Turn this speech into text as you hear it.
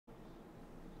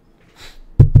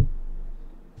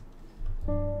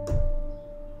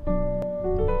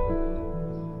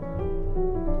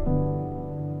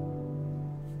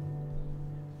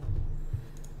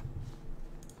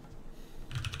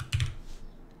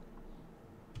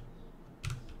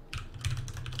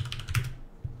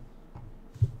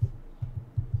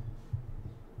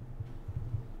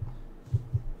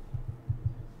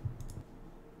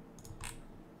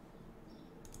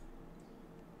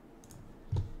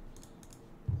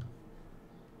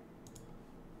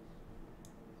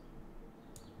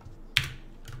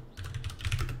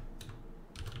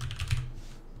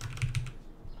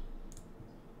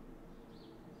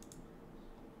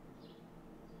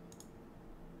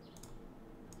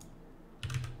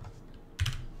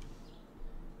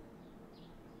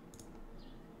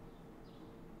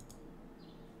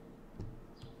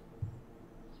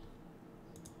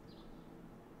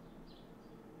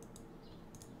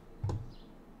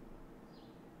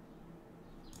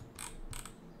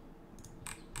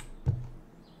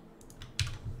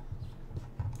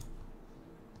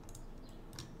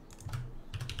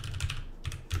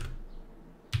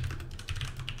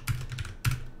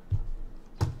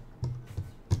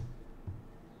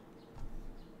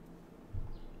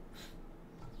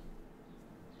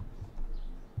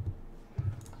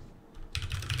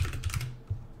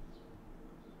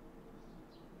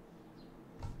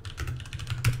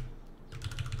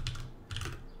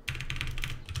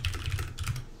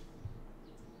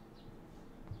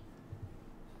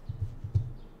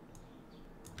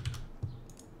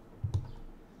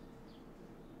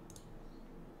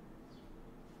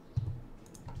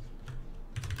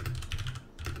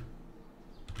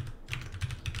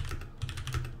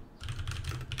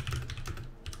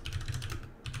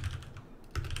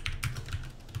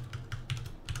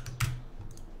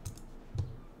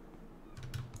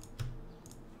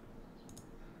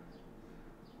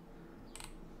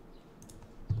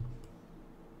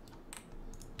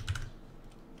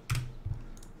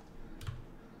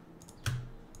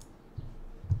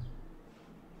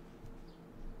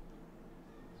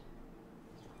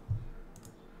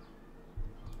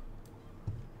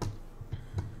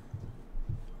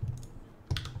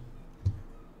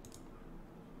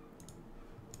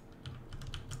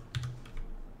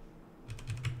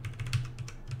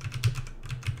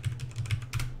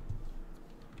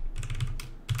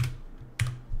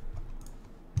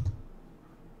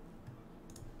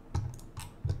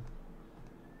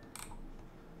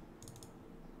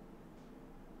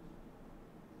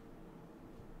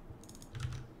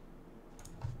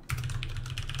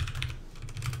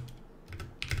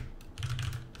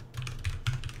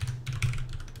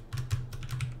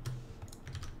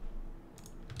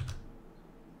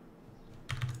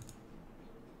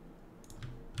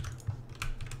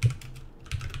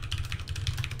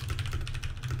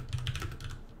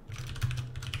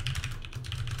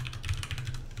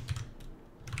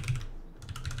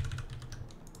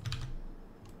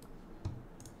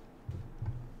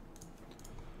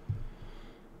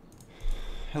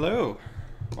Hello.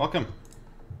 Welcome.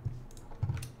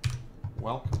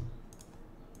 Welcome.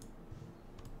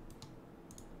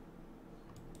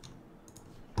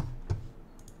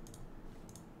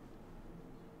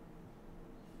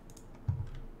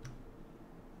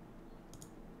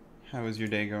 How is your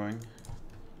day going?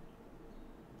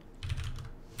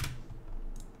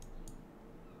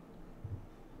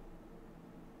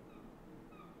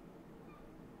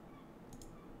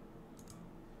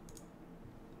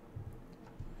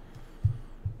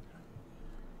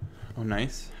 Oh,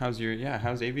 nice. How's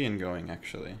Avian going,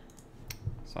 actually?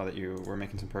 Saw that you were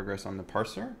making some progress on the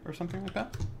parser or something like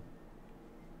that.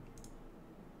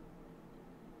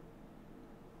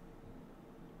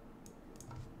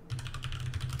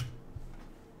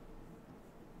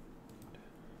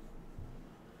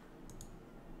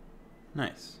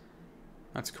 Nice.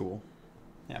 That's cool.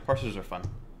 Yeah, parsers are fun.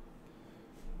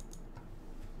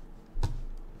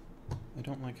 I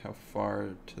don't like how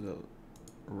far to the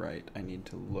right I need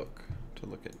to look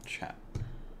at chat.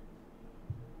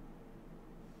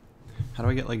 How do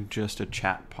I get like just a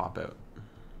chat pop out?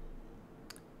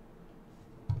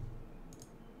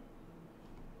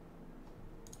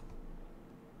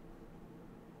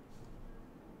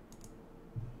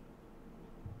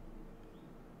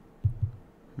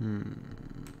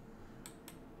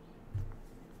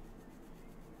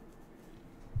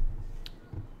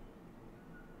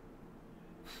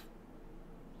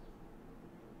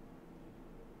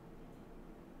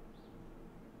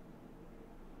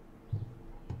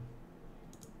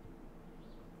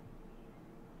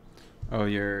 Oh,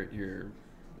 your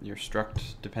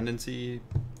struct dependency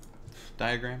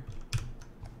diagram?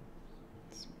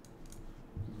 It's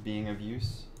being of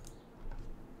use?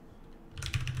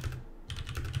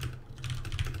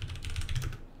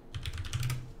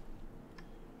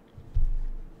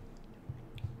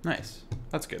 Nice.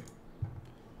 That's good.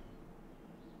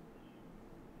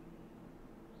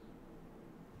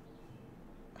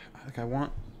 Like, I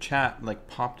want chat like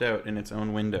popped out in its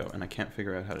own window and I can't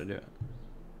figure out how to do it.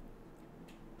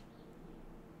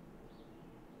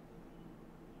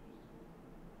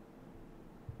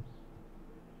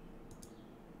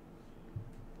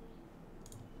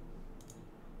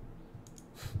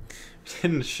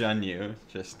 Didn't shun you,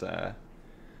 just a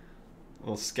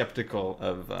little skeptical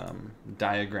of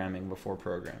diagramming before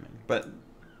programming. But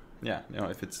yeah, no,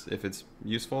 if it's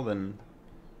useful, then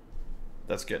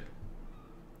that's good.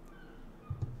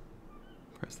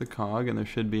 Press the cog and there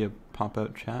should be a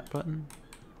pop-out chat button.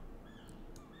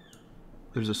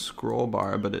 There's a scroll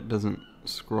bar, but it doesn't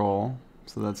scroll,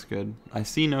 so that's good. I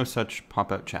see no such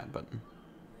pop-out chat button.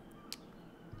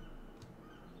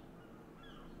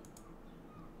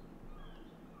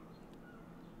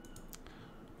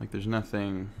 Like there's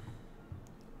nothing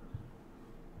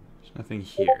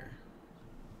here.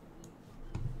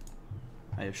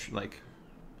 Like,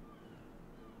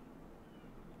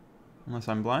 unless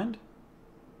I'm blind?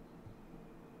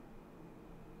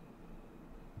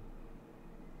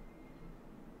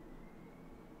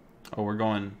 Oh, we're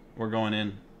going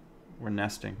in. We're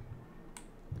nesting.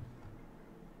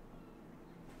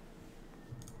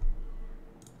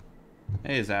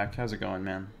 Hey Zach, how's it going,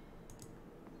 man?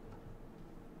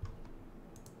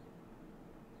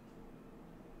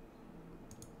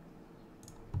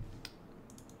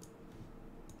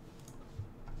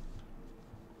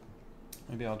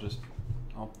 Maybe oh,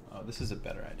 this is a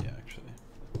better idea, actually.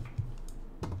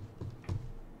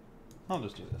 I'll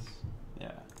just do this.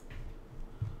 Yeah.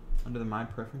 Under the My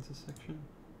Preferences section?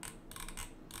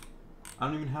 I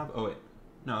don't even have, oh wait.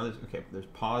 No, there's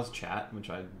pause chat, which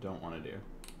I don't want to do.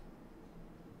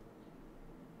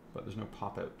 But there's no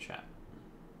pop-out chat.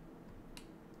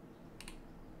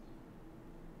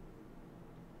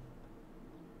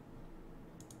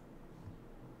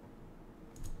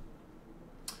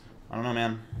 I don't know,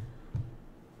 man.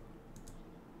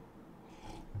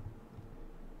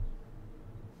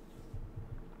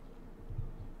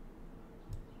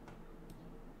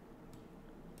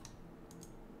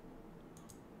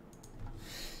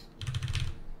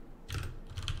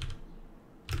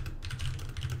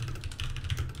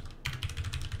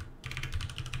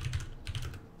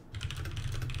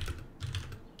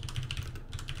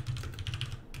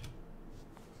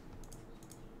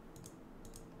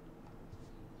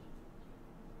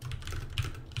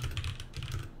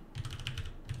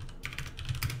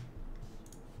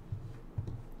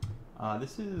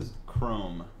 This is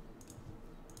Chrome.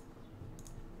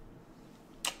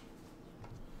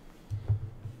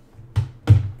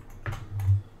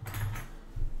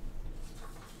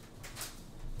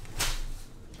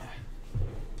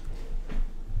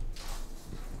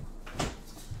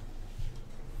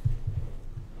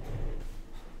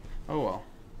 Oh well.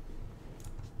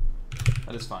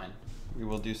 That is fine. We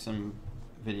will do some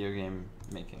video game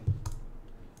making.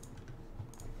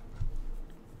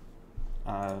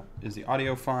 Is the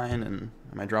audio fine, and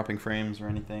am I dropping frames or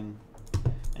anything?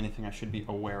 Anything I should be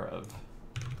aware of?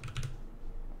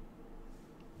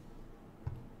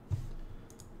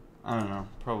 I don't know.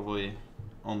 Probably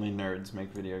only nerds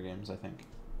make video games, I think.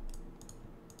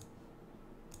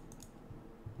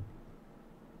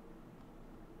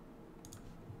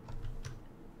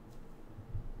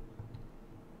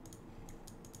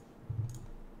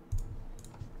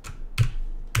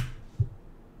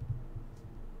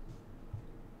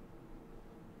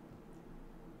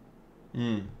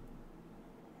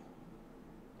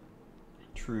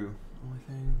 True. Only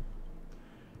thing.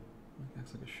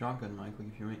 That's like a shotgun mic. Like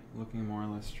if you're looking more or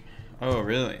less. Oh,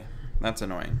 really? That's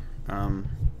annoying.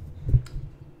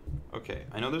 Okay,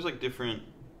 I know there's like different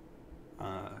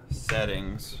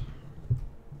settings.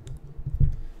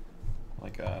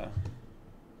 Like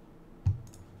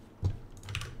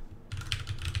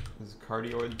is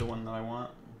cardioid the one that I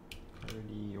want?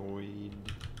 Cardioid.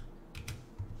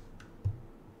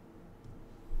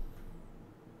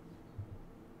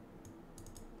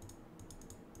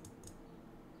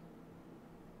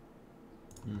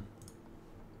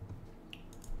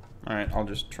 All right, I'll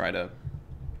just try to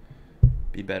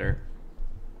be better.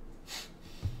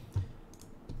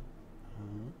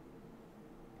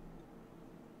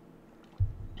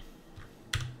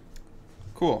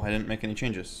 Cool, I didn't make any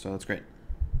changes, so that's great.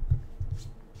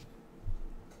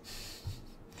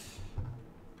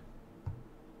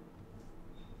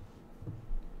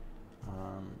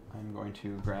 I'm going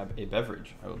to grab a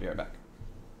beverage. I will be right back.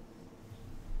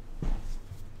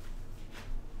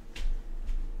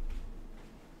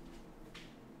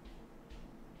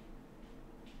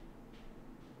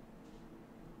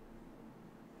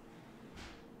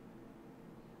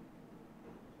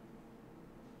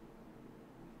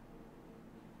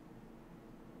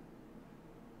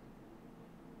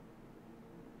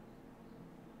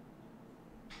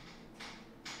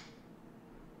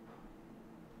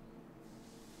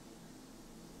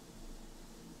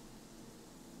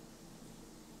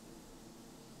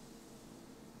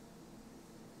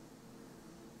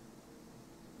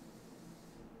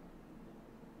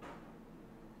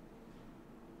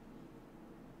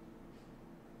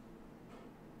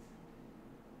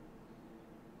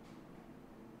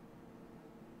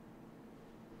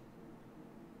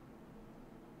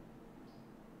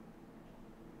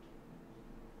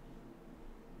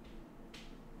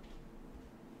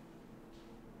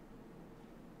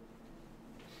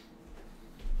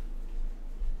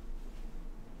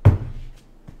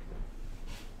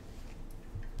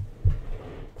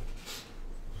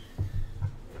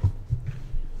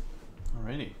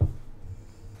 Alrighty.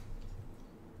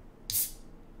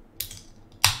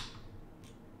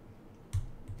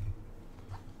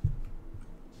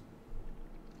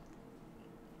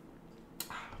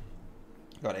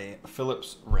 Got a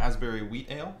Phillips Raspberry Wheat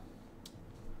Ale.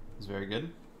 It's very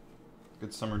good.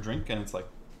 Good summer drink, and it's like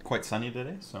quite sunny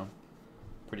today, so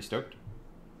pretty stoked.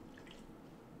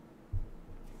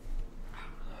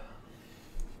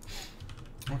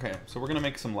 Okay, so we're gonna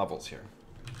make some levels here.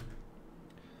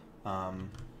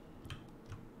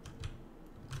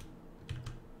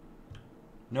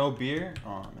 No beer?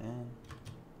 Oh man.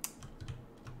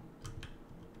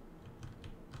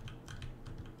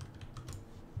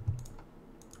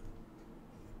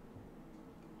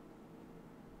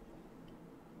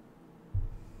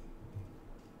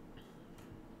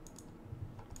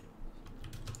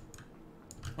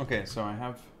 Okay, so I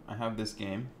have this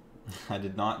game. I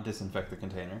did not disinfect the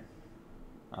container.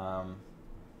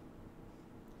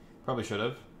 Probably should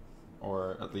have,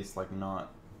 or at least like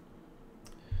not.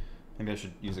 Maybe I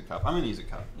should use a cup. I'm gonna use a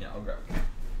cup. Yeah, I'll grab a cup.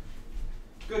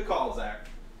 Good call, Zach.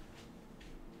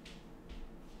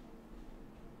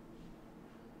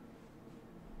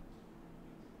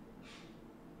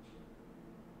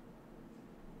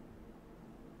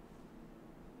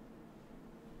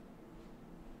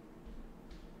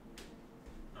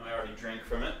 I already drank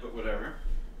from it, but whatever.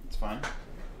 It's fine.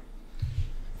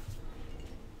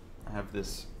 I have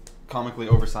this comically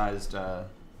oversized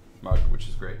mug, which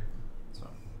is great. So.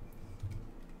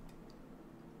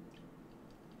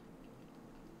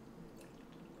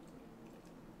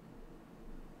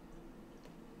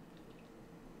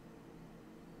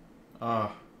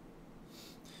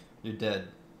 You're dead,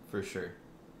 for sure.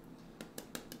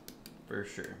 For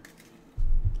sure.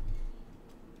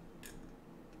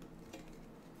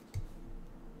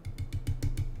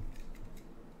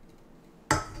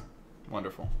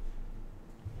 Wonderful.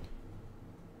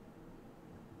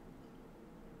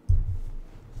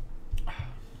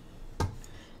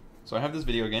 So I have this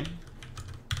video game.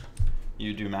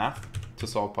 You do math to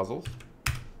solve puzzles.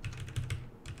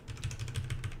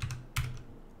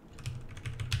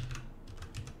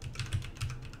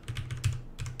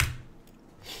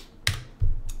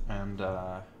 And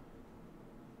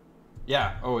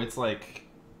yeah, oh, it's like,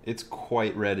 it's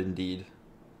quite red indeed.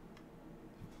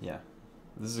 Yeah,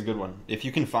 this is a good one. If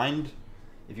you can find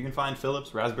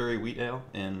Phillips Raspberry Wheat Ale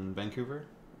in Vancouver,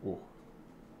 ooh,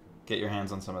 get your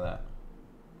hands on some of that.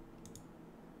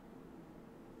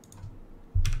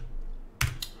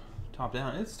 Top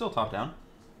down. It's still top down.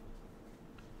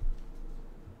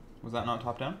 Was that not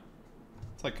top down?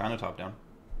 It's like kind of top down.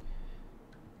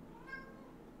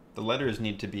 The letters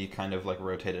need to be kind of like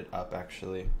rotated up,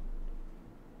 actually.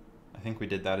 I think we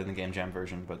did that in the Game Jam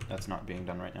version, but that's not being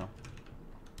done right now.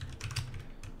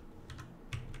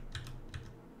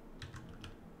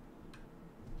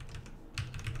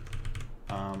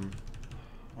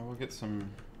 I will get some...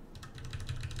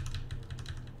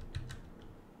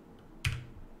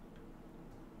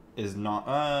 Is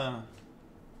not...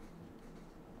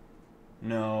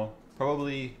 No,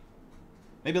 probably...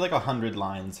 Maybe like 100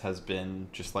 lines has been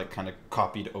just like kind of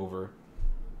copied over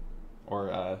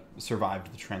or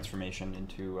survived the transformation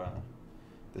into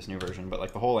this new version. But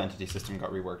like the whole entity system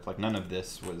got reworked. Like none of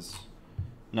this was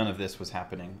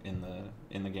happening in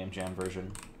the Game Jam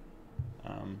version.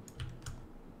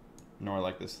 Nor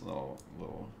like this little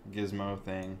gizmo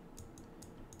thing,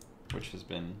 which has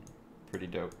been pretty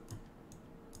dope.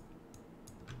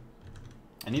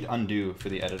 I need undo for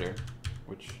the editor,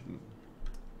 which,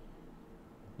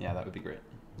 yeah, that would be great.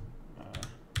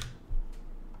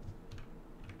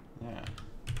 Yeah.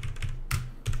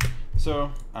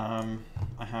 So, I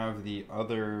have the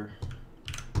other...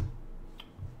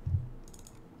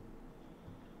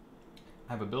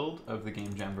 I have a build of the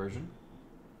Game Jam version,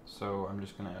 so I'm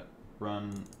just gonna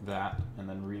run that and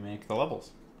then remake the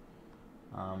levels.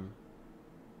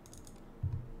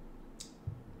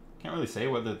 Can't really say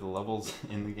whether the levels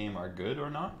in the game are good or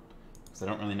not, because I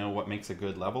don't really know what makes a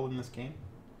good level in this game.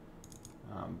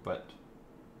 But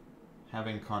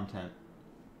having content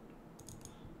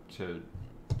to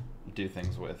do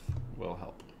things with will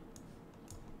help.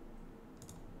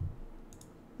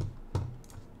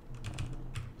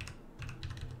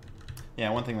 Yeah,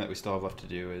 one thing that we still have left to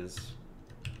do is,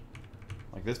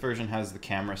 like, this version has the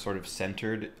camera sort of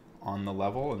centered on the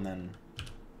level, and then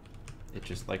it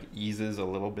just like eases a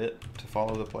little bit to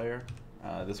follow the player.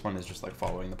 This one is just like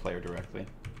following the player directly.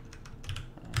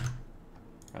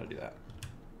 Gotta do that.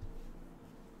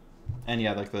 And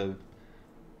yeah, like the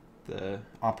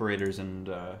operators and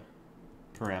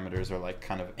parameters are like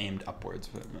kind of aimed upwards.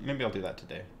 But maybe I'll do that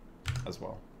today as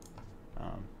well.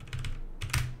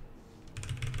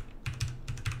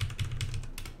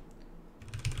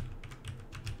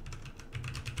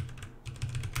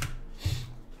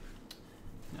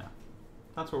 Yeah,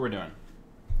 that's what we're doing.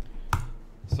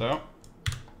 So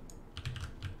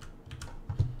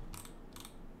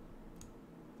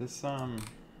this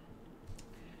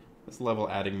level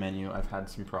adding menu I've had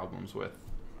some problems with,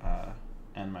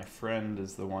 and my friend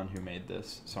is the one who made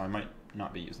this, so I might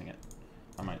not be using it.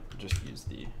 I might just use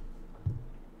the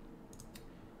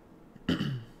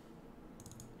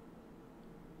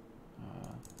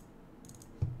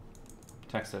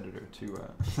text editor to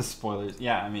spoilers.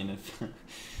 Yeah, I mean, if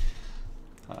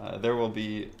there will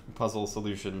be puzzle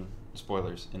solution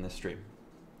spoilers in this stream.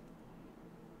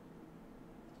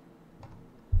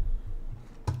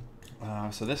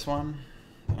 So this one,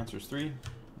 the answer is 3.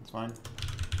 That's fine.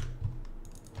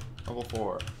 Level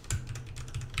 4.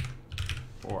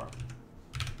 4.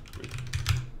 3.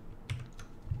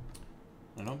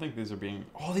 I don't think these are being...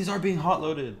 Oh, these are being hot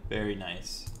loaded. Very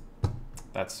nice.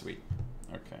 That's sweet.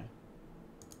 Okay.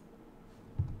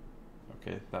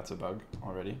 Okay, that's a bug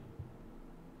already.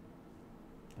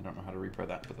 I don't know how to repair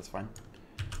that, but that's fine.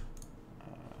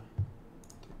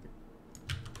 Take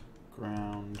the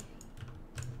ground.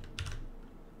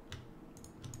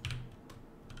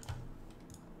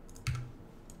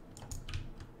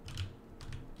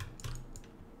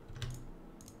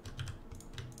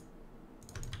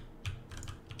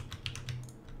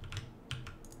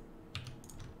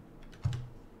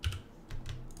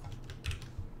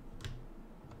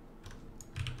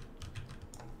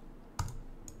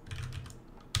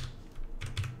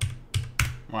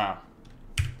 Wow.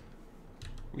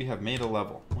 We have made a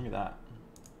level. Look at that.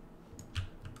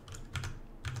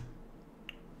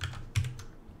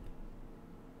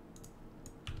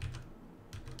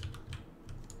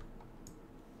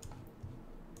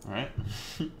 All right.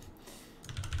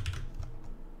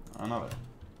 Another.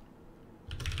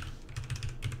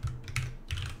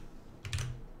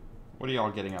 What are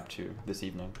y'all getting up to this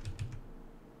evening?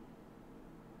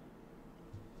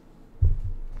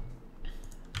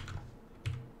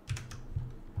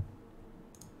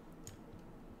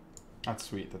 That's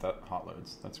sweet that hot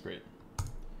loads. That's great.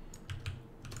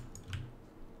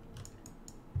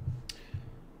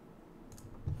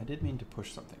 I did mean to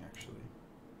push something actually.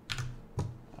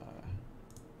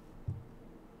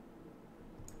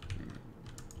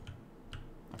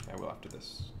 Okay, I will after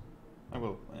this. I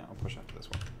will. Yeah, I'll push after this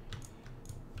one.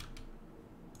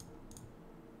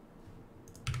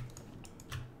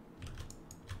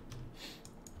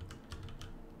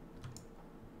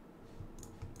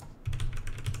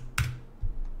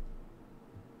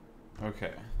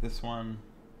 Okay, this one.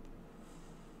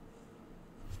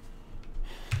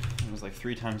 It was like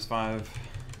 3 times 5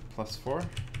 plus 4.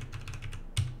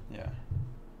 Yeah.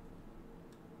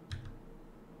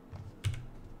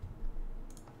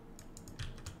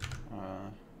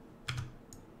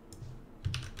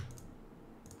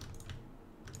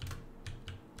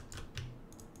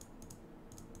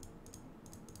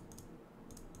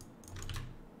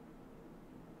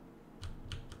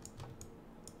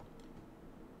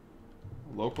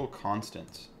 Local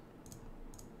constants.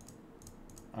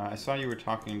 I saw you were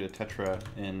talking to Tetra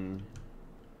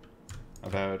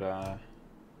about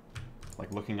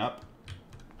like looking up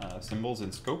symbols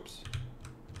in scopes.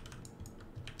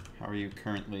 How are you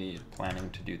currently planning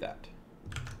to do that?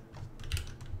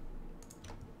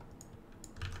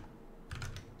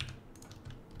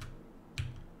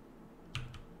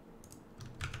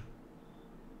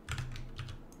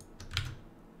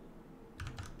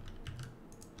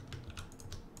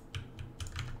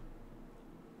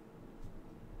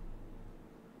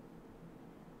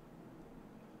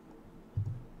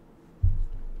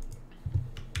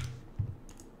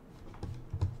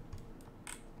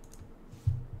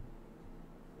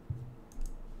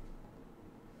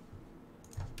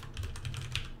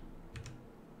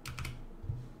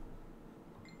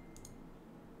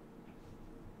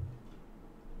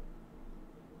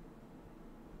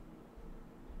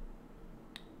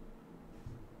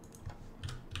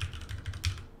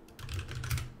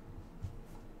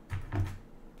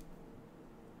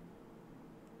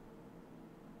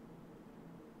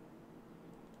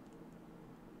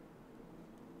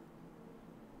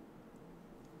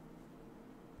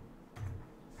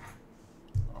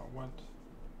 What?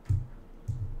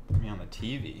 Put me on the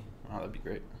TV. Oh, that'd be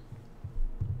great.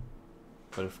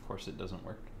 But of course it doesn't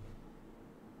work.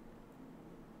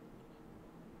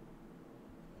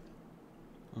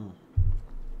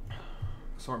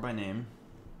 Sort by name.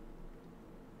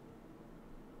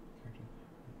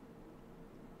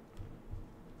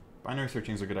 Binary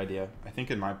searching is a good idea. I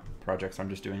think in my projects I'm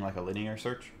just doing like a linear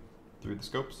search through the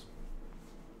scopes.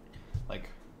 Like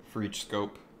for each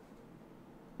scope,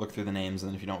 look through the names, and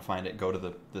then if you don't find it, go to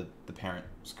the parent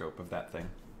scope of that thing.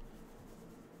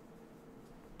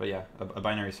 But yeah, a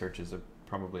binary search is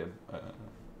probably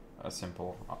a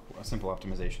simple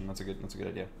optimization. That's a good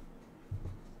idea.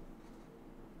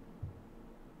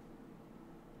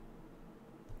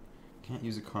 Can't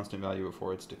use a constant value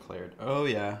before it's declared. Oh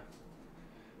yeah.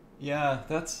 Yeah,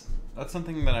 that's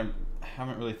something that I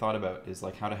haven't really thought about, is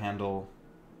like how to handle.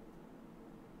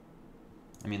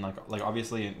 I mean, like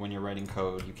obviously when you're writing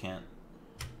code, you can't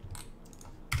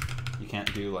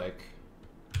do like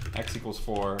x equals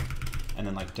 4 and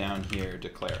then like down here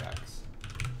declare x.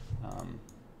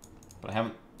 But I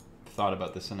haven't thought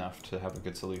about this enough to have a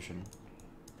good solution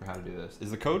for how to do this.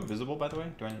 Is the code visible, by the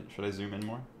way? Should I zoom in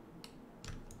more,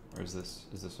 or is this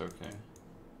okay?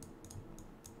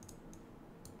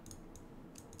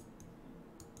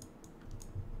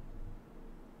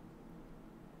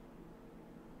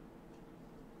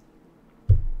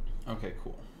 Okay,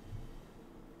 cool.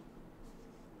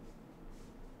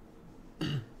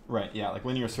 Right, yeah, like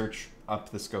linear search up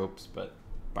the scopes, but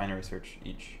binary search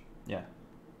each. Yeah.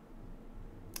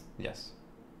 Yes.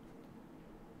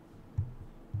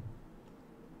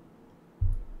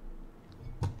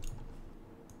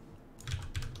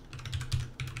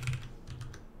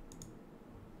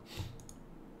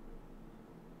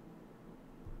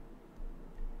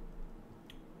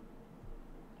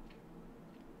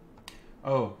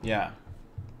 Oh, yeah.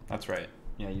 That's right.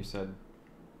 Yeah, you said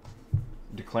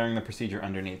declaring the procedure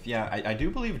underneath. Yeah, I do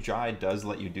believe Jai does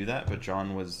let you do that, but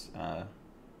John was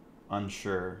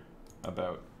unsure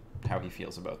about how he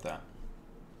feels about that.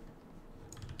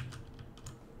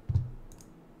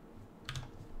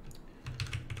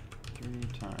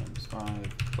 Three times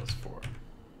 5 plus 4.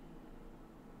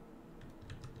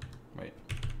 Wait.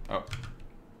 Oh.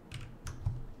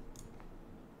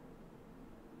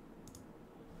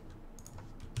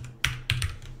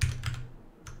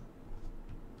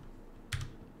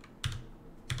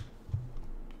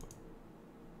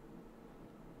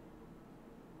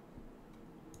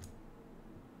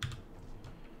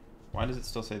 Why does it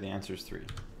still say the answer is 3?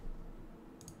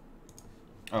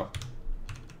 Oh.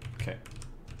 Okay.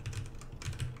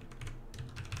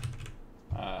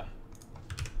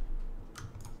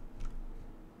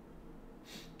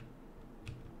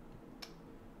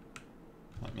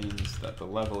 That means that the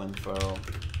level info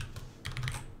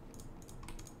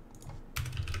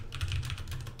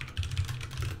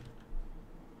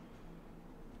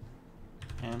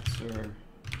answer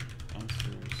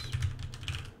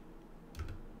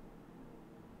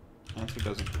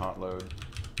doesn't hot load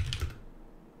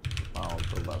while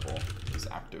the level is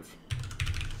active.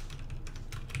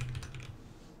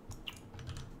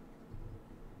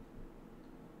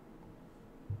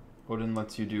 Odin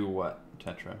lets you do what,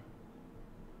 Tetra?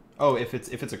 Oh, if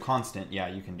it's a constant, yeah,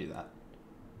 you can do that.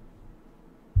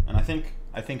 And I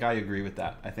think I agree with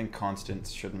that. I think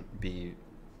constants shouldn't be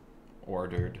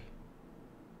ordered.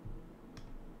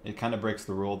 It kind of breaks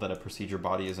the rule that a procedure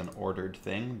body is an ordered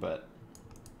thing, but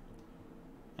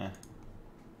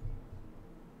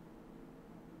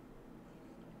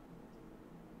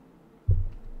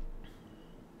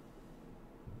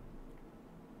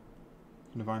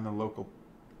Define the local.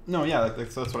 No, yeah,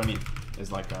 that's what I mean.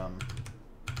 Is like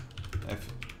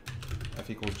f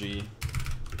equals g.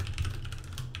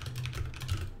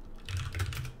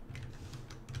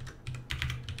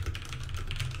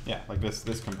 Yeah, like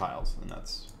this compiles, and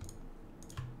that's.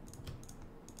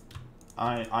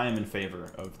 I am in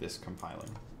favor of this compiling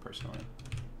personally.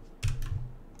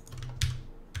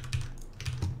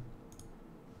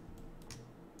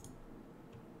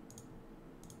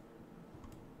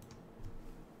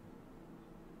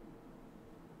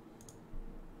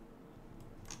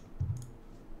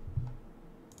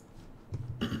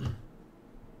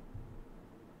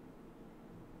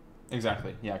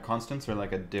 Exactly. Yeah, constants are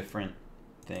like a different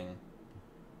thing.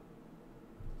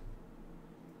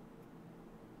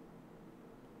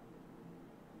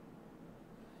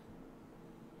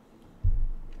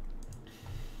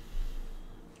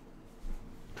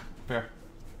 Fair.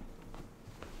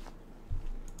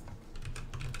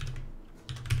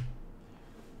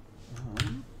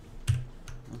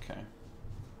 Okay.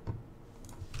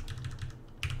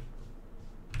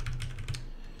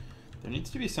 There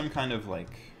needs to be some kind of like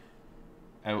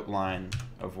outline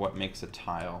of what makes a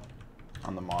tile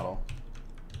on the model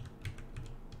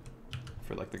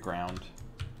for like the ground.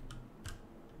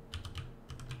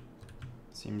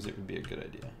 Seems it would be a good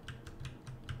idea.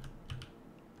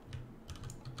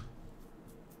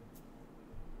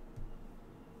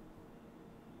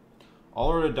 All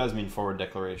order does mean forward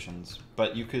declarations,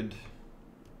 but you could...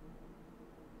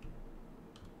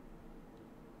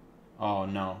 Oh,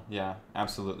 no. Yeah,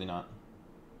 absolutely not.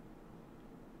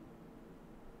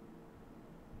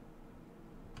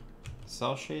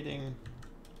 Cell shading...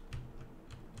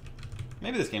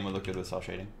 Maybe this game would look good with cell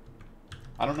shading.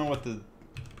 I don't know what the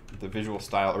visual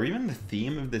style, or even the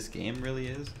theme of this game really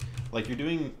is. Like, you're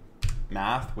doing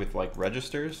math with, like,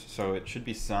 registers, so it should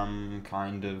be some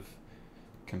kind of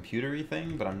computery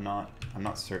thing, but I'm not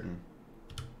certain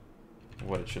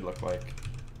what it should look like.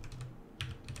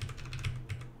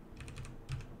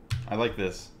 I like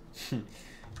this.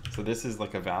 So this is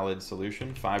like a valid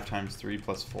solution, 5 times 3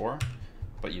 plus 4,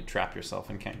 but you trap yourself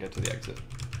and can't get to the exit.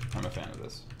 I'm a fan of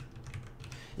this.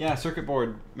 Yeah, circuit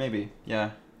board, maybe.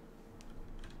 Yeah.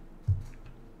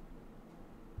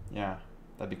 Yeah,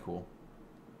 that'd be cool.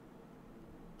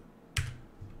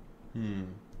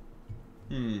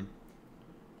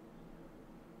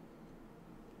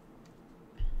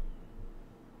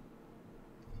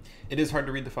 It is hard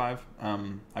to read the 5.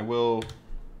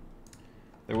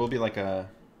 There will be like a...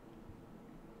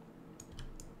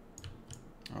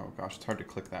 Oh gosh, it's hard to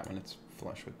click that when it's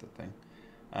flush with the thing.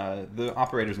 The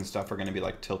operators and stuff are going to be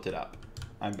like tilted up.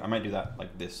 I might do that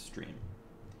like this stream.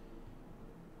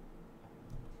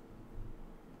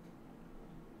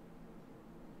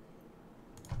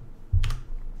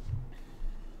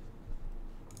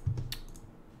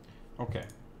 Okay.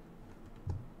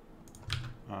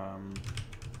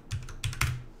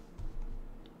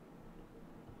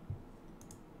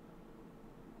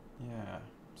 Yeah,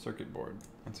 circuit board.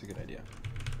 That's a good idea.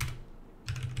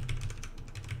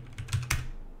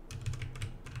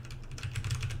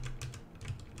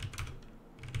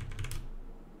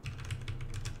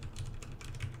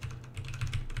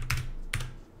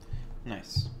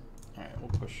 Nice. All right, we'll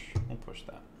push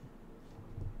that.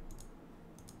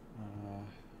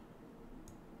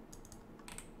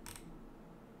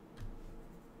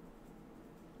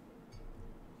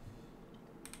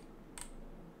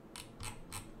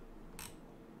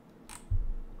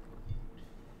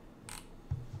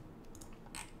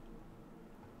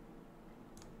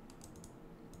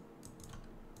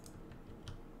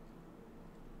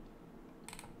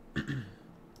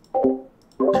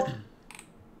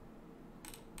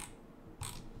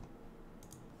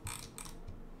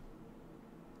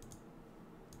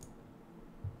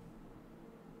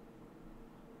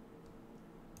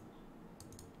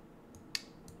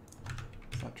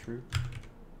 true?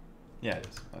 Yeah, it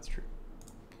is. That's true.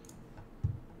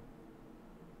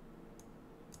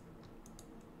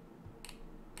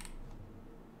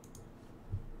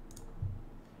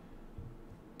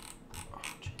 Oh,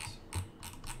 jeez.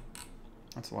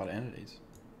 That's a lot of entities.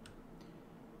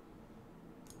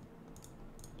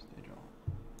 Stage all.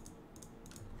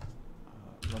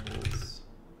 Levels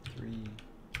 3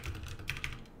 to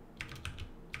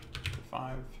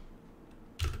 5.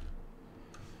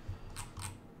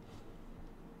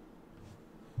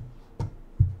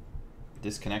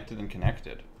 Disconnected and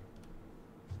connected.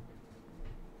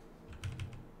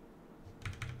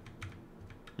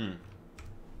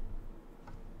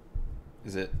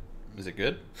 Is it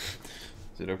good?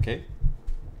 Is it okay?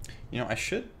 You know, I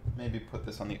should maybe put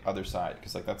this on the other side,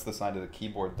 because like that's the side of the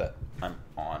keyboard that I'm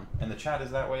on, and the chat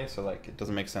is that way, so like it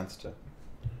doesn't make sense to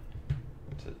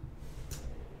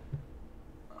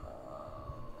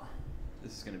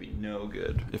this is gonna be no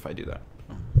good if I do that.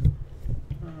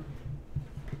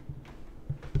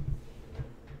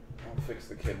 I'll fix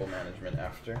the cable management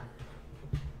after.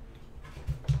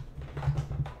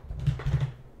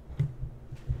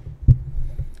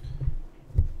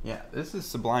 Yeah, this is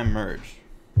Sublime Merge.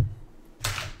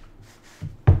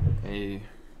 A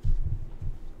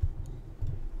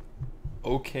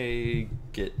okay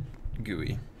Git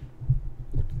GUI.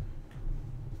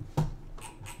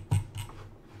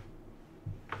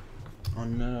 Oh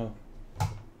no.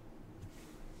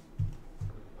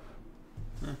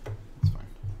 That's fine.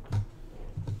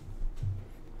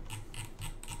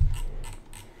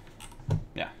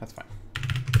 Yeah, that's fine.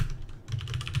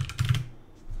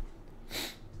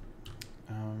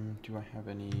 Do I have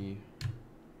any?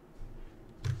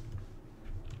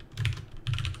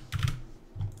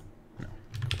 No.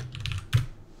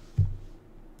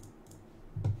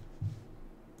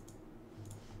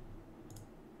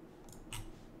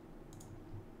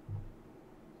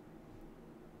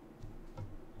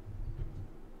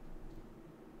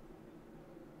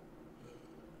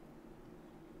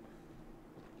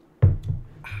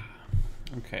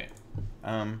 Okay.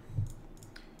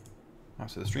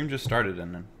 So the stream just started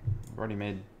and I've already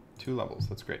made 2 levels.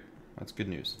 That's great. That's good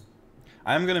news.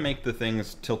 I'm going to make the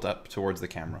things tilt up towards the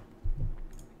camera,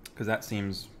 because that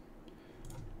seems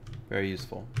very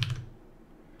useful.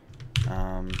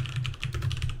 How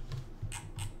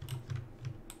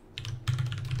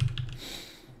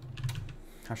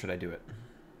should I do it?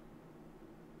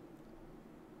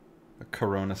 The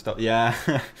Corona stuff. Yeah.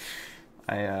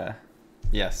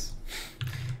 Yes.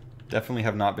 Definitely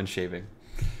have not been shaving.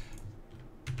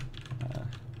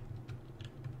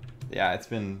 Yeah, it's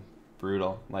been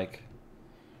brutal. Like,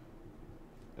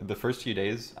 the first few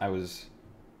days, I was,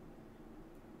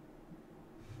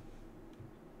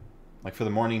 like, for the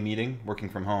morning meeting, working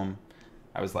from home,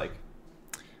 I was, like,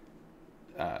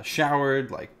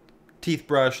 showered, like, teeth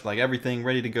brushed, like, everything,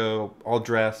 ready to go, all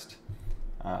dressed,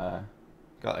 got,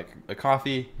 like, a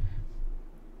coffee,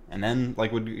 and then,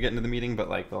 like, would get into the meeting, but,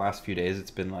 like, the last few days,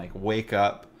 it's been, like, wake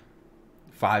up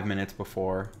 5 minutes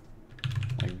before,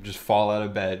 like, just fall out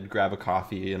of bed, grab a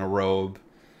coffee in a robe,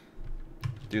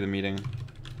 do the meeting.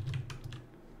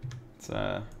 It's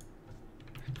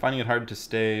finding it hard to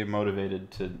stay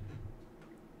motivated to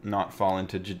not fall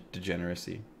into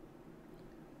degeneracy.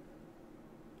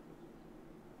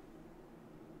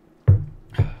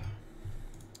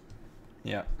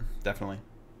 Yeah, definitely.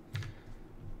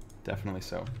 Definitely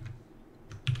so.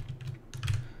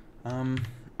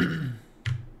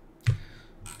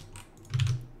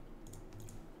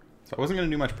 So I wasn't going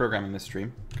to do much programming this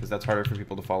stream, because that's harder for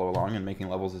people to follow along, and making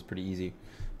levels is pretty easy.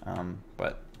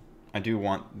 But I do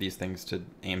want these things to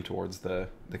aim towards the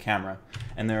camera.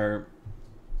 And there's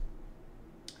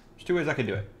 2 ways I could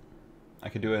do it. I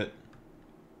could do it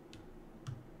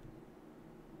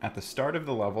at the start of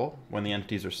the level, when the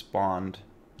entities are spawned,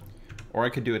 or I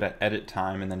could do it at edit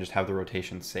time and then just have the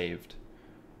rotation saved.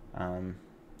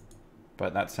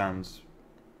 But that sounds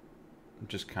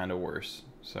just kind of worse,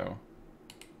 so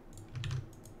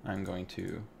I'm going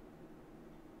to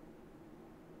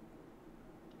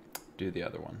do the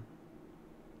other one.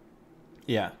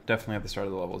 Yeah, definitely at the start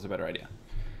of the level is a better idea.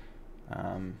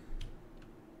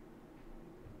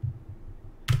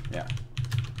 Yeah.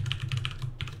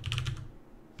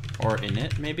 Or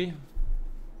init, maybe?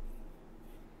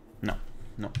 No,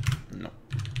 no, no.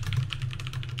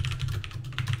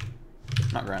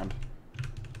 Not ground.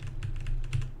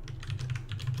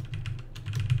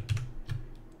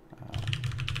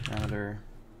 Parameter.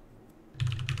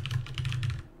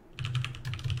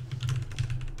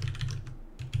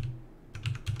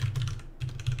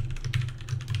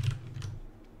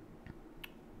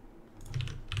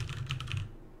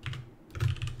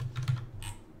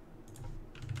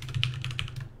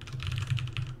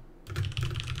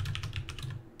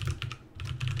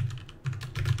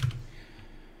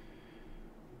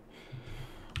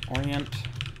 orient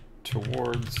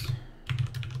towards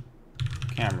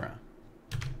camera.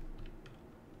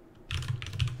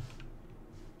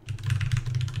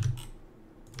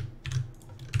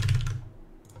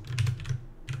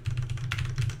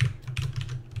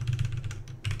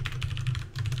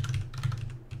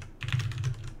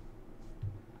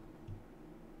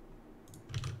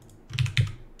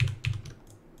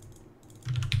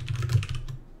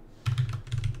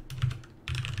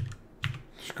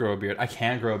 Grow a beard. I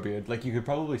can't grow a beard. Like, you could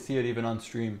probably see it even on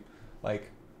stream. Like,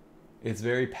 it's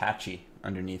very patchy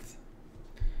underneath.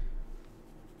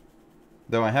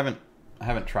 Though I haven't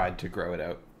tried to grow it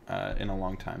out in a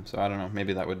long time. So I don't know.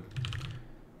 Maybe that would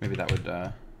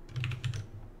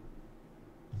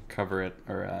cover it,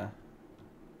 or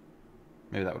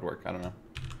maybe that would work. I don't know.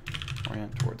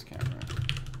 Orient towards camera.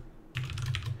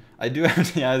 I do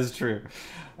have to, yeah, it's true.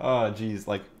 Oh geez,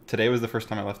 like today was the first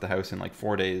time I left the house in like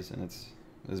 4 days, and it's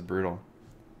brutal.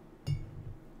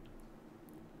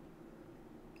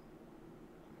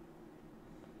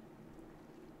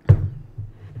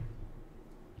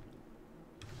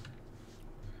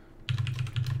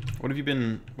 What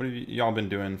have y'all been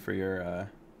doing for your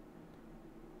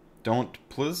don't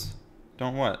please?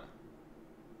 Don't what?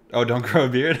 Oh, don't grow a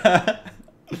beard?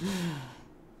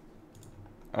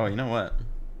 Oh, you know what?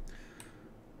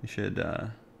 You should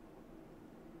how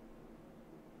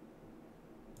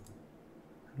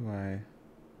do I...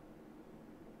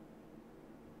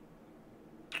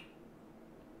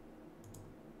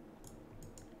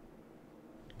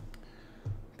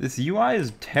 This UI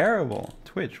is terrible.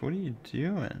 Twitch, what are you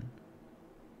doing?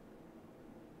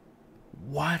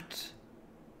 What?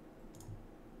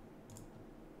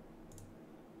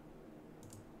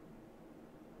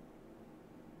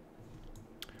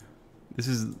 This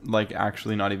is like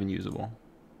actually not even usable.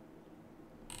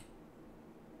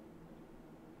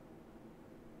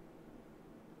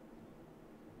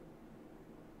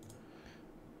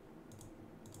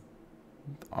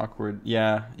 Awkward.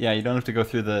 Yeah, you don't have to go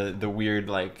through the weird,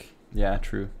 like, yeah,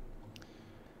 true.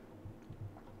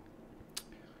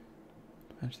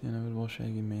 Match the inevitable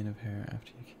shaggy mane of hair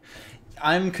after you...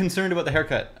 I'm concerned about the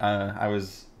haircut. I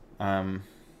was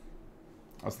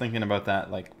thinking about that,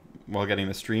 like, while getting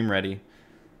the stream ready.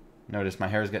 Noticed my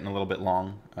hair is getting a little bit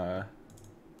long.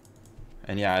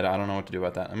 And yeah, I don't know what to do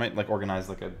about that. I might, like, organize,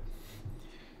 like,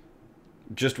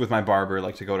 just with my barber,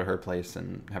 like, to go to her place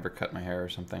and have her cut my hair or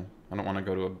something. I don't want to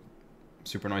go to a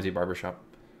super noisy barbershop.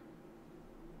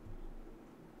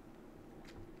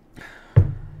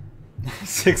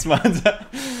 6 months.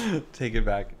 Take it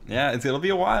back. Yeah, it'll be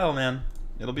a while, man.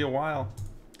 It'll be a while.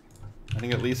 I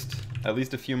think at least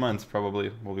a few months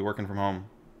probably. We'll be working from home.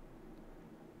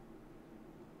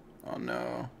 Oh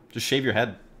no. Just shave your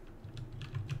head.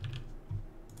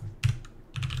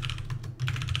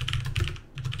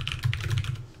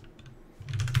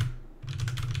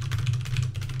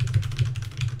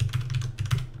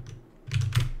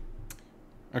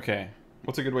 Okay,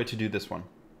 what's a good way to do this one?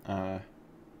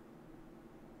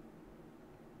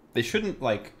 They shouldn't,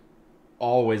 like,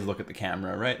 always look at the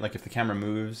camera, right? Like, if the camera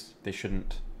moves, they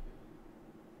shouldn't.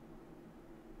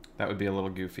 That would be a little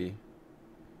goofy.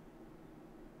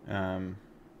 Yeah,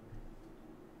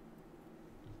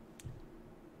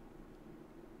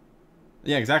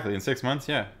 exactly. In 6 months,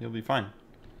 yeah, you'll be fine.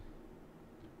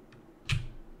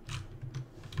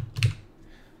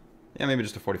 Yeah, maybe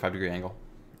just a 45-degree angle.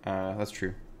 That's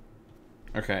true.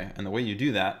 Okay, and the way you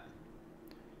do that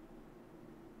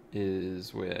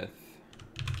is with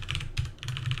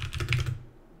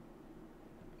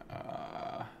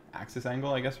axis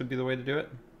angle, I guess would be the way to do it.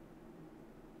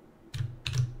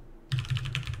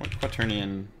 What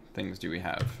quaternion things do we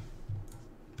have?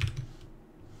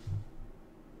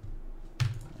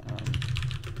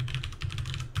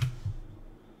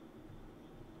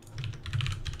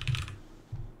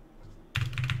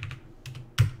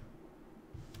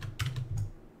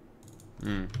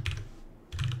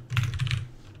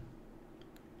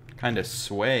 Kind of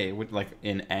sway with, like,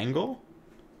 in angle.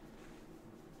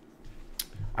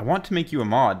 I want to make you a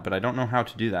mod, but I don't know how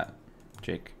to do that,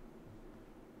 Jake.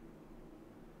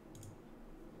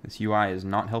 This UI is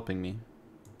not helping me.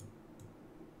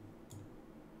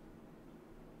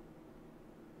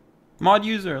 Mod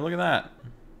user, look at that.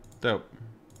 Dope.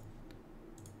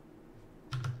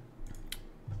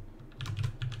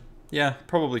 Yeah,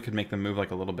 probably could make them move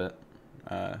like a little bit,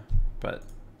 but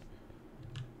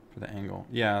for the angle,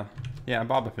 yeah,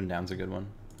 bob up and down's a good one.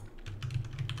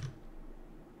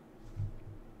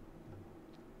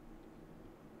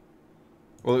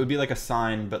 Well, it would be like a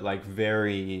sine, but like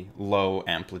very low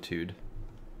amplitude.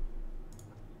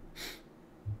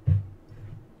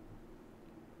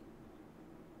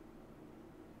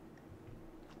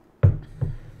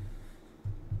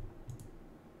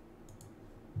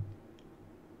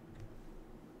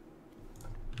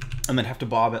 And then have to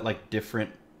bob at like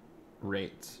different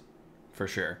rates, for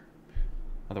sure.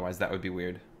 Otherwise, that would be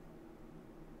weird.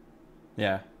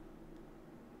 Yeah.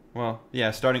 Well,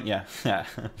 yeah, starting, yeah, yeah.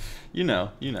 you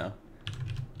know.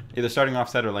 Either starting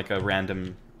offset or like a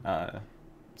random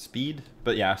speed.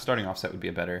 But yeah, starting offset would be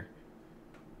a better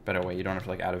way. You don't have to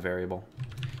like add a variable.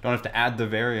 You don't have to add the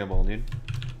variable, dude.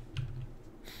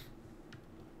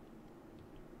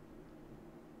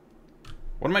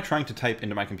 What am I trying to type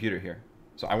into my computer here?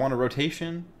 So I want a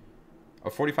rotation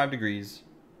of 45 degrees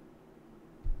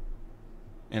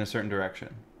in a certain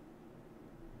direction.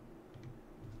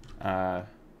 I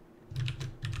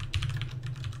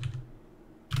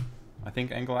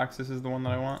think angle axis is the one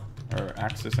that I want, or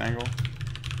axis angle.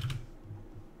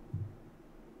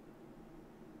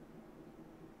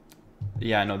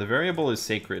 Yeah, no, the variable is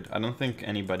sacred. I don't think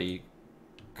anybody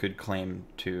could claim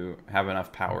to have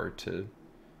enough power to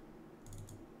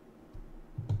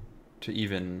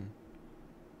even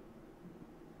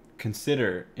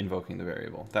consider invoking the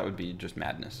variable. That would be just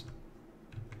madness.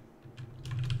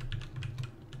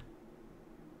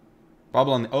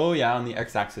 Bobble on the, oh yeah, on the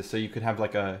x-axis. So you could have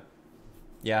like a,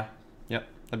 yeah, yep,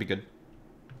 that'd be good.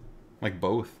 Like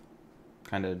both,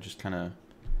 kind of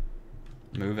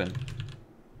moving.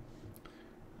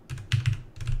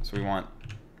 So we want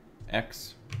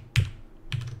x,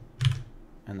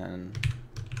 and then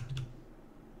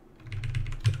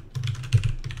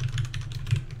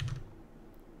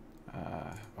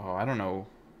oh, I don't know,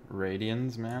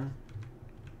 radians, man,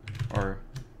 or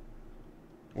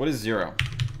what is 0?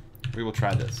 We will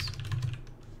try this.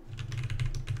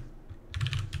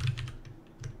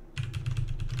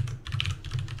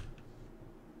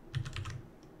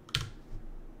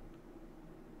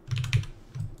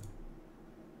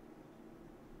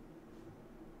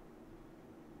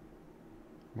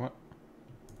 What?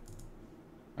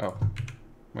 Oh,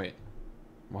 wait,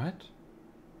 what?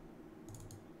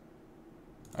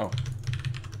 Oh.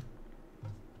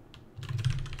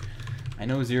 I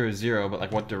know 0 is 0, but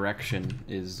like what direction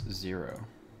is 0?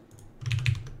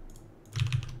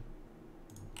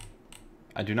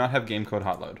 I do not have game code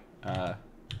hotload.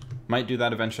 Might do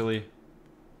that eventually.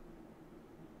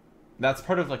 That's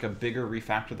part of like a bigger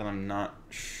refactor that I'm not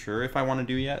sure if I want to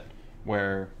do yet,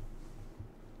 where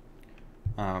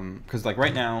because like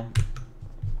right now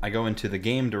I go into the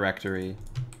game directory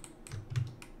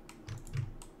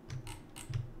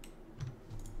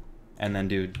and then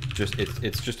do just,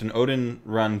 it's just an Odin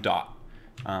run dot.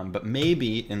 But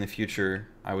maybe in the future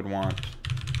I would want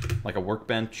like a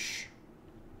workbench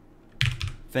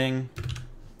thing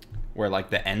where like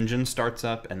the engine starts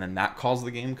up and then that calls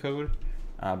the game code.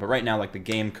 But right now, like the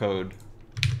game code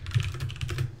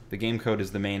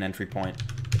is the main entry point,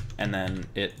 and then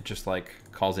it just like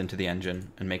calls into the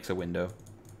engine and makes a window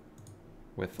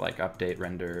with like update,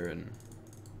 render, and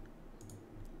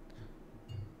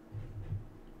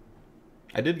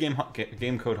I did game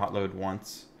code hotload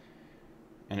once,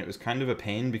 and it was kind of a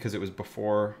pain because it was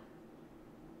before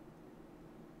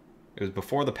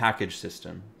the package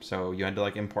system. So you had to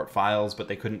like import files, but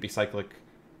they couldn't be cyclic.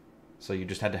 So you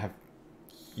just had to have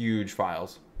huge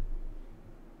files.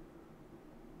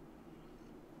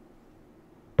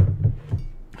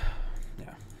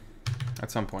 Yeah,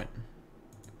 at some point.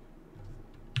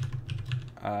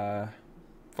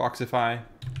 Foxify.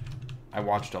 I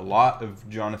watched a lot of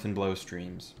Jonathan Blow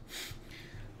streams.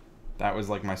 That was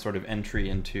like my sort of entry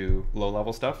into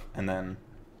low-level stuff, and then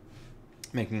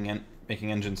making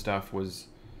engine stuff was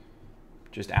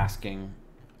just asking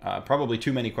probably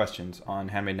too many questions on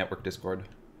Handmade Network Discord.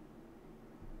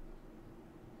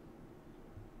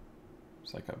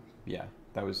 It's like yeah,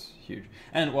 that was huge.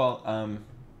 And well,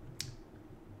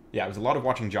 yeah, it was a lot of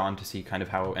watching John to see kind of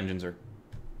how engines are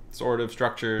sort of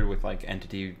structured with like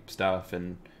entity stuff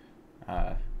and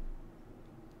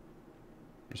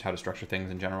just how to structure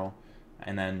things in general.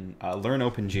 And then learn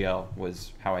OpenGL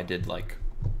was how I did like,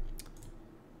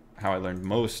 how I learned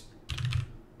most,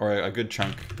 or a good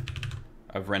chunk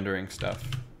of rendering stuff.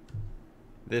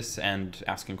 This and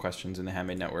asking questions in the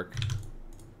Handmade Network.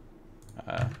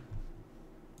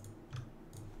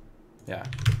 Yeah,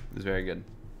 it was very good.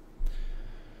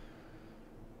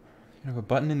 You have a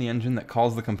button in the engine that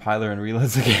calls the compiler and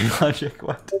reloads the game logic.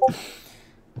 What?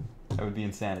 That would be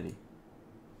insanity.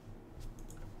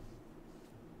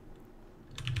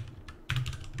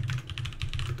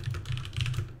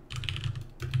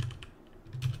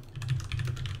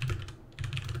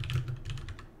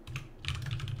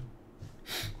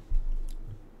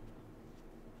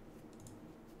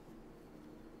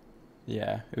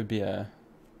 Yeah, it would be a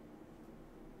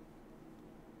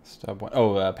stub one.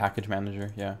 Oh, package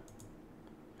manager, yeah.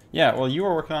 Yeah, well, you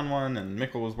were working on one, and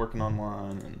Mikkel was working on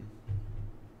one, and...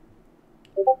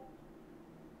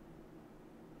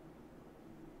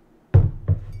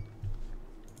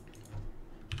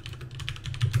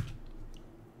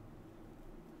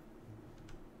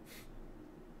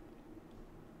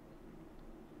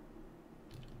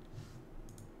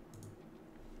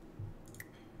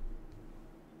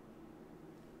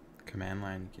 Command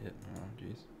line git. Oh,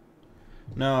 jeez.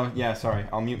 No, yeah, sorry.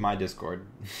 I'll mute my Discord.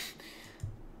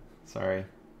 Sorry.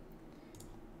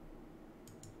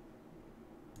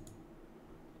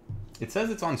 It says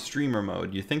it's on streamer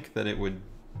mode. You think that it would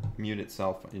mute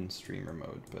itself in streamer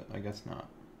mode, but I guess not.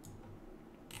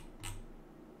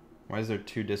 Why is there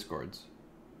 2 Discords?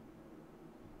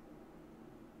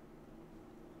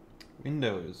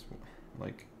 Windows,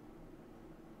 like...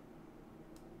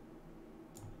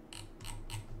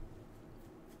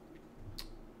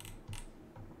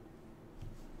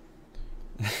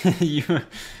 you,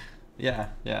 yeah,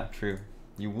 true.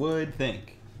 You would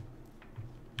think.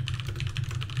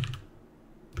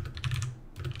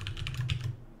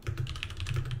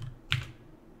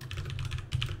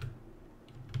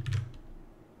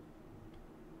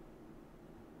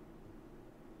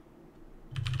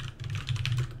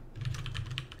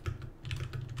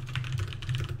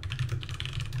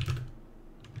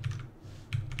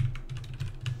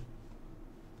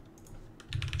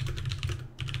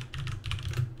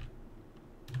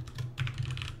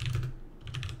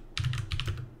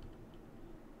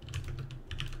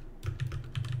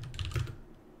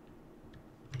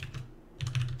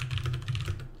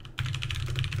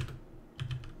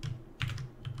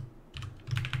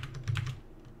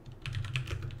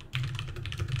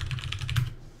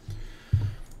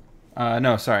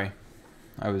 No, sorry.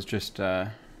 I was just,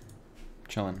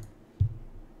 chilling.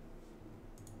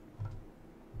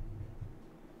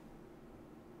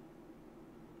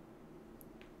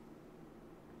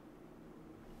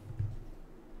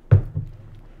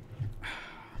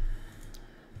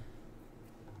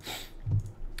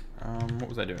 What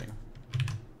was I doing?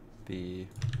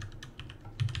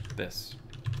 This.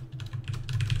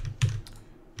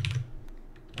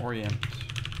 Orient.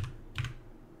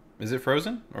 Is it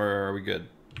frozen, or are we good?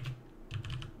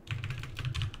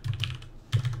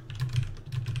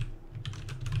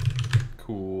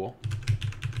 Cool.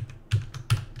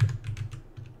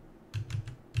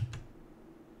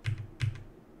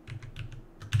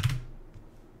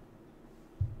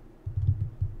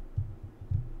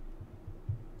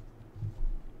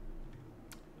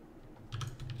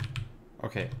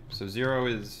 Okay, so 0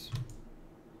 is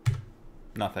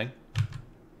nothing.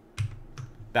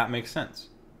 That makes sense.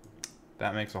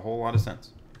 That makes a whole lot of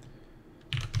sense.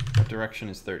 What direction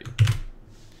is 30?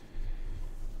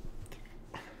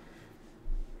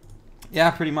 Yeah,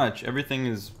 pretty much. Everything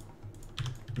is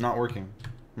not working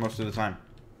most of the time.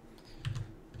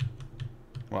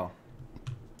 Well,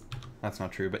 that's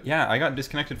not true. But yeah, I got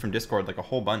disconnected from Discord like a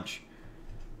whole bunch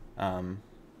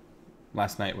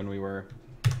last night when we were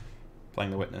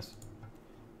playing The Witness.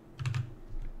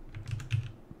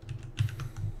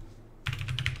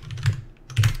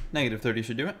 Negative 30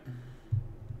 should do it.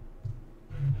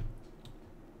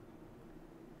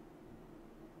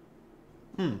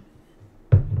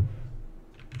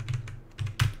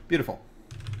 Beautiful.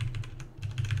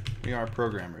 We are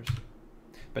programmers.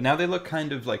 But now they look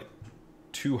kind of like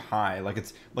too high. Like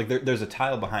it's like there's a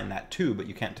tile behind that too, but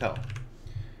you can't tell.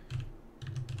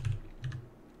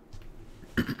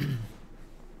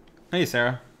 Hey,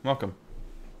 Sarah. Welcome.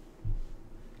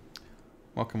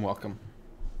 Welcome, welcome.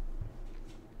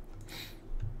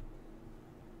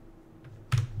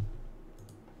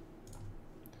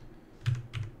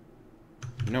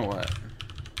 You know what?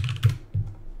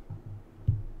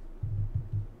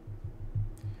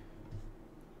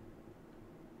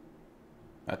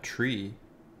 A tree?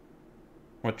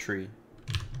 What tree?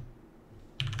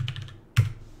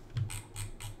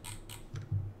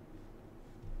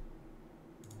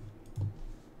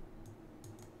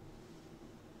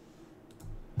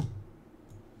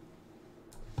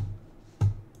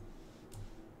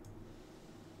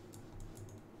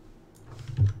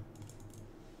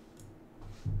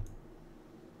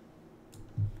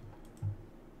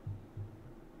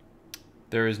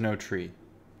 There is no tree.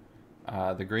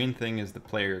 The green thing is the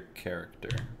player character.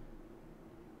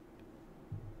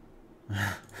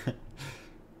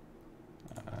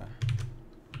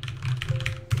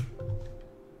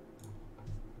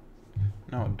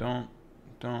 No, don't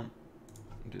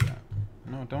do that.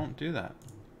 No, don't do that.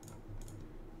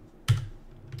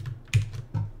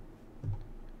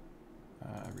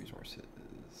 Resources.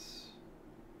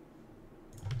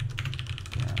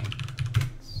 Yeah.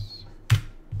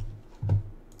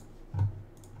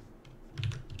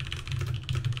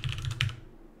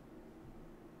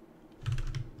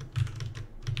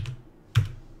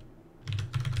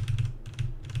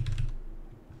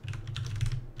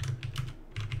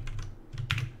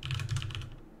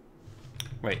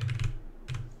 Wait.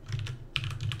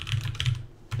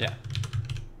 Yeah.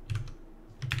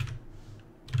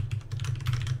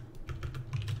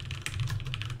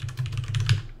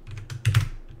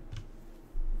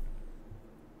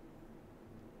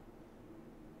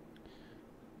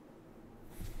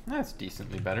 That's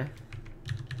decently better.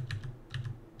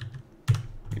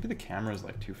 Maybe the camera's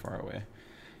like too far away.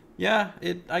 Yeah,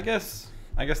 I guess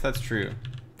that's true.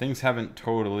 Things haven't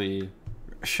totally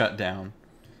shut down,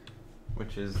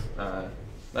 which is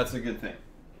that's a good thing.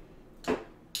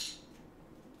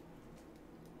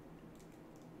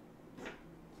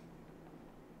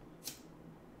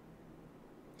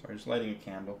 Sorry, just lighting a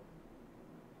candle.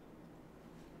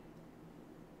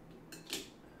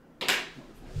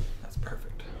 That's perfect.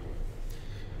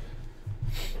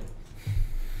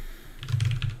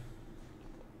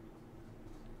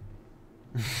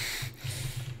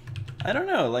 I don't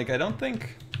know, like I don't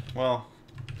think, well,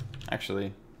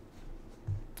 actually,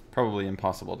 probably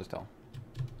impossible to tell.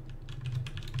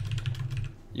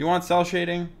 You want cell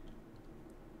shading?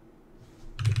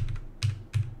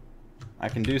 I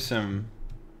can do some,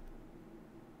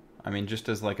 I mean, just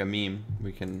as like a meme,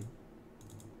 we can,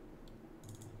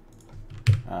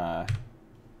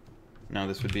 no,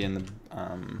 this would be in the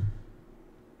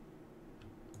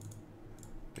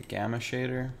gamma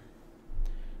shader.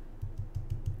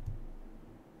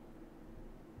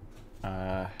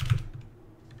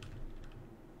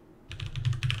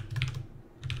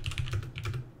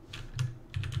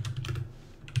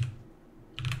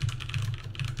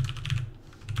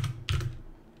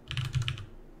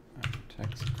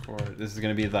 Text core. This is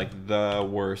going to be like the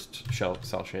worst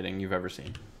cell shading you've ever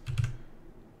seen.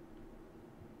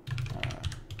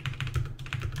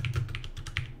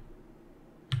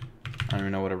 I don't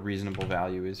even know what a reasonable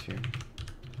value is here.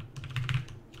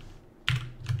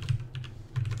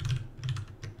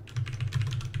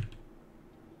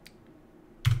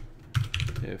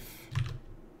 If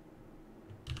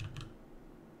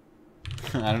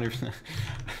I don't even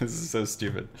this is so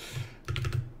stupid.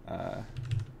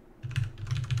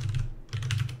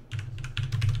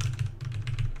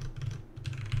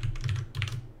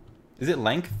 Is it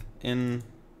length in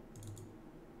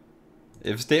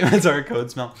if statements are a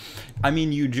code smell? I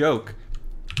mean, you joke.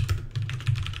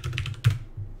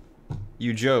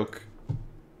 You joke.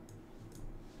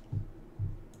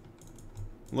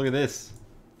 Look at this.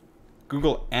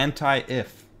 Google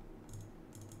anti-if.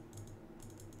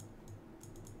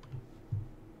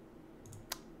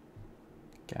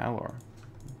 Galor.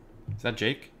 Is that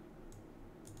Jake?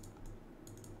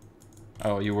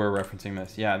 Oh, you were referencing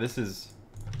this. Yeah, this is...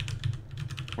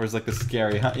 Where's like the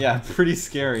scary, huh? Yeah, pretty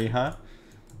scary, huh?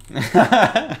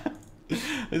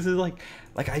 This is like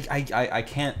I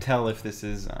can't tell if this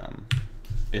is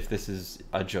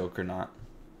a joke or not.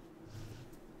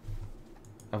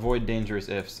 Avoid dangerous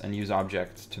ifs and use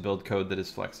objects to build code that is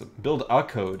flexible. Build a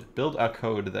code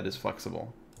that is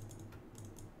flexible.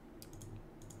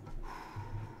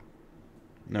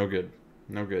 No good.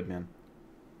 No good, man.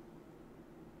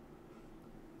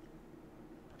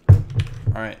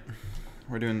 All right.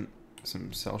 We're doing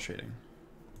some cell shading.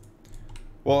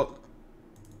 Well,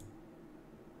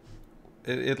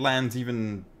 it lands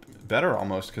even better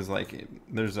almost because like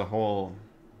there's a whole...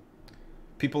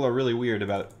 People are really weird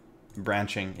about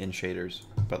branching in shaders,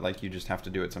 but like you just have to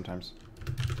do it sometimes.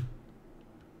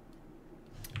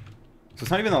 So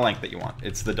it's not even the length that you want,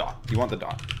 it's the dot. You want the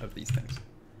dot of these things.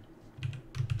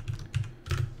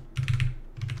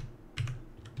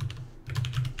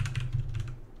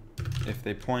 If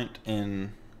they point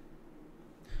in...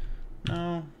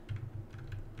 No.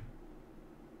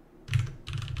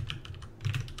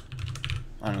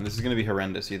 I don't know, this is going to be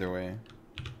horrendous either way.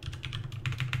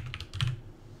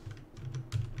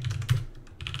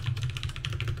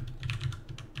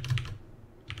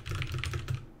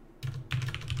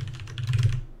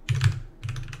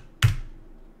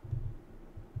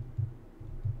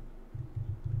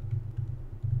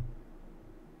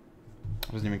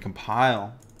 It doesn't even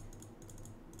compile.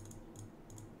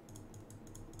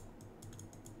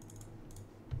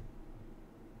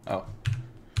 Oh.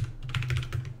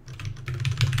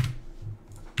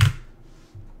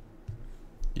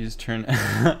 You just turn...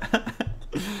 That's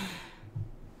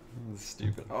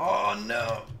stupid. Oh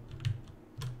no!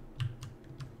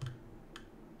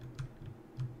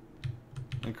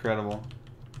 Incredible.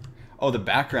 Oh, the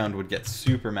background would get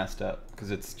super messed up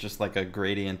because it's just like a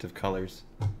gradient of colors.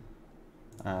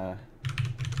 No,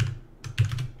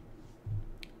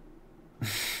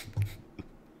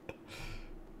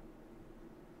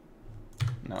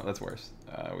 that's worse.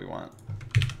 We want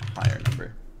a higher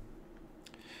number.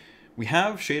 We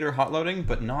have shader hot loading,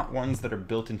 but not ones that are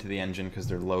built into the engine because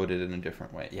they're loaded in a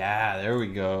different way. Yeah, there we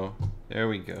go. There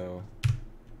we go.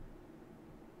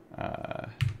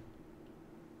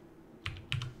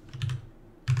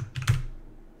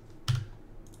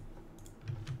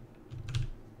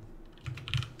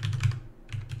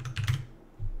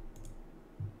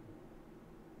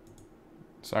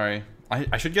 Sorry.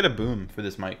 I should get a boom for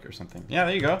this mic or something. Yeah,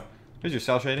 there you go. Here's your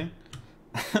cell shading.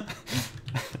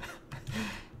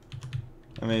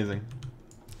 Amazing.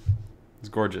 It's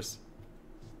gorgeous.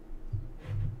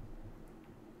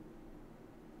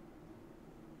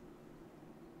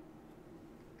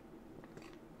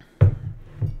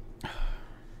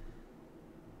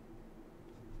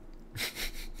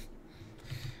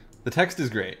 The text is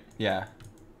great. Yeah.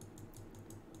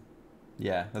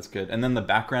 Yeah, that's good. And then the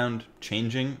background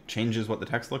changes what the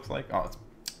text looks like. Oh, it's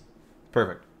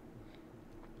perfect.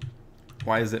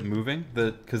 Why is it moving?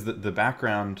 Because the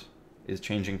background is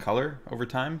changing color over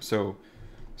time. So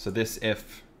this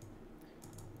if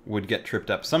would get tripped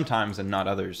up sometimes and not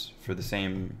others for the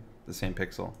same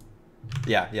pixel.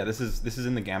 Yeah, this is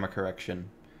in the gamma correction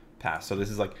pass. So this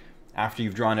is like after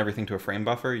you've drawn everything to a frame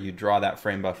buffer, you draw that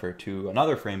frame buffer to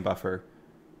another frame buffer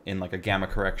in like a gamma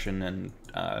correction and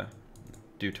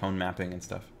do tone mapping and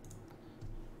stuff.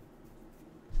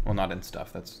 Well, not in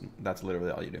stuff. That's literally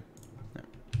all you do.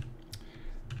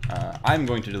 Yeah. I'm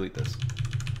going to delete this.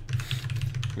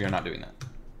 We are not doing that.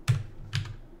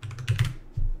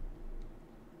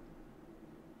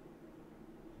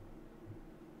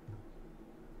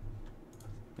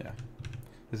 Yeah,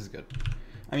 this is good.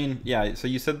 I mean, yeah, so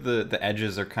you said the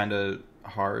edges are kind of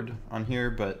hard on here,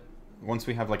 but once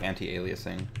we have like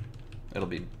anti-aliasing, it'll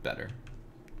be better.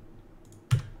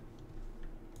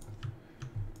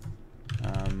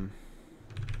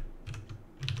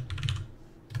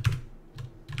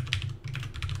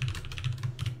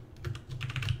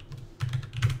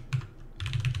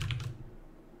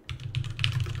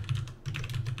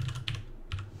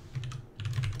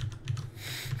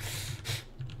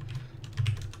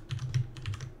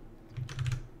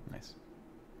 Nice.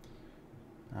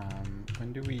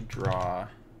 When do we draw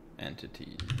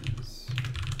entities?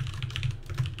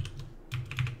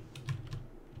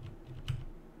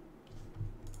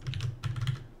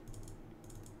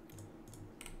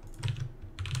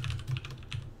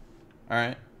 All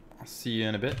right, I'll see you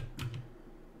in a bit.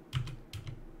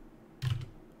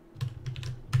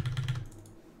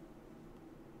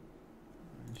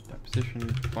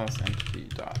 Deposition plus entity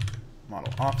dot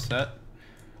model offset.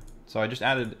 So I just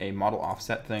added a model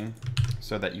offset thing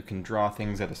so that you can draw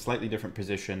things at a slightly different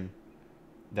position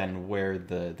than where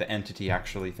the entity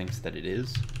actually thinks that it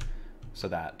is. So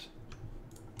that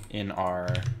in our,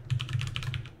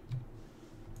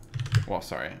 well,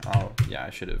 sorry, yeah, I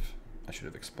should have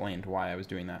explained why I was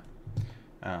doing that.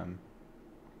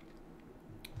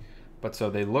 But so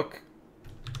they look,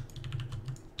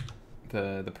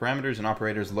 the parameters and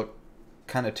operators look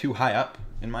kind of too high up,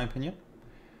 in my opinion.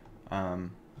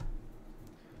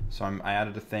 So I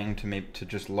added a thing to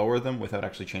just lower them without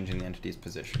actually changing the entity's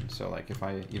position. So like if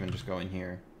I even just go in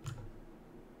here,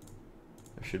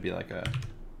 there should be like a,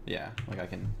 yeah, like I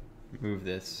can move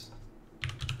this.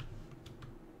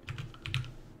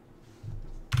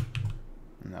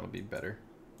 And that'll be better.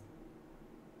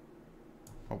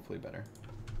 Hopefully better.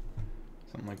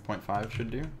 Something like 0.5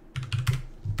 should do.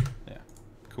 Yeah,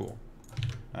 cool.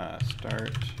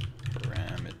 Start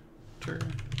parameter.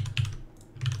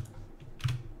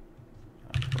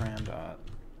 Param dot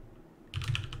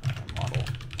model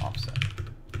offset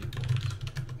equals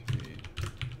 3.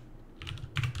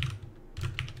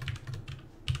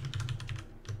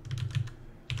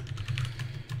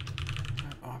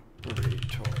 Operator.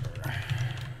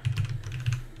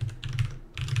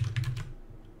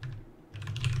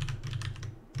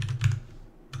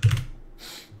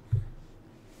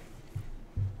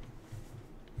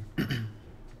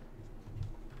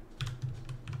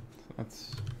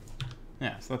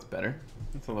 So that's better.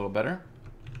 That's a little better.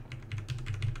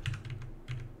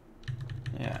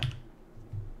 Yeah.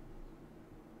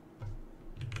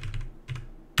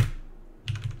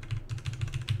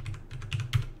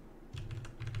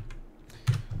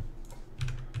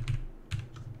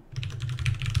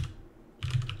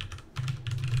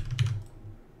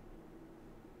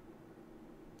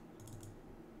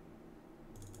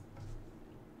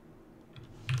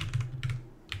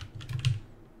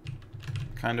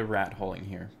 Kind of rat holing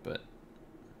here, but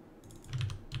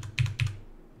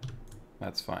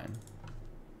that's fine.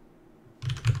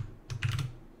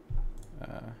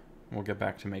 We'll get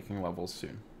back to making levels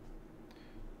soon.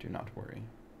 Do not worry.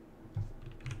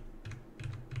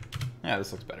 Yeah,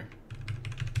 this looks better.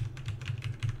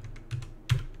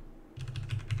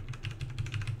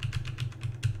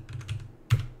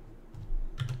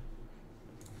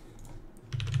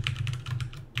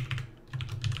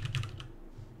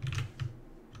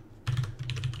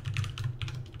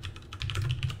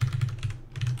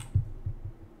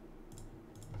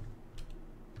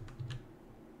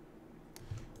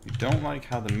 don't like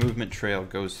how the movement trail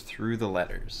goes through the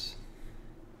letters.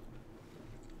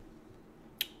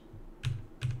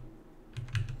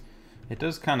 It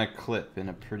does kind of clip in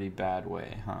a pretty bad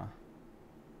way, huh?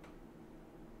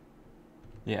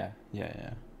 Yeah.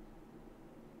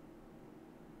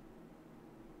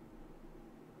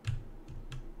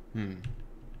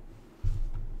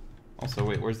 Also,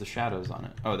 wait, where's the shadows on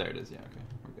it? Oh, there it is. Yeah, okay.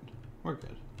 We're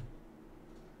good.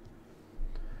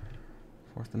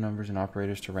 Force the numbers and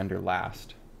operators to render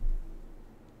last.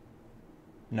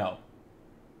 No.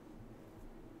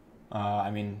 I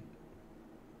mean,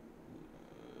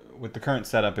 with the current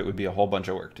setup, it would be a whole bunch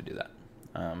of work to do that.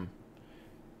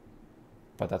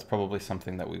 But that's probably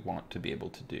something that we want to be able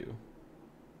to do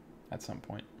at some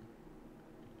point.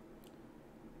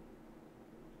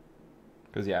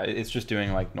 Because, yeah, it's just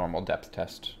doing, like, normal depth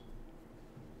test.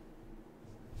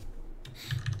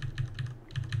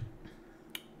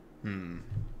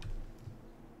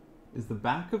 Is the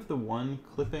back of the one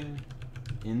clipping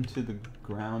into the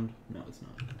ground? No, it's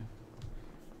not. Okay.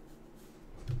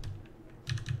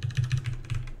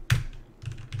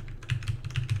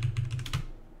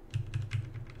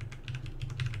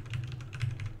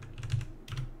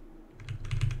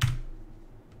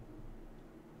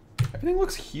 Everything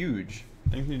looks huge.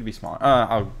 Things need to be smaller.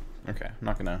 Okay, I'm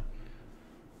not gonna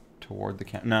toward the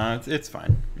camera. No, it's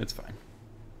fine. It's fine.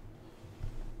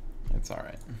 It's all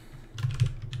right.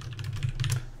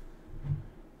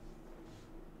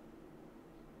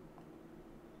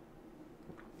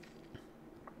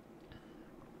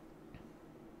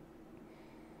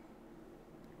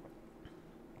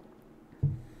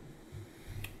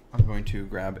 I'm going to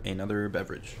grab another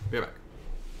beverage. Be right back.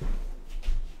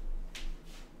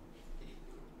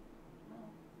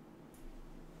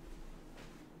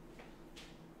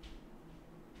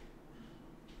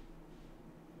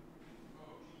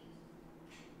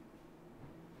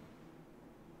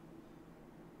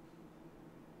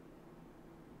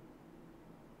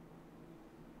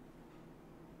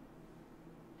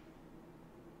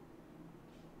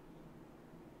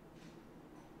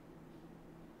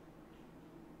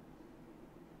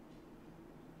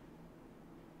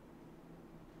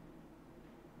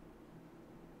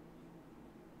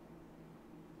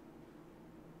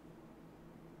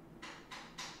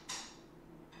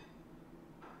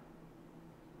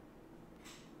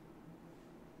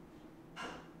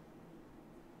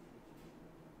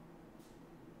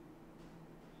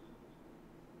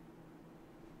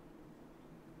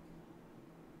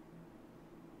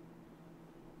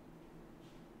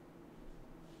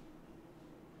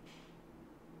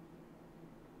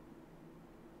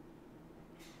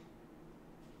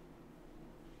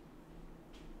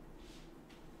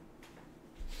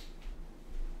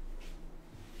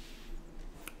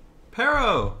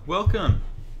 Pero, welcome.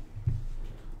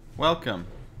 Welcome.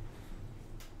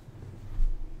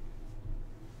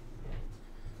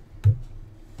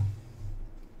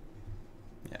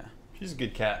 Yeah, she's a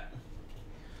good cat.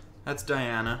 That's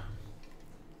Diana.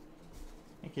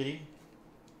 Hey, kitty.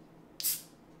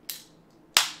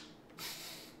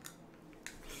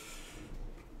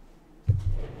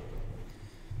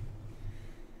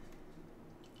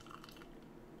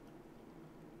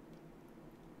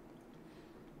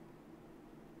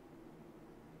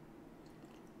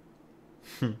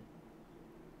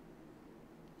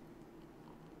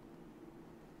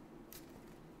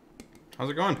 How's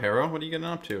it going, Pero? What are you getting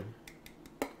up to?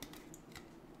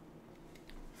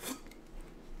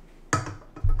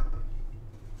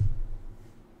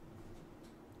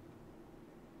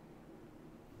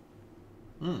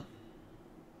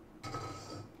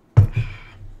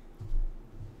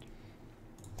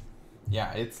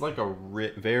 Yeah, it's like a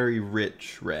very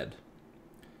rich red.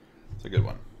 It's a good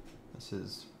one. This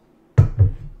is...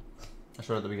 I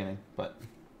showed it at the beginning, but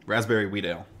raspberry wheat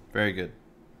ale. Very good.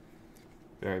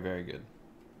 Very, very good.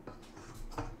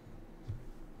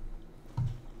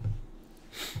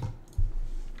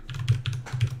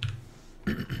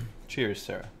 Cheers,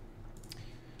 Sarah.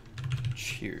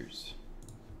 Cheers.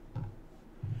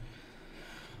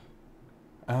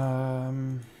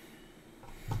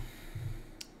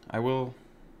 I will...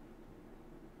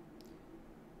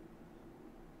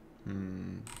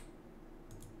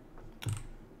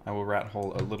 I will rat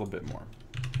hole a little bit more.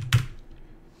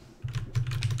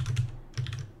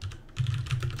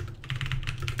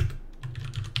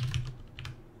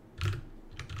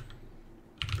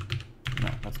 No,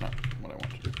 that's not what I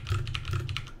want to do.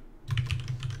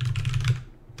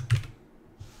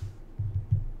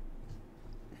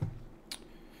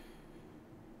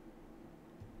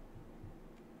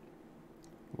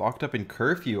 Locked up in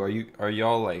curfew? Are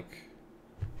y'all like...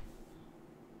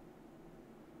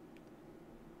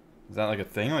 Is that like a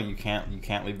thing? Like you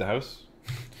can't leave the house?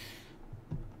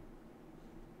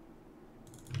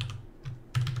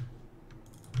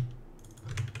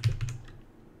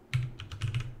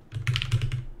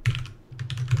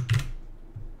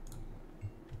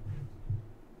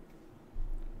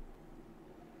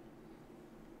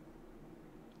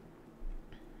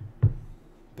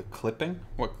 The clipping?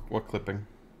 What clipping?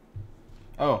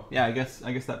 Oh, yeah, I guess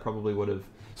that probably would have.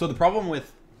 So the problem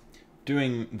with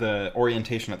doing the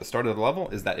orientation at the start of the level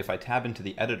is that if I tab into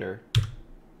the editor,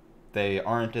 they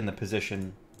aren't in the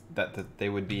position that they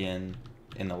would be in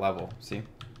the level. See?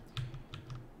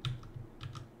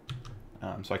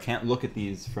 So I can't look at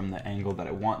these from the angle that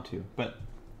I want to. But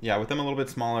yeah, with them a little bit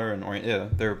smaller and yeah,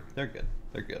 they're good.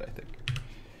 They're good, I think.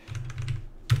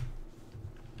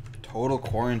 Total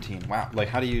quarantine. Wow. Like,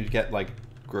 how do you get like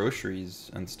groceries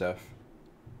and stuff?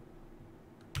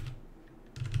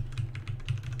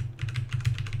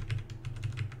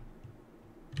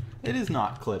 It is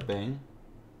not clipping.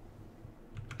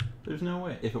 There's no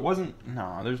way. If it wasn't,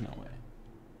 no, there's no way.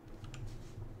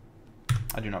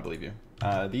 I do not believe you.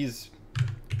 These.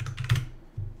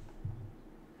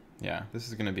 Yeah, this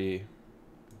is gonna be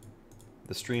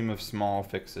the stream of small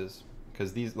fixes,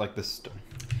 because these, like this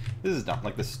is dumb.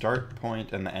 Like the start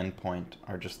point and the end point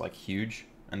are just like huge,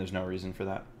 and there's no reason for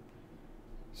that.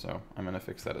 So I'm gonna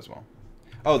fix that as well.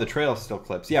 Oh, the trail still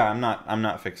clips. Yeah, I'm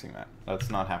not fixing that. That's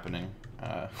not happening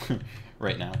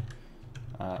right now.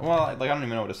 Well, like I don't even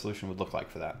know what a solution would look like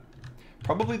for that.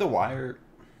 Probably the wire.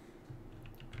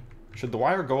 Should the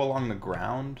wire go along the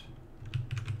ground?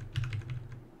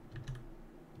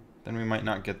 Then we might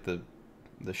not get the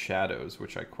shadows,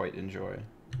 which I quite enjoy.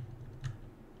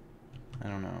 I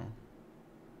don't know.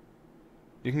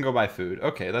 You can go buy food.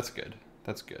 Okay, that's good.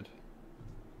 That's good.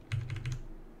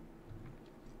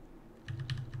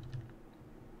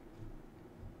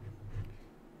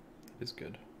 It's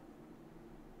good.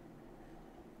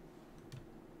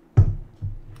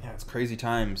 Yeah, it's crazy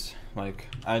times. Like,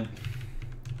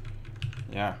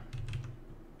 yeah.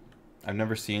 I've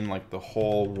never seen, like, the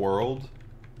whole world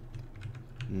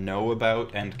know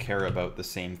about and care about the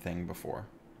same thing before.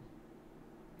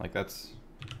 Like, that's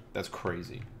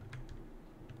crazy.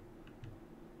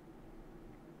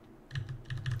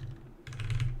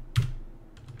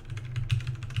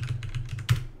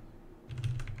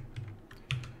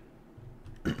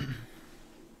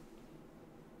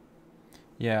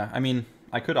 Yeah, I mean,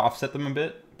 I could offset them a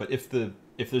bit, but if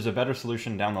there's a better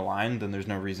solution down the line, then there's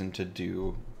no reason to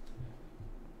do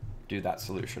that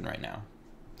solution right now.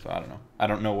 So I don't know. I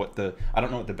don't know what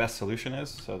the best solution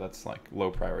is, so that's like low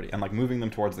priority. And like moving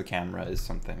them towards the camera is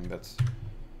something that's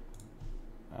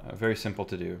very simple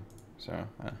to do. So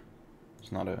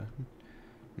it's not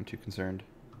I'm too concerned.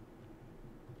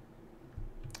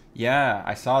 Yeah,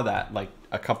 I saw that, like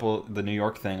the New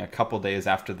York thing, a couple days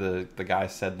after the guy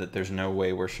said that there's no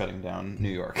way we're shutting down New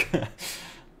York.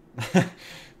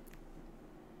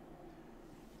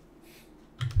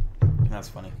 That's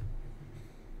funny.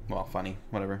 Well, funny,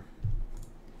 whatever.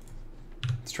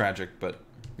 It's tragic, but,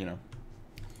 you know.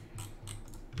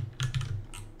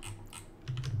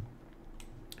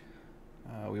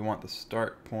 We want the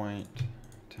start point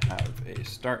to have a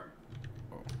start.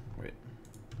 Oh, wait.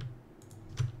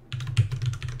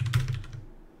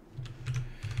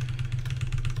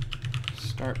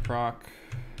 Start proc.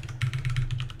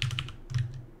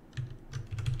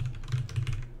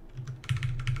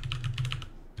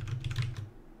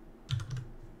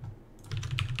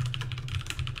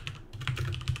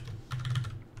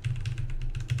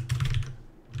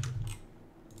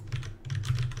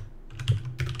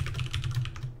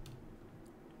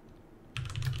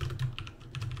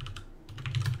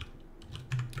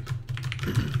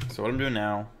 So what I'm doing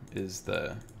now is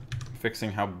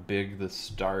fixing how big the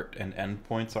start and end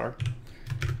points are,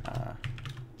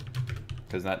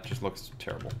 because that just looks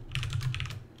terrible.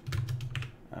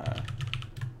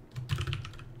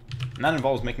 And that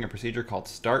involves making a procedure called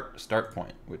start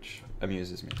point, which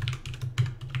amuses me.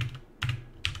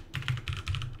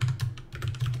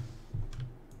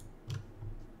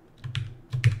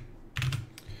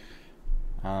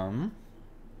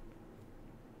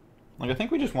 Like I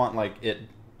think we just want like it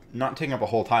not taking up a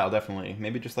whole tile, definitely.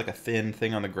 Maybe just like a thin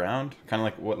thing on the ground, kind of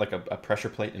like what like a pressure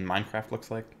plate in Minecraft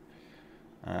looks like.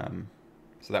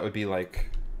 So that would be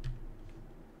like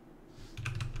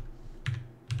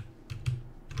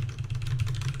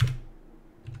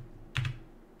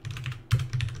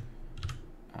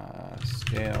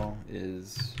scale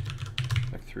is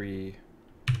like 3,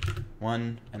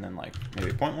 1, and then like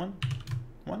maybe 0.1,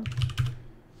 1.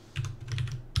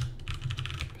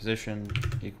 position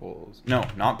equals, no,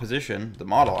 not position, the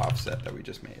model offset that we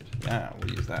just made. Yeah,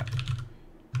 we'll use that.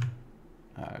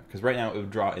 Because right now it would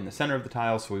draw in the center of the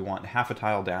tile, so we want half a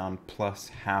tile down plus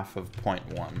half of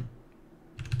 0.1,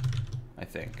 I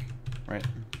think, right?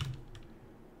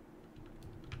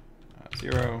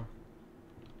 0,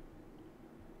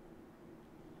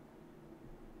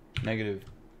 negative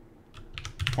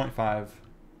 0.5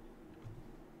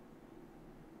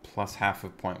 plus half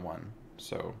of 0.1,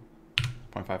 so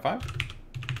 0.55.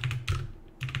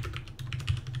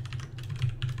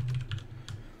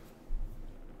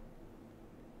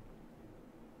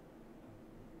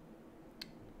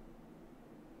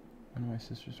 One of my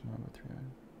sisters more about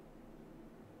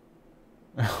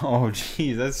 300. Oh,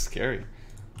 geez, that's scary.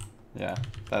 Yeah,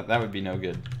 that would be no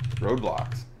good.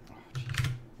 Roadblocks. Oh, geez.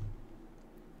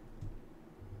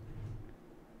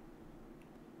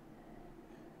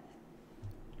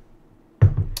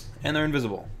 And they're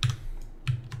invisible.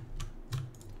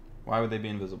 Why would they be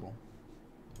invisible?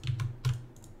 If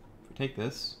we take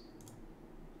this,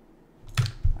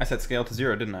 I set scale to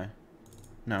 0, didn't I?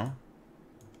 No.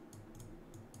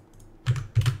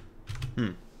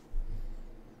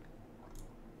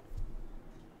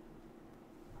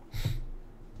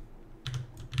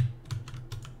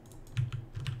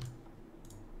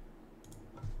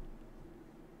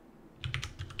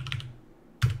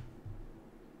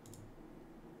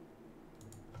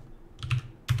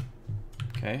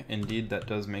 Okay, indeed that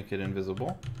does make it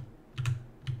invisible.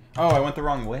 Oh, I went the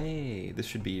wrong way. This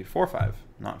should be 4-5,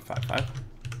 not 5-5.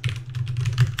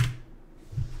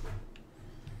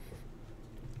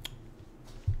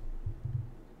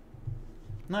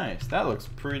 Nice, that looks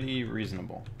pretty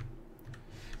reasonable.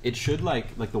 It should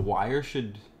like the wire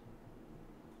should,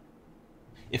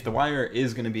 if the wire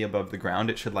is going to be above the ground,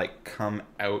 it should like come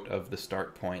out of the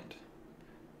start point,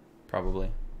 probably.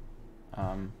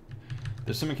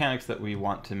 There's some mechanics that we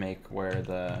want to make where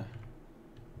the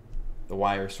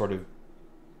wire sort of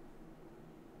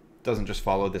doesn't just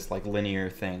follow this like linear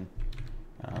thing.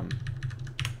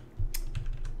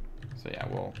 So yeah,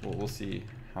 we'll see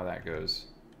how that goes.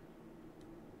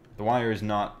 The wire is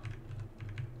not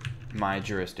my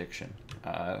jurisdiction.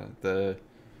 The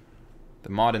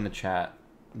mod in the chat,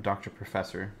 Dr.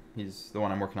 Professor, he's the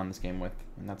one I'm working on this game with,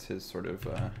 and that's his sort of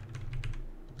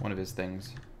one of his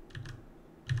things.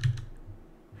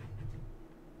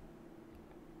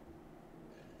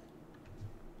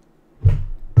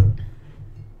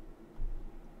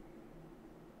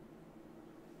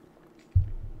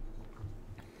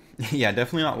 Yeah,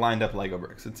 definitely not lined up Lego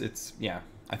bricks. It's yeah.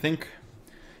 I think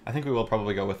we will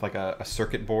probably go with like a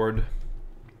circuit board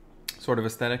sort of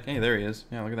aesthetic. Hey, there he is.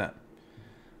 Yeah, look at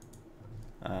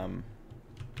that.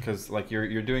 Because like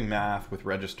you're doing math with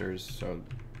registers, so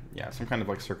yeah, some kind of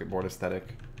like circuit board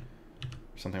aesthetic,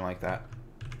 or something like that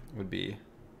would be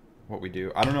what we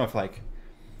do. I don't know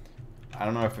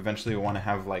if eventually we want to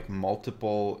have like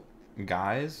multiple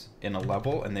guys in a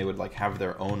level, and they would like have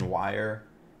their own wire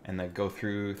and then go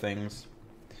through things,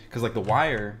 because like the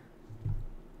wire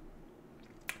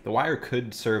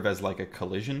could serve as like a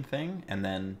collision thing, and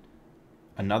then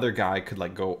another guy could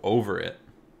like go over it,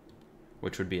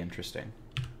 which would be interesting.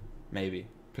 Maybe.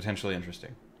 Potentially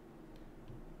interesting.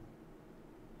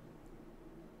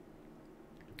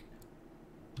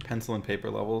 Pencil and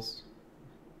paper levels.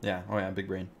 Yeah, oh yeah, big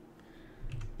brain.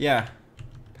 Yeah.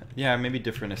 Yeah, maybe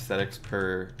different aesthetics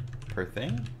per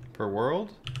thing, per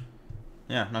world.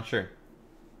 Yeah, not sure.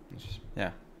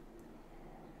 Yeah.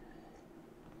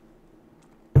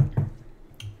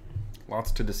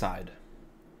 Lots to decide.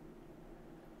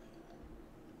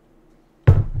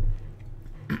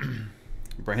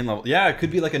 Brain level. Yeah, it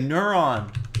could be like a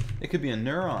neuron. It could be a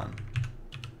neuron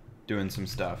doing some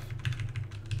stuff.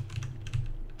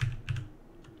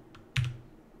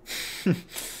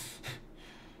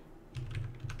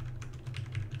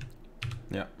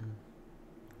 Yeah.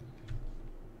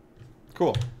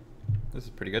 Cool. This is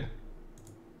pretty good.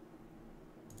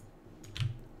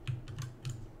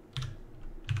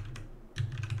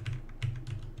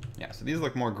 Yeah, so these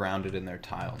look more grounded in their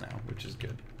tile now, which is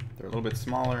good. They're a little bit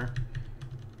smaller,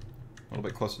 a little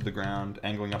bit closer to the ground,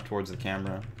 angling up towards the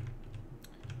camera.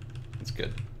 It's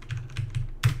good.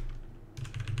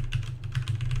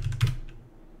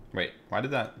 Wait, why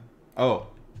did that? Oh,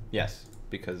 yes,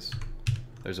 because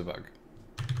there's a bug.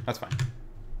 That's fine.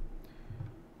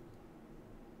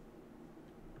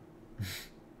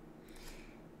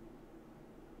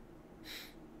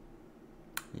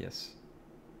 Yes.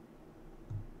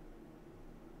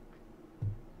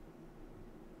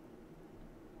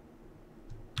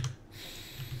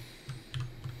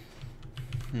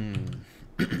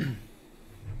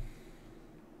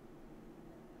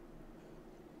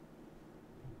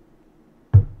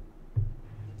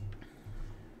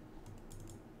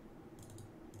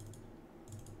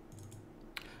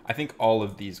 I think all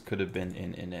of these could have been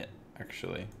in init,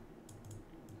 actually.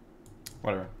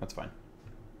 Whatever, that's fine.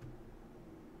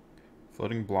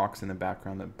 Floating blocks in the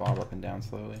background that bob up and down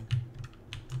slowly.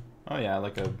 Oh yeah,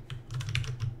 like a...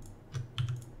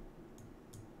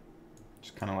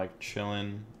 Just kind of like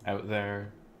chilling out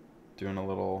there, doing a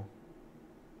little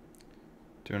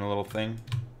thing.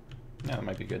 Yeah, that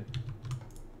might be good.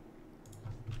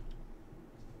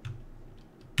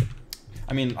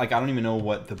 I mean, like, I don't even know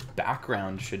what the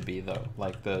background should be, though.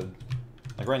 Like,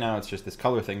 right now it's just this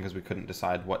color thing because we couldn't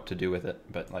decide what to do with it.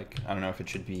 But, like, I don't know if it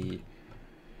should be,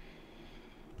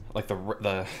 like,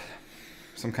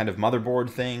 some kind of motherboard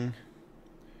thing.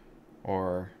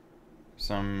 Or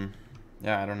some,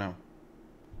 yeah, I don't know.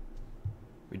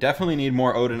 We definitely need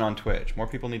more Odin on Twitch. More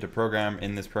people need to program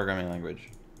in this programming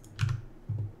language.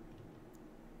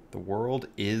 The world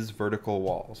is vertical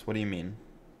walls. What do you mean?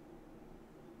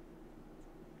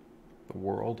 The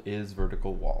world is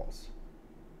vertical walls.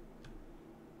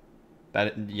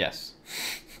 Yes.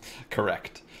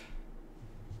 Correct.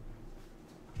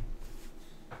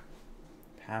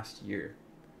 Past year.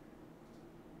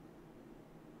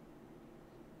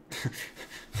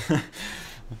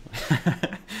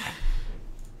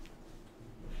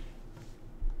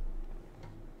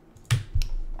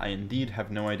 I indeed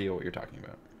have no idea what you're talking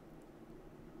about.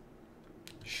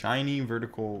 Shiny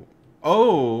vertical...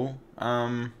 Oh!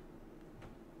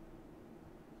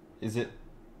 Is it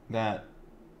that...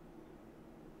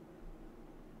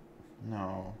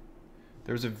 No.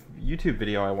 There was a YouTube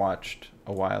video I watched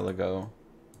a while ago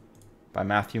by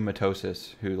Matthew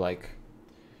Matosis, who, like...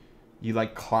 You,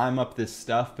 like, climb up this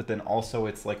stuff, but then also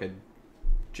it's, like, a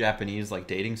Japanese, like,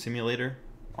 dating simulator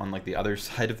on, like, the other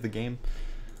side of the game.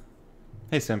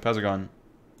 Hey, Simp, how's it going?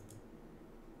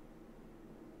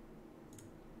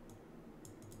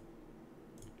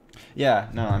 Yeah,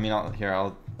 no, I mean,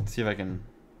 I'll see if I can...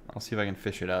 I'll see if I can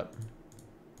fish it up.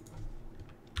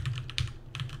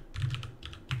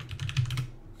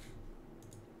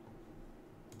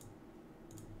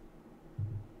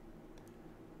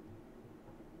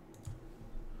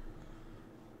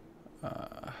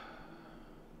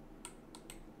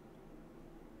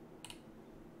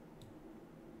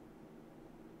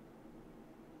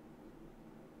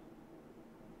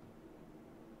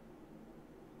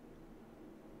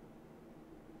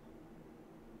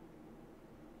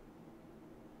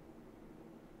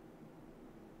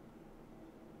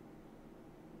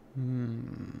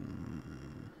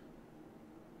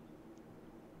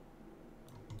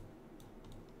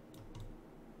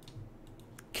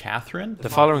 Catherine? The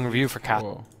following review for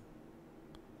Catherine. Whoa.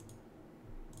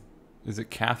 Is it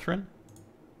Catherine?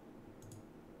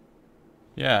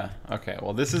 Yeah, okay.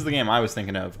 Well, this is the game I was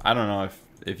thinking of. I don't know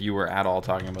if you were at all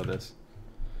talking about this.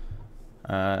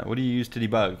 What do you use to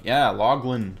debug? Yeah,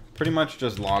 Loglin. Pretty much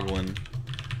just Loglin.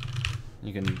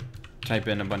 You can type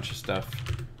in a bunch of stuff.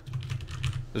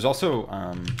 There's also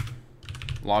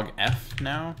log F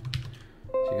now.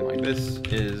 So you can, like, this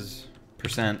is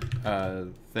percent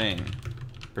thing.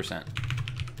 Percent,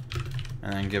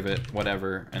 and then give it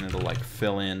whatever, and it'll, like,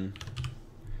 fill in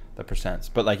the percents.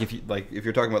 But, like, if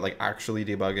you're talking about, like, actually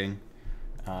debugging,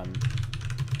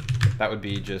 that would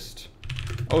be just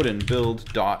Odin build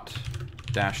dot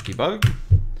dash debug,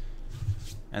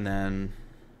 and then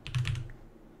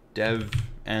dev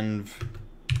env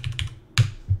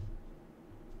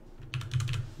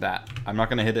that. I'm not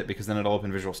gonna hit it because then it'll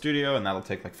open Visual Studio, and that'll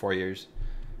take like 4 years.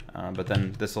 But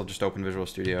then this will just open Visual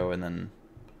Studio, and then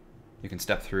you can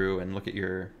step through and look at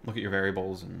your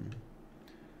variables and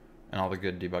all the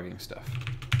good debugging stuff.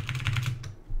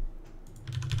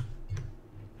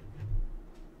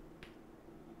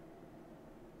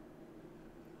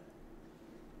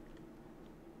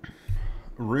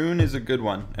 Rune is a good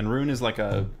one, and Rune is like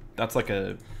that's like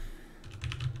a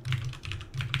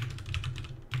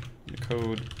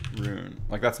code Rune.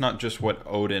 Like, that's not just what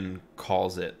Odin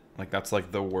calls it. Like, that's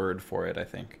like the word for it, I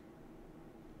think.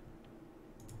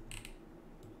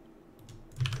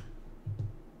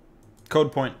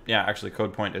 Code point, yeah, actually,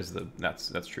 code point is that's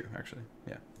true, actually,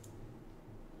 yeah.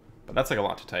 But that's like a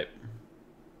lot to type.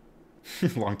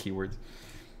 Long keywords,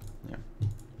 yeah.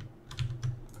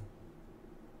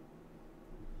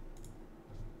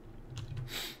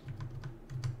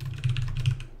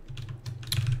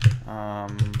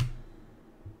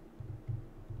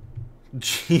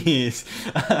 Jeez,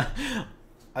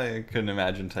 I couldn't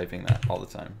imagine typing that all the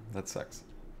time. That sucks.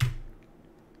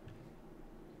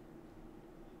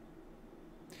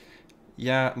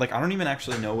 Yeah, like, I don't even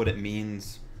actually know what it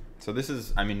means. So this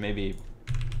is, I mean, maybe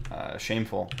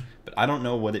shameful, but I don't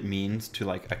know what it means to,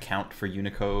 like, account for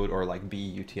Unicode or, like,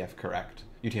 be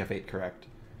UTF-8 correct.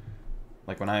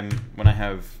 Like when I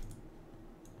have,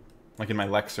 like in my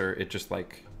lexer, it just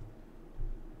like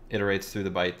iterates through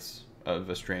the bytes of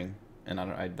a string, and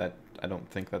I don't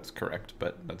think that's correct,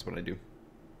 but that's what I do.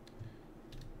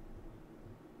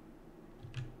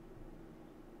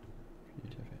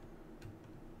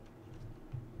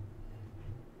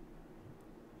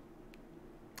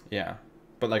 Yeah,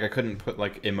 but like I couldn't put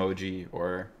like emoji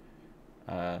or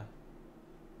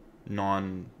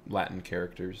non-Latin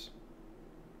characters.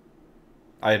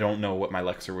 I don't know what my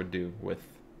lexer would do with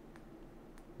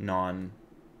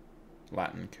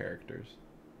non-Latin characters.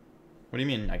 What do you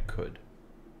mean I could?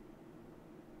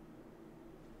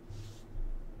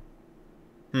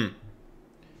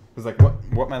 Because like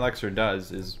what my lexer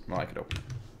does is, well, I could open it.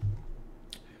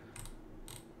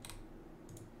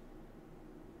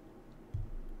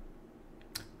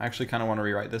 I actually kind of want to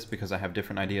rewrite this because I have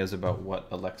different ideas about what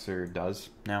a lexer does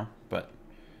now, but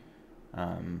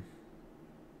I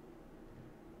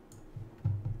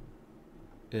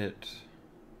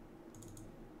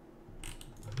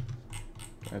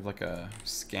have like a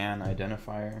scan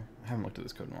identifier. I haven't looked at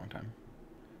this code in a long time.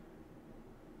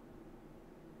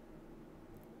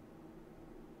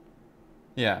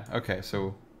 Yeah, okay,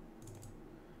 so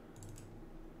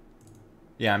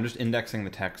yeah, I'm just indexing the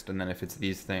text, and then if it's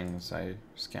these things, I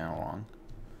scan along.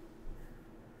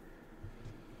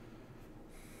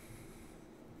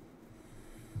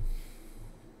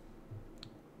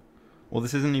 Well,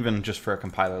 this isn't even just for a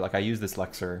compiler. Like I use this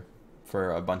lexer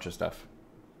for a bunch of stuff.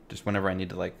 Just whenever I need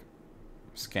to like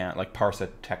scan, like parse a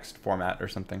text format or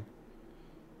something.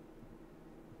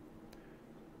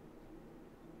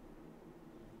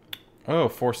 Oh,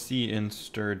 4C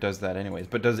inster does that anyways.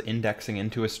 But does indexing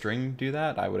into a string do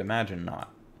that? I would imagine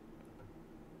not.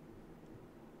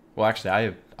 Well,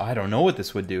 actually, I don't know what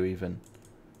this would do even.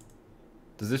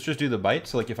 Does this just do the byte?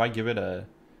 So like if I give it a...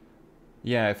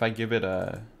 Yeah, if I give it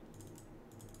a...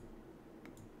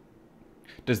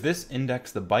 Does this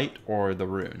index the byte or the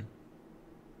rune?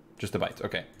 Just the bytes,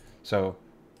 okay. So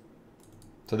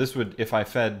this would, if I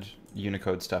fed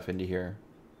Unicode stuff into here,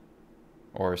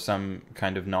 or some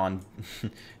kind of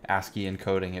non-ASCII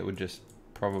encoding, it would just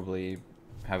probably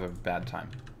have a bad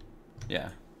time.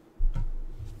 Yeah.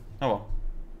 Oh well,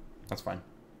 that's fine.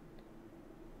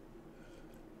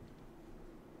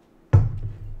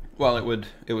 Well, it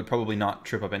would probably not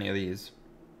trip up any of these.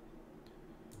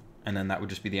 And then that would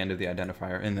just be the end of the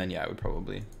identifier, and then yeah, it would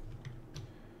probably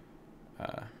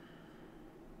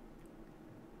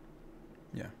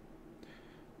yeah.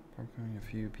 Probably a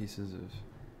few pieces of...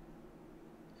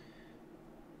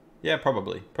 Yeah,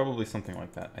 probably something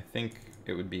like that. I think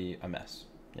it would be a mess.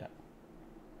 Yeah.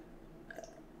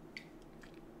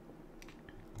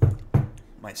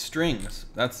 My strings.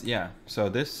 That's, yeah. So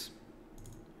this,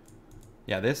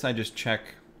 yeah, this I just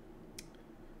check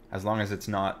as long as it's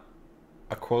not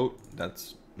a quote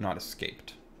that's not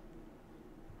escaped.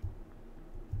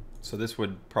 So this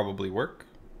would probably work.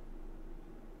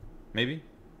 Maybe.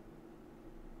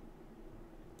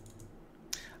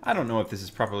 I don't know if this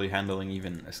is properly handling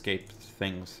even escaped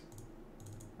things.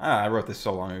 Ah, I wrote this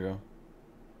so long ago.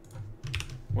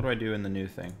 What do I do in the new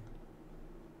thing?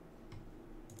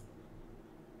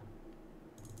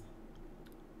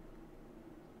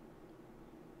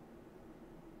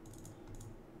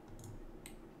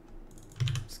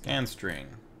 Scan string.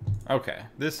 Okay,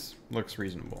 this looks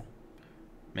reasonable.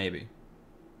 Maybe.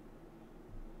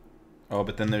 Oh,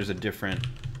 but then there's a different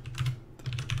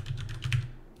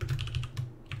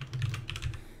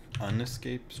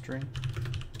unescaped string.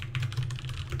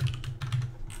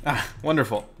 Ah,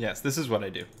 wonderful. Yes, this is what I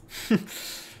do.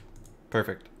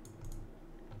 Perfect.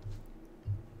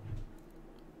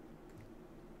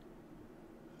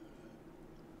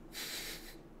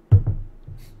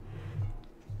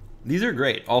 These are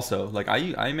great also. Like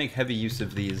I make heavy use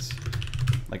of these,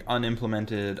 like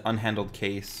unimplemented, unhandled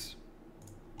case.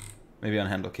 Maybe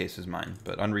unhandled case is mine,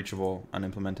 but unreachable,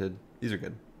 unimplemented. These are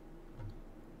good.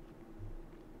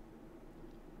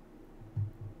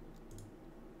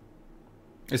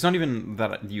 It's not even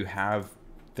that you have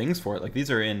things for it. Like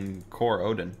these are in core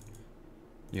Odin.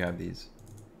 You have these.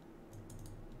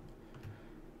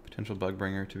 Potential bug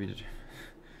bringer to be...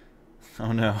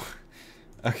 Oh no.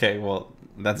 Okay, well,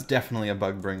 that's definitely a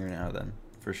bug bringer now then,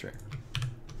 for sure.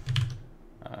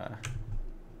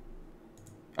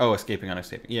 Oh, escaping,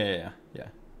 unescaping. Yeah.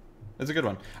 That's a good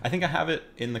one. I think I have it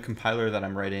in the compiler that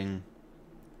I'm writing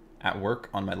at work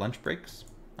on my lunch breaks.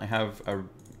 I have a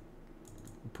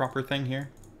proper thing here.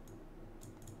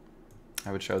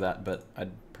 I would show that, but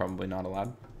I'd probably not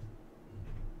allowed.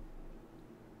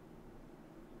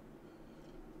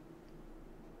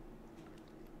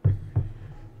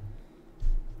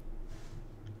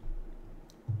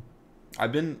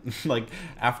 I've been like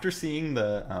after seeing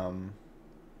the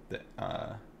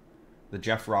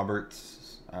Jeff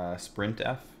Roberts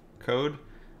sprintf code,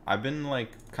 I've been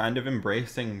like kind of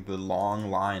embracing the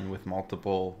long line with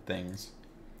multiple things,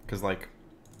 because like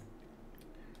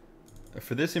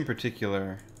for this in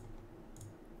particular,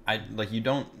 I like you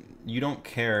don't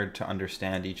care to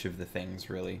understand each of the things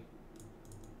really.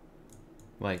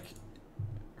 Like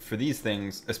for these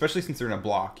things, especially since they're in a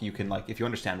block, you can like if you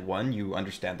understand one, you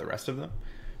understand the rest of them.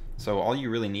 So all you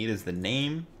really need is the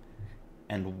name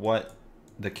and what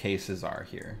the cases are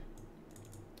here.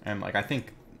 And like I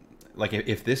think like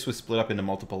if this was split up into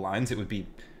multiple lines, it would be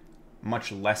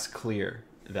much less clear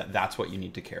that that's what you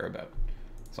need to care about.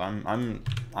 So I'm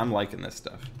liking this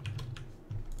stuff.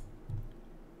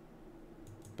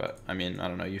 But I mean, I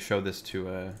don't know, you show this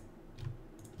to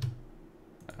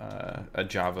a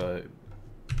Java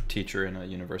teacher in a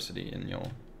university and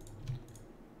you'll,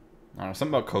 I don't know,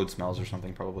 something about code smells or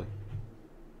something probably.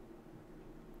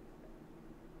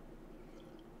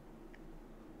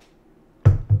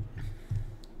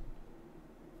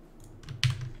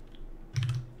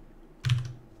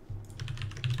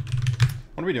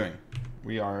 What are we doing?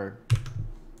 We are...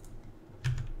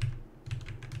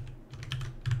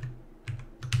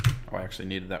 Oh, I actually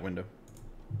needed that window.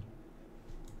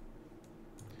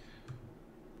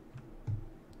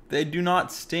 They do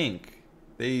not stink.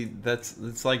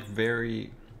 It's like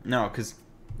very... No, because...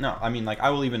 No, I mean, like,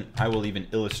 I will even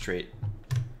illustrate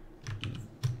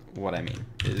what I mean.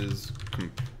 It is...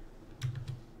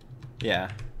 Yeah.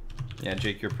 Yeah,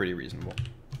 Jake, you're pretty reasonable.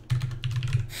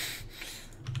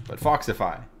 But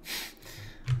Foxify.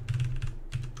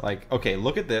 Like, okay,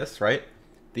 look at this, right?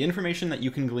 The information that you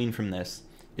can glean from this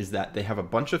is that they have a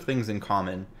bunch of things in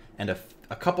common and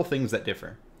a couple things that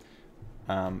differ.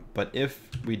 But if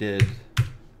we did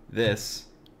this,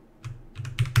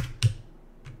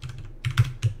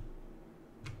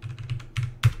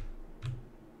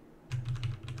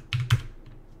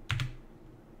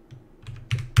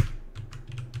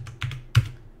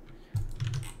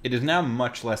 it is now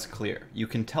much less clear. You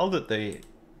can tell that they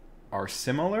are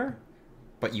similar,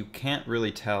 but you can't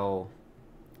really tell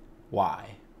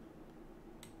why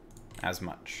as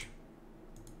much.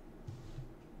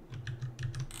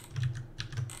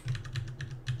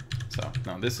 So,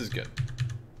 no, this is good.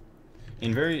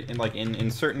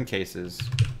 In certain cases,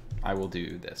 I will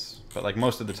do this. But like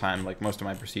most of the time, like most of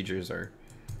my procedures are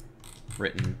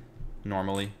written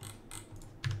normally.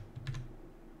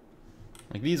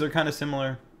 Like these are kind of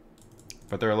similar,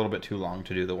 but they're a little bit too long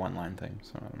to do the one-line thing,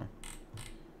 so I don't know.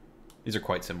 These are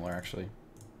quite similar, actually.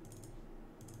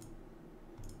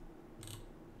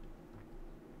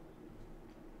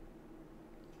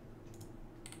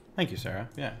 Thank you, Sarah.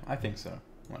 Yeah, I think so.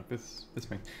 Like this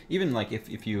makes... Even like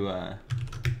if you...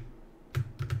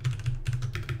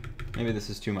 Maybe this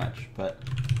is too much, but...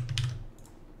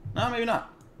 No, maybe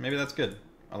not. Maybe that's good.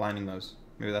 Aligning those.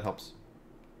 Maybe that helps.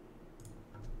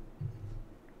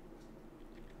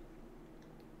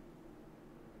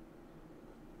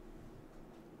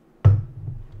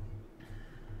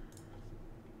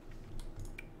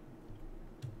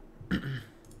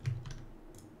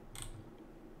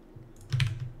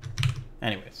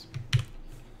 Anyways,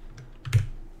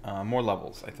 more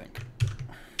levels, I think.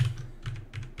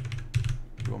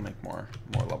 We'll make more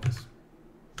levels.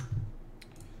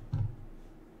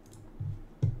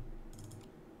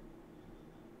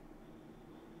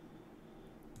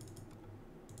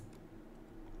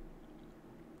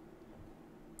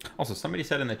 Also, somebody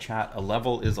said in the chat, a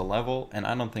level is a level, and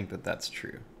I don't think that that's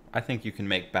true. I think you can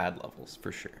make bad levels,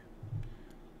 for sure.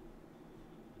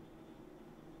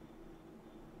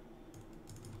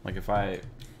 Like if I...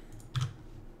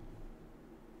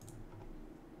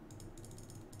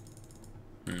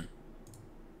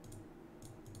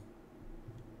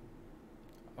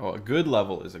 Oh, a good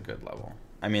level is a good level.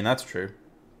 I mean, that's true.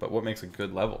 But what makes a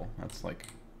good level? That's like...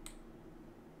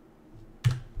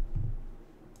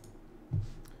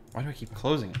 Why do I keep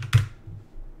closing it?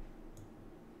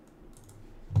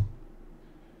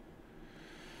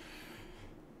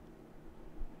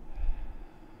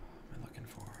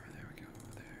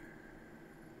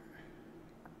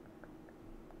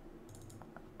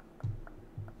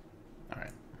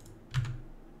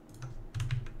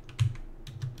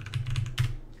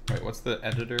 What's the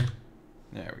editor?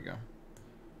 There we go.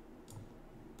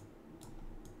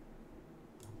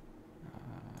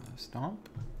 Stomp?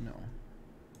 No.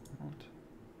 Not.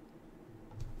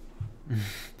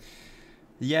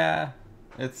 Yeah,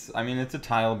 I mean, it's a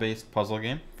tile-based puzzle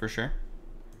game, for sure.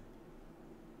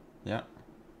 Yeah.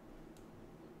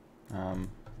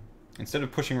 Instead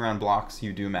of pushing around blocks,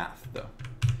 you do math, though.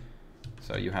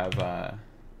 So you have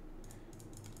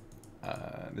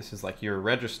this is like your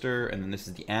register, and then this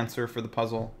is the answer for the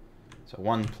puzzle. So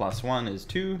 1 plus 1 is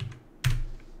 2.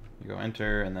 You go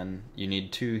enter, and then you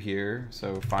need 2 here.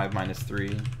 So 5 minus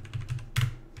 3.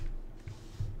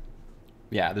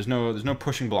 Yeah, there's no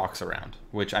pushing blocks around.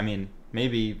 Which, I mean,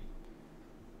 maybe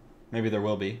there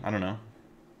will be. I don't know.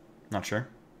 Not sure.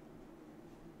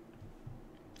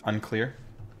 Unclear.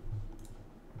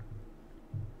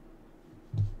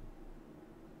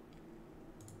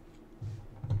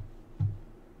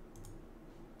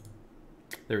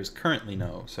 There is currently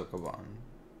no Sokoban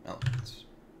elements.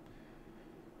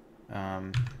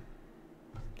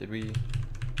 Did we?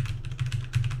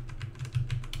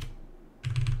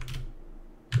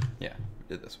 Yeah, we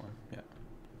did this one. Yeah.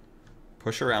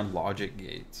 Push around logic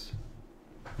gates.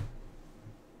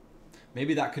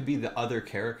 Maybe that could be the other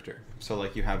character. So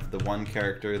like you have the one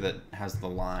character that has the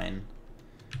line,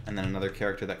 and then another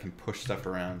character that can push stuff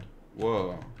around.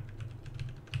 Whoa.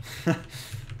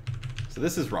 So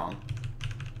this is wrong.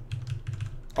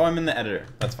 Oh, I'm in the editor.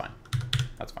 That's fine.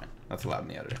 That's fine. That's allowed in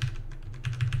the editor.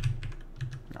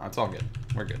 No, it's all good.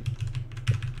 We're good.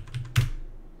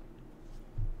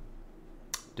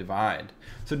 Divide.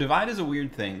 So divide is a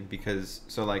weird thing because,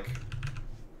 so like,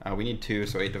 we need 2,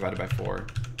 so 8 divided by 4.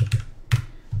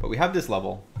 But we have this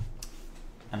level,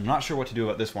 and I'm not sure what to do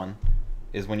about this one,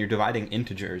 is when you're dividing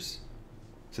integers.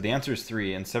 So the answer is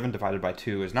 3, and 7 divided by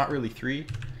 2 is not really 3,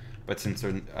 but since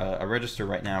a register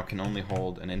right now can only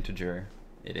hold an integer,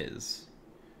 it is.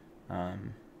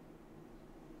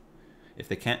 If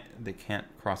they can't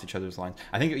cross each other's lines.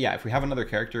 I think, yeah, if we have another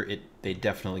character, they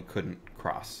definitely couldn't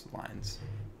cross lines.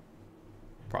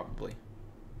 Probably.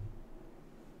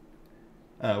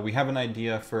 We have an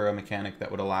idea for a mechanic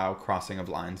that would allow crossing of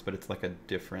lines, but it's like a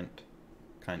different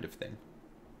kind of thing.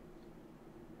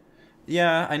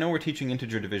 Yeah, I know we're teaching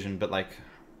integer division, but like,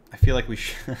 I feel like we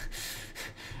should.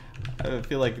 I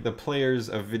feel like the players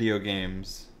of video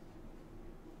games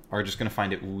are just gonna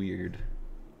find it weird.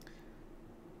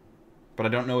 But I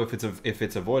don't know if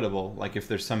it's avoidable. Like if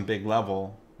there's some big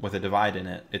level with a divide in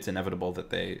it, it's inevitable that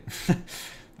they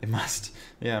they must.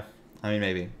 Yeah, I mean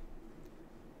maybe.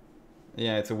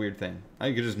 Yeah, it's a weird thing.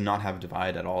 I could just not have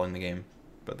divide at all in the game,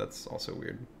 but that's also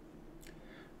weird.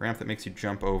 Ramp that makes you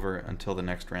jump over until the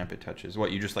next ramp it touches.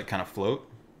 What, you just like kind of float?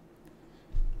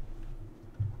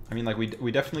 I mean, like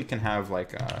we definitely can have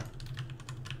like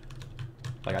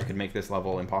I could make this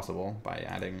level impossible by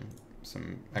adding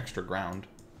some extra ground,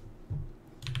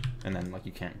 and then like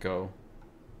you can't go.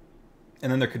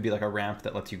 And then there could be like a ramp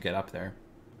that lets you get up there.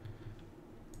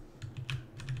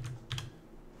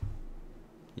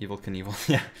 Evil Knievel,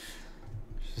 yeah.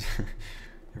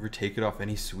 Ever take it off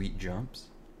any sweet jumps?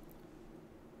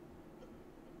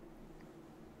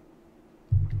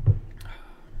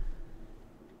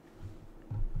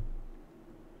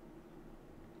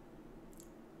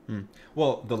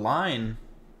 Well, the line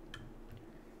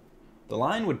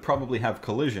would probably have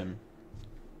collision.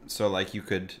 So like you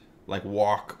could like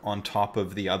walk on top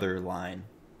of the other line.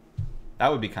 That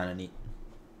would be kind of neat.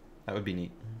 That would be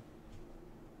neat.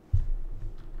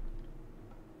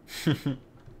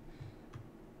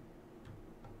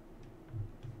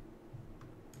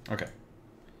 Okay.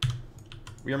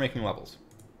 We are making levels.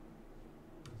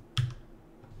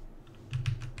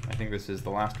 I think this is the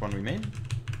last one we made.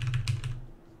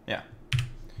 Yeah.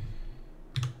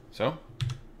 So?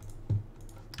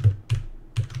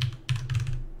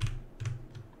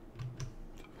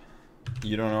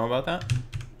 You don't know about that?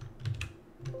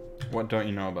 What don't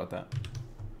you know about that?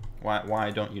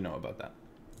 Why don't you know about that?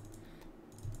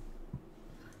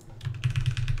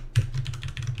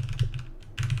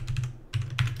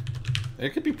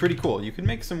 It could be pretty cool. You could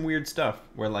make some weird stuff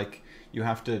where like you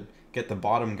have to get the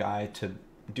bottom guy to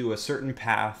do a certain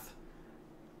path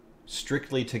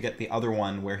strictly to get the other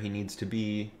one where he needs to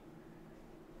be,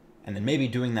 and then maybe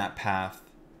doing that path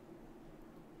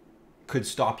could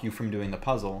stop you from doing the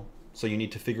puzzle, so you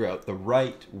need to figure out the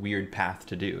right weird path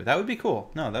to do. That would be cool.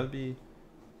 No, that would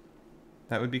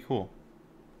be cool.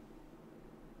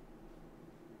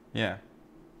 Yeah.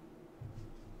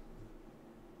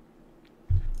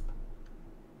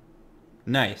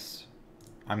 Nice.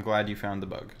 I'm glad you found the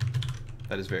bug.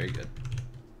 That is very good.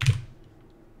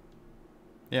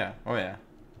 Yeah. Oh, yeah.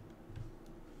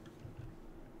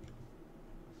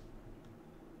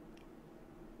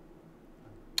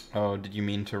 Oh, did you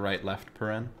mean to write left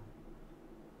paren?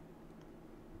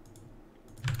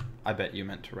 I bet you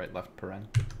meant to write left paren.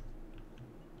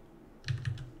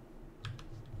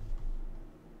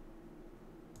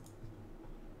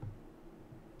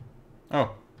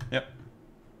 Oh, yep.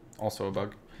 Also a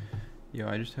bug. Yo,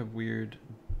 I just have weird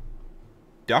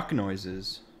duck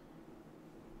noises,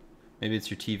 maybe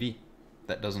it's your TV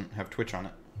that doesn't have Twitch on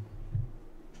it.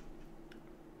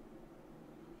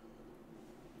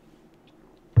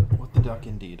 What the duck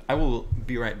indeed. I will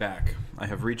be right back. I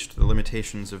have reached the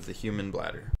limitations of the human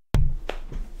bladder.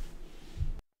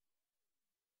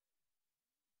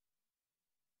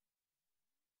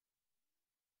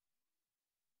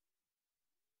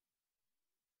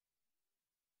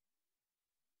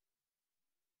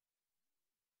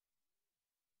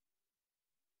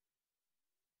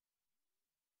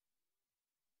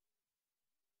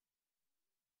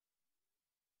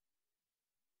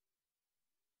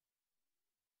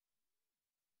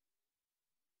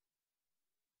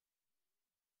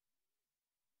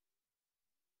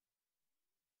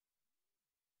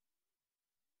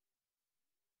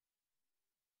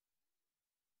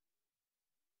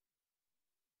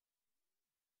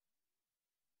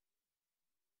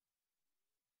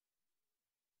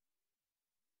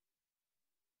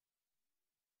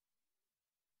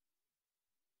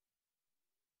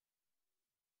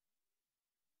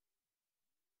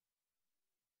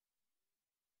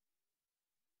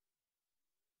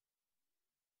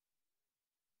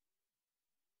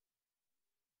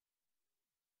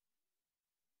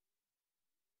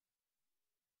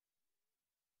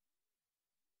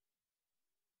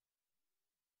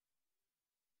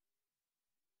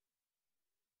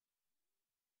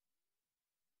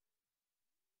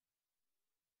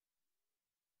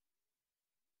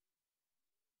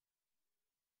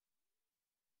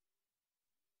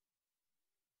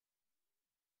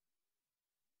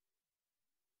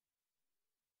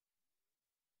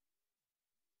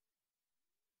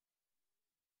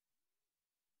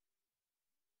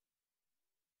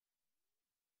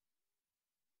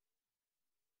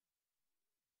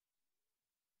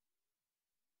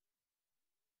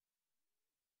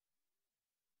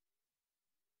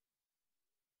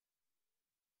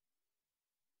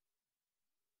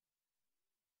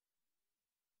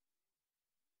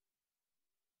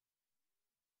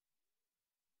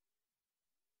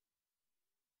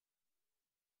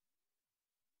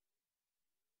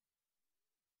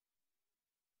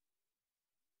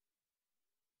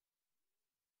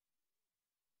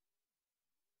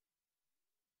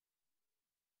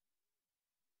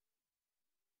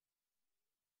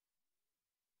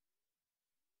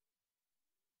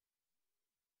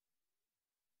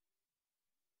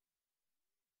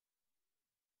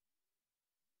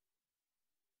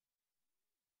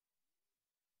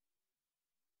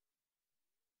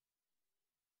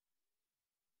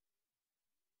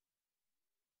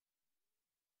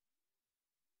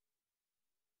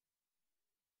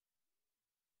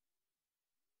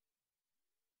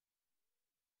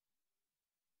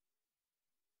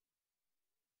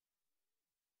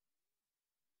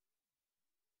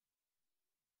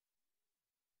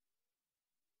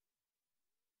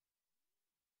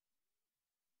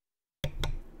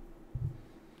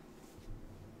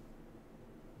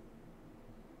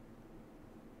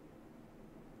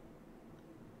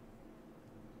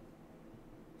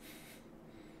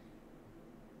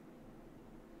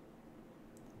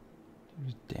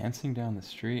 He's dancing down the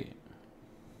street.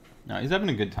 No, he's having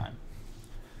a good time.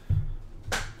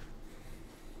 I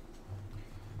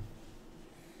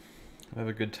have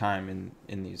a good time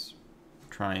in these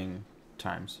trying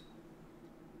times.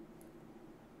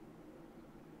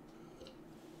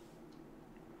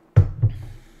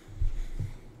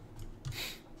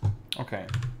 Okay.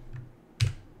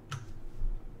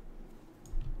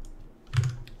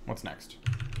 What's next?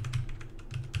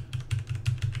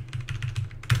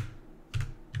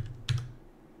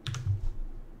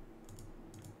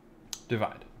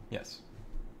 Divide. Yes.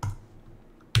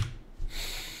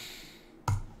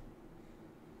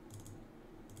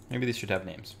 Maybe these should have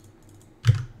names.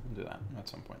 We'll do that at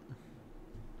some point.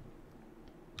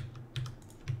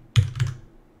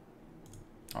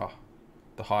 Oh,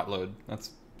 the hot load.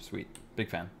 That's sweet. Big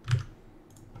fan.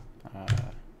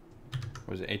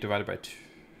 What is it? 8 divided by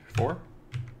 4?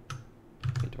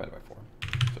 8 divided by 4.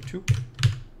 So 2.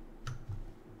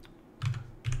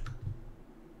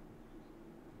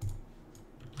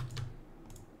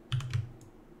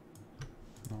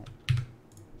 No.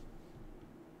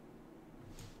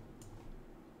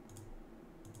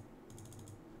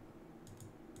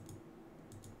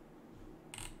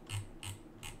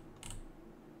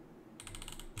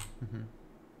 Mm-hmm.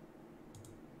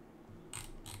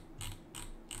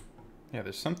 Yeah,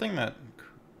 there's something that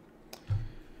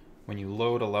when you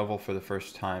load a level for the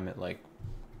first time, it like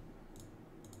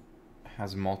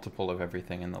has multiple of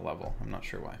everything in the level. I'm not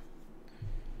sure why.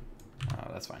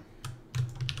 That's fine.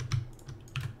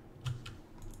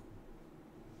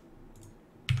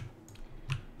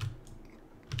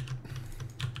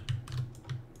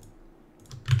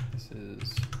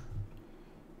 is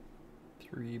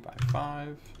 3 by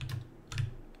 5.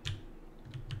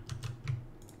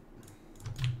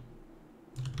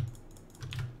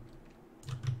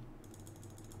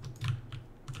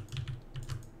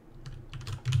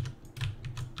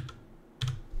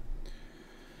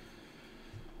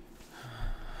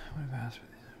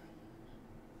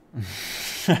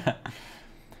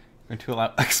 Going to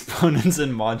allow exponents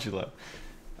and modulo.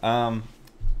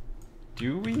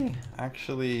 Do we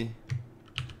actually?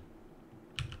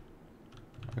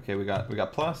 Okay, we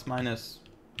got plus, minus,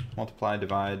 multiply,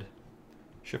 divide,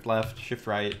 shift left, shift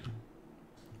right,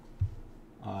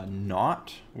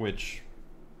 not, which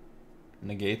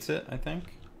negates it, I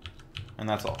think, and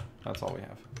that's all. That's all we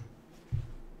have.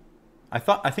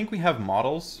 I think we have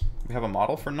models. We have a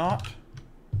model for not,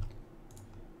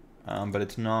 but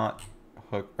it's not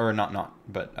hook or not,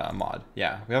 but mod.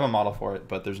 Yeah, we have a model for it,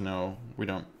 but there's no. We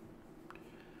don't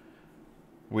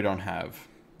have.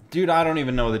 Dude, I don't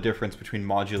even know the difference between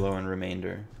modulo and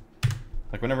remainder.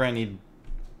 Like whenever I need,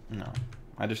 no,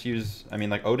 I just use. I mean,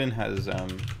 like Odin has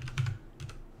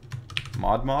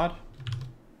mod,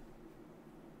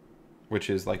 which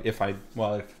is like if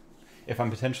I'm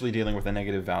potentially dealing with a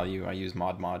negative value, I use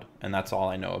mod, and that's all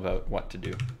I know about what to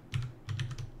do.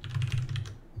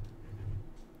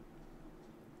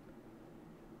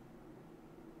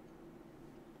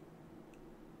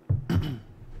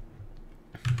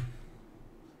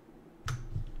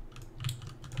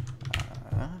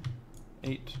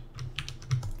 Eight,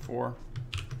 4,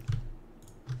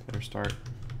 player start,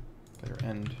 player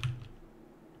end,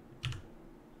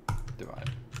 divide.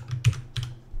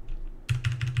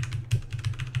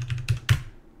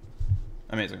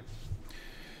 Amazing.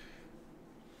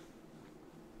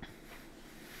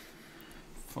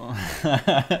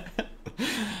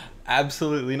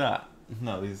 Absolutely not.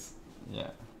 No, these,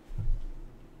 yeah.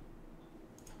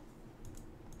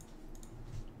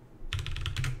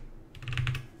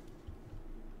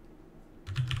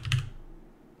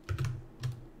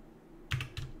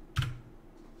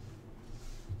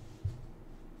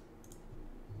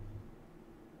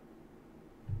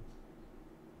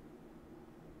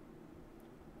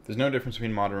 There's no difference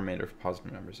between mod and remainder for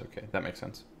positive numbers. Okay, that makes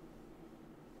sense.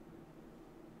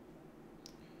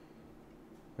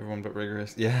 Everyone but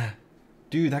rigorous. Yeah.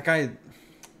 Dude, that guy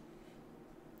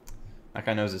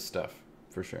knows his stuff,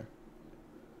 for sure.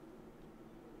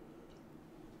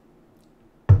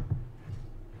 Did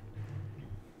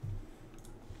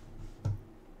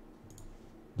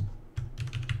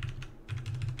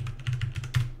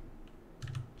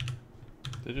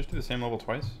they just do the same level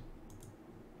twice?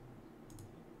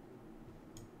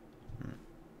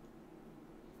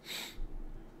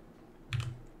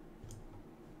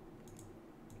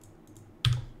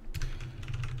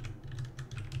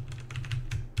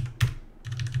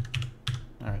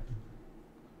 Alright.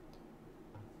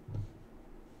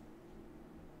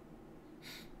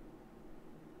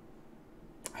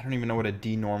 I don't even know what a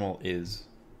denormal is.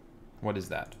 What is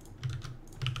that?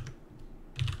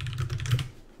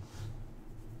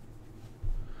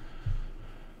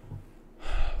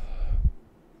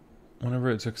 Whenever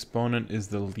its exponent is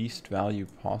the least value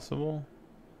possible.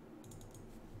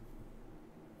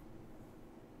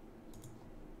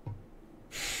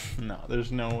 No,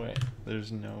 there's no way.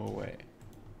 There's no way.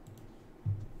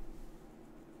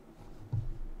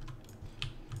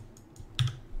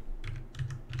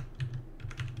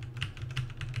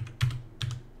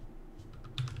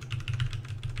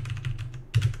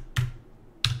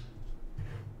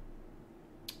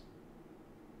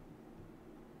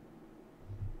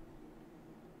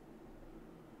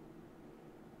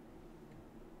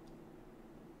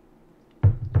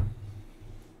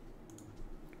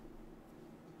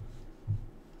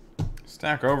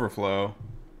 Stack Overflow.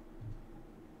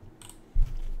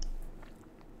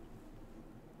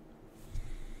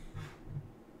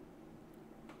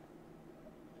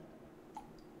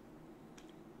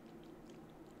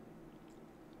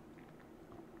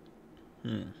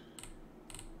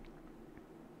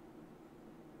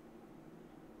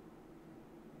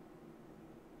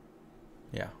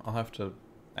 Yeah, I'll have to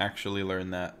actually learn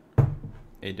that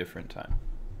a different time.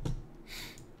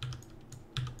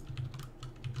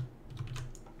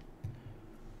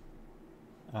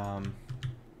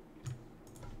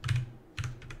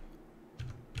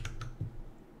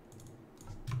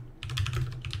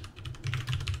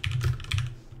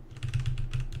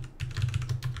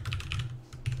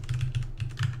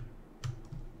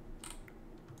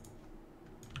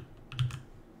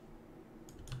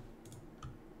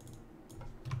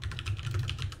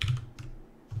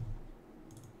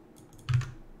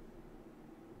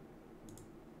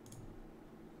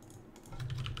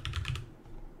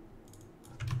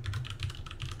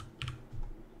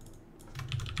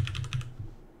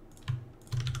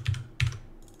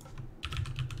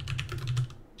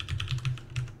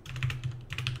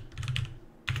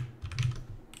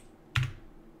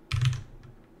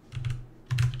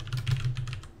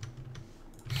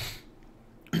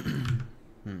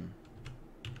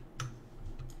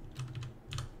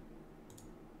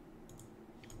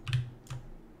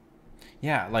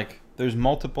 Yeah, like there's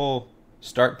multiple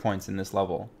start points in this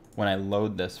level when I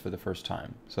load this for the first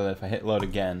time. So that if I hit load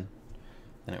again,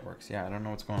 then it works. Yeah, I don't know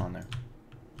what's going on there.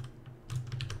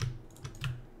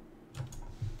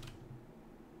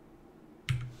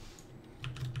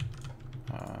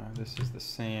 This is the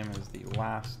same as the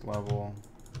last level.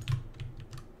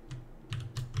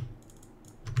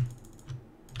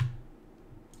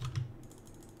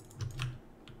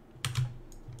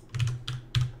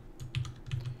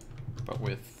 But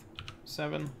with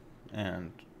 7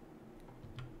 and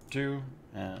 2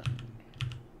 and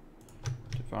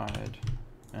divide,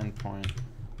 endpoint,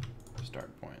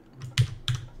 start point.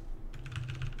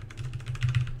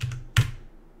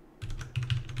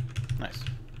 Nice.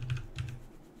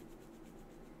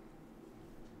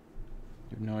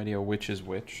 You have no idea which is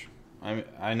which.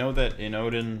 I know that in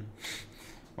Odin,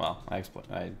 well, I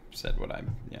said what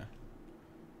yeah.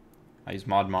 I use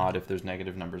mod if there's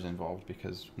negative numbers involved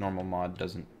because normal mod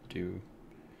doesn't do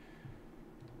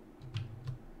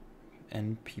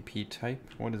NPP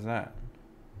type. What is that?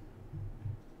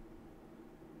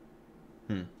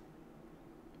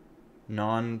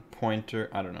 Non-pointer.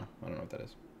 I don't know what that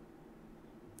is.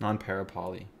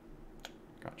 Non-parapoly.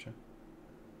 Gotcha.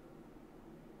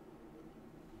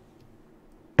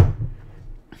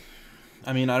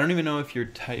 I mean, I don't even know if your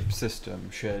type system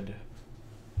should.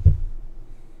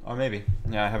 Or maybe.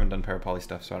 Yeah, I haven't done parapoly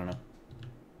stuff, so I don't know.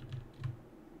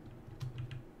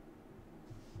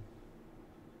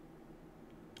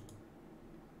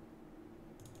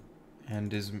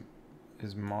 And is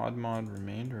mod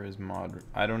remained or is mod...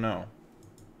 I don't know.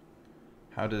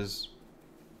 I don't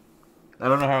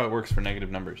know how it works for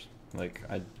negative numbers. Like,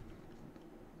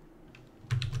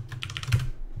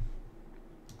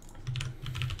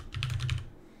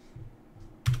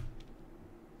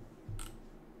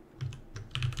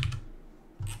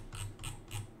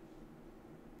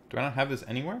 do I not have this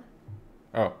anywhere?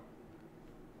 Oh.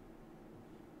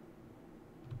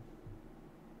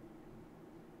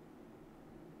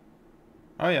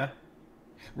 Oh, yeah.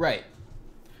 Right.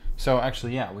 So,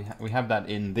 actually, yeah, we have that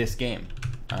in this game.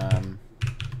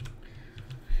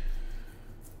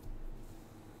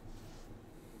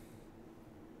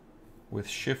 With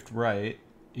shift right,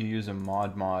 you use a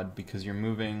mod because you're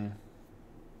moving...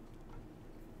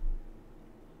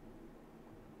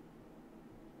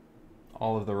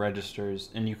 all of the registers,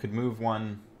 and you could move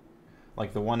one,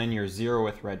 like the one in your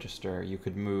 0th register, you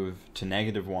could move to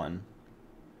 -1,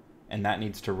 and that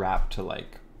needs to wrap to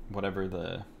like whatever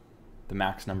the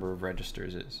max number of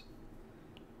registers is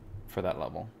for that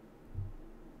level.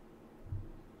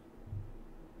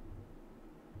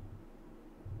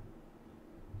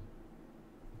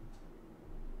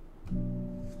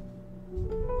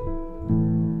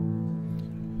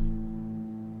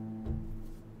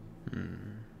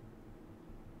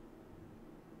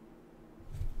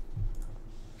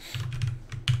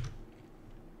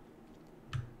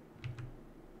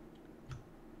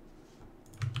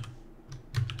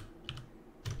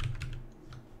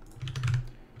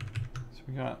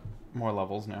 We got more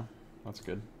levels now. That's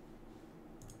good.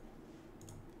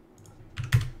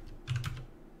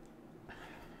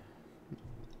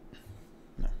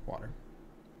 No, water.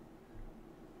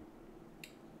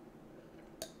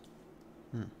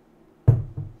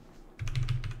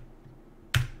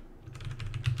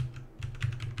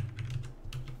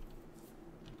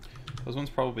 Those ones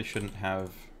probably shouldn't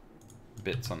have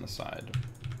bits on the side.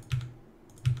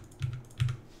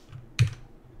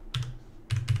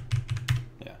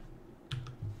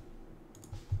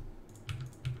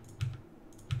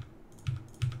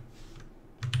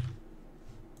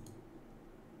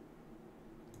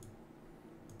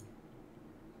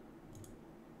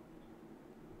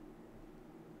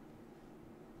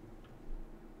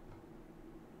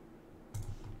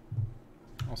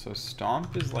 Also,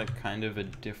 stomp is like kind of a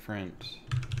different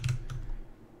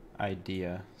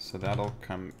idea, so that'll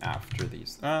come after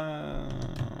these. I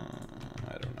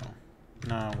don't know.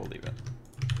 No, we'll leave it.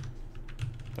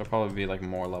 There'll probably be like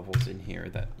more levels in here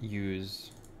that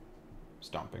use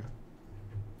stomping.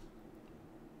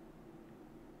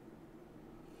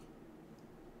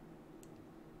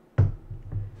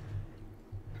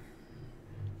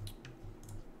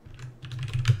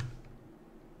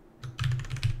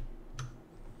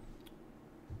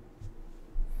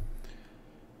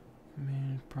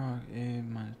 Prog A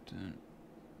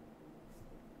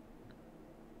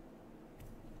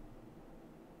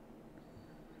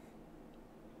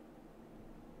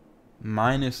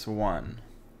 -1.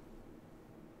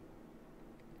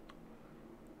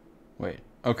 Wait,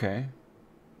 okay.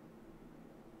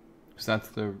 So that's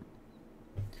the...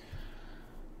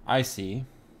 I see.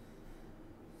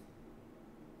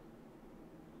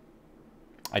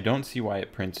 I don't see why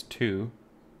it prints 2.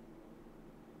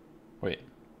 Wait.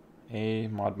 A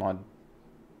mod mod.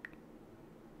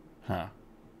 Huh.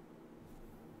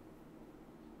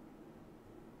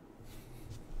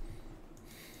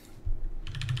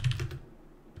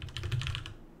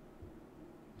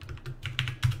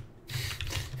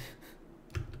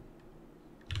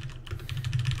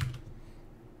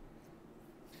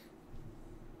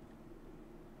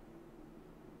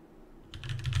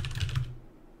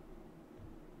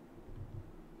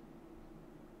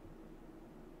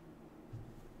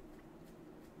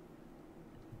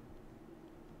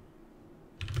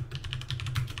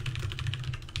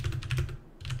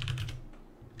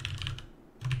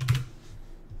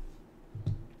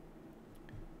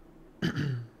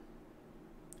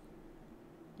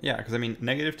 Yeah, because I mean,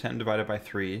 negative 10 divided by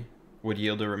 3 would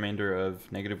yield a remainder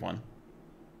of negative 1.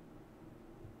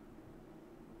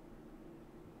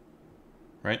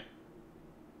 Right?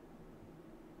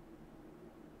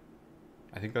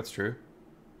 I think that's true.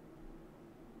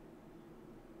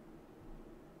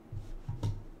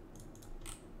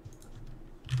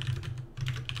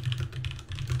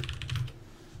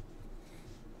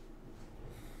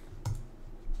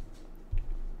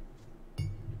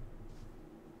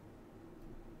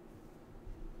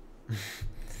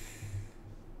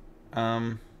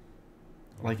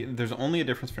 Like, there's only a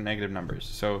difference for negative numbers.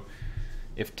 So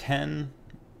if 10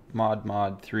 mod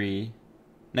mod 3,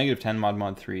 negative 10 mod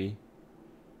mod 3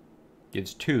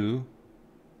 gives 2,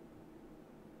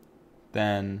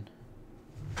 then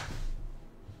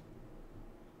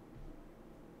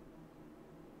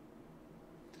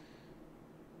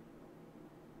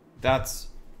that's,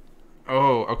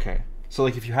 oh, okay. So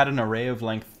like if you had an array of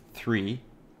length 3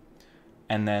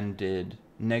 and then did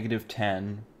negative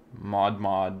 10 mod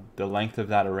mod the length of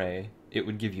that array, it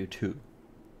would give you 2.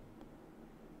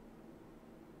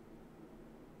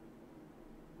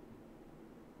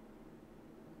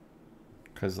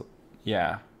 Because,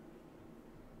 yeah.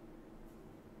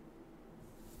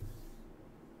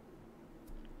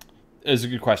 It's a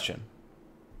good question.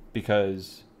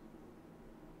 Because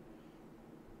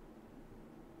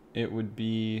it would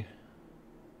be...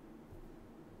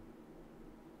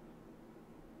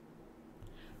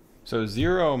 So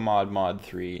 0 mod mod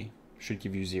 3 should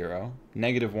give you 0.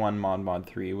 Negative 1 mod mod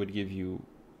 3 would give you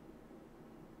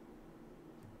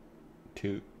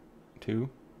 2.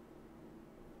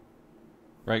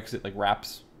 Right? Because it like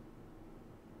wraps.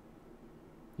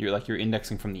 You're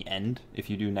indexing from the end if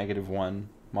you do negative 1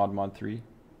 mod mod 3.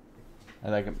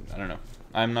 I don't know.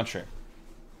 I'm not sure.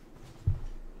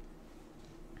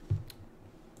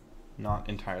 Not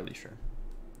entirely sure.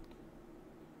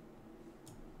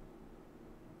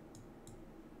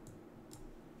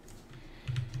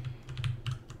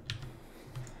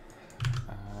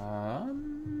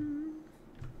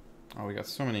 Oh, we got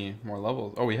so many more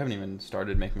levels. Oh, we haven't even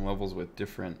started making levels with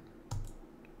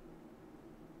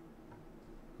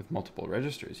multiple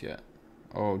registers yet.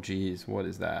 Oh, geez, what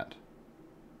is that?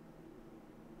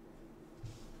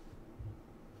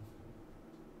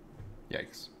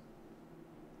 Yikes.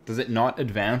 Does it not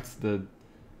advance the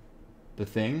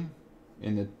thing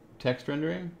in the text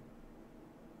rendering?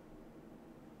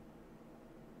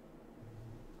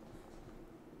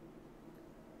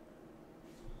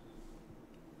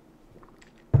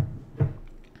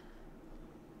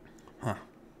 Huh.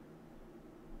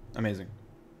 Amazing.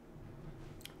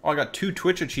 Oh, I got 2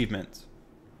 Twitch achievements.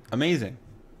 Amazing.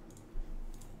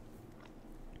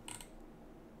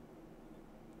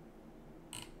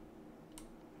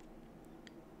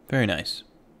 Very nice.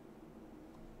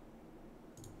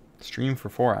 Stream for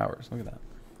 4 hours. Look at that.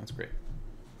 That's great.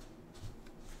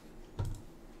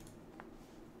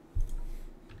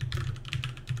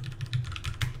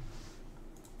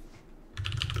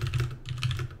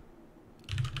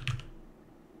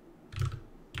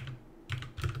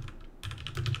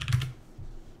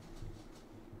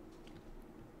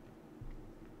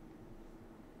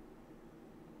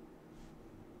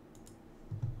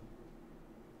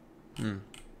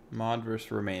 Mod versus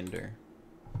remainder.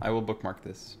 I will bookmark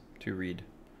this to read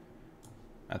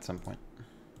at some point.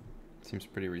 Seems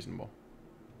pretty reasonable.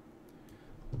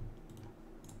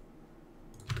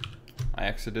 I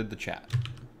exited the chat.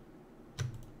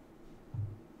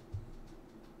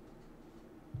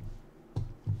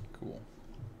 Cool.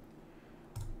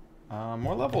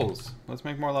 More levels. Let's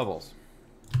make more levels.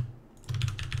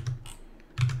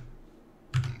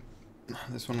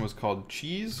 This one was called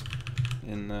Cheese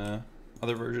in the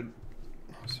other version.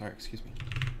 Oh, sorry, excuse me.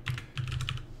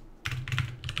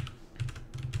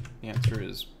 The answer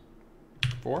is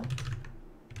 4.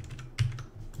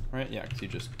 Right? Yeah, because you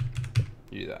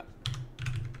do that.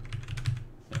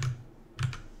 Yeah.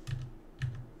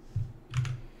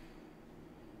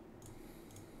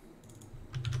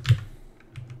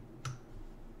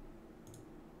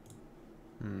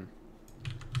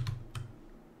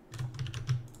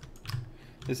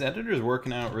 This editor is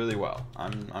working out really well.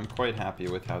 I'm quite happy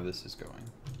with how this is going.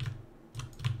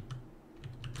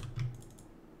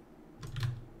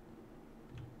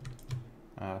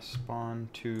 Spawn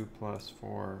 2 plus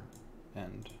 4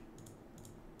 end.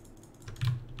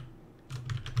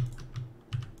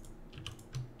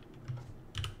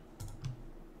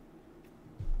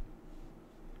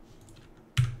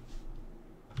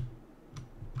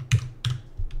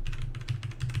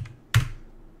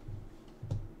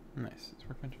 Nice. It's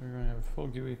workbench. We're going to have a full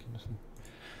GUI.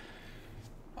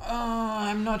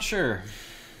 I'm not sure.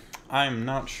 I'm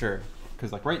not sure.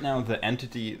 Because like right now the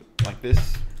entity, like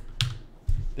this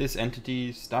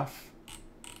entity stuff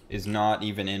is not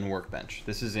even in Workbench.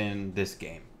 This is in this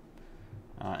game.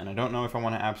 And I don't know if I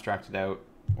want to abstract it out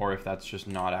or if that's just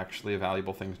not actually a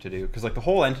valuable thing to do. Because like the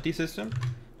whole entity system,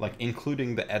 like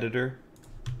including the editor,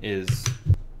 is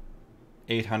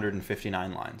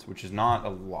 859 lines, which is not a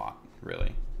lot,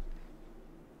 really.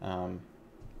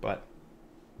 But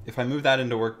if I move that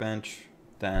into Workbench,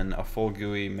 then a full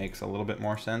GUI makes a little bit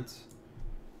more sense.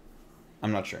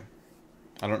 I'm not sure.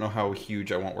 I don't know how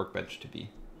huge I want Workbench to be.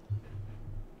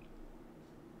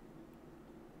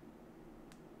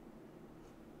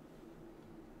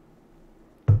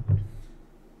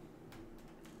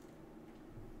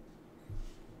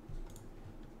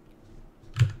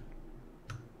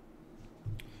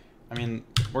 I mean,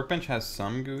 Workbench has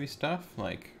some GUI stuff,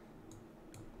 like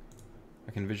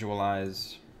I can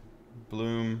visualize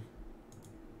bloom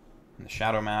and the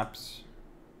shadow maps,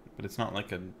 but it's not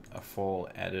like a full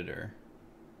editor.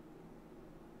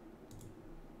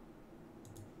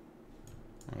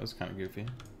 Oh, that's kind of goofy.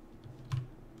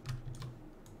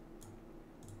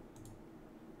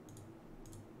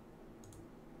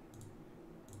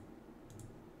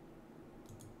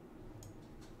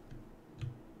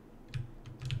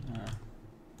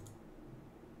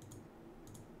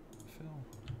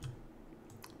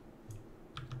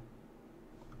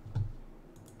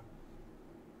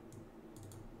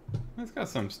 It's got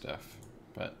some stuff,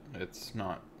 but it's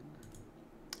not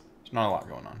a lot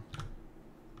going on.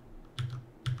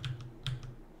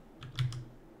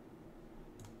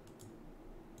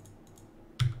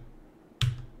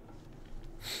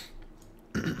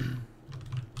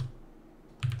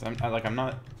 So I'm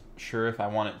not sure if I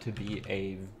want it to be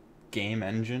a game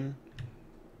engine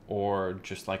or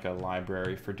just like a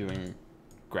library for doing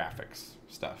graphics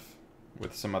stuff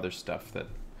with some other stuff that,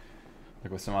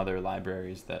 like with some other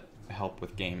libraries that help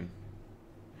with game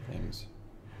things.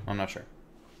 I'm not sure.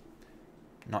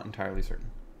 Not entirely certain.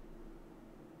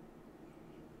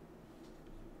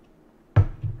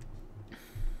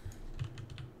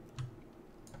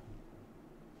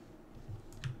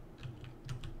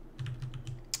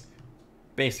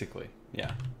 Basically,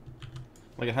 yeah.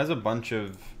 Like it has a bunch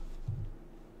of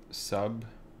sub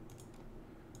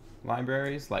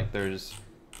libraries. Like there's,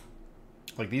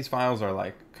 like these files are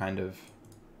like kind of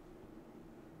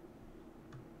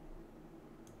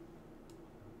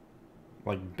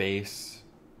like base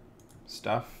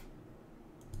stuff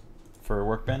for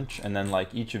Workbench, and then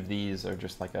like each of these are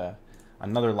just like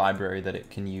another library that it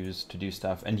can use to do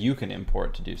stuff, and you can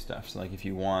import to do stuff. So like if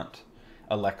you want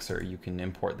Elixir, you can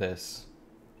import this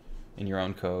in your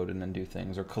own code and then do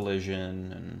things, or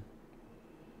collision, and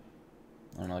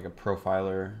I don't know, like a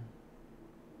profiler.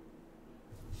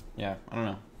 Yeah, I don't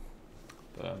know.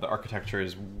 The architecture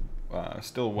is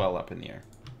still well up in the air.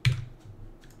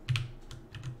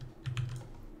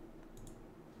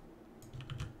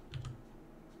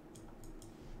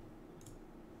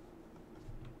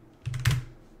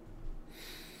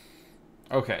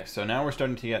 Okay, so now we're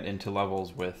starting to get into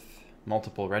levels with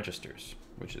multiple registers,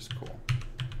 which is cool.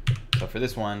 So for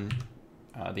this one,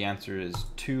 the answer is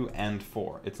 2 and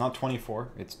 4. It's not 24,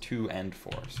 it's 2 and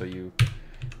 4. So you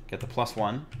get the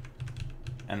 +1,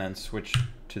 and then switch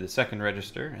to the second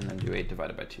register, and then do 8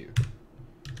 divided by 2.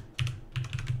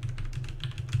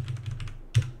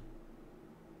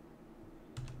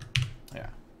 Yeah.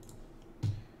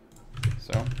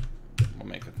 So we'll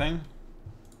make a thing.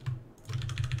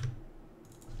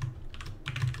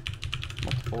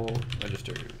 Multiple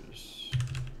registers.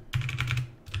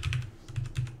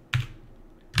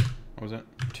 What was it?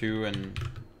 2 and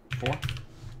 4?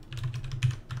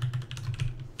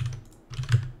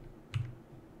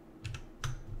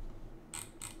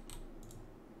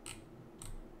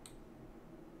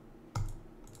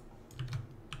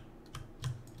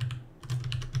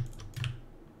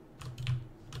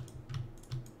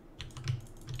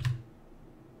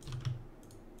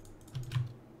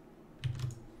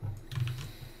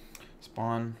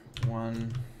 Spawn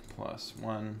 1 plus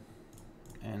 1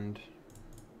 and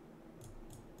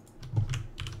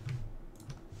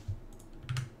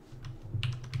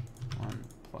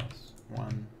plus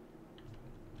 1,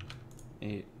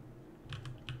 8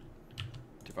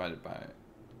 divided by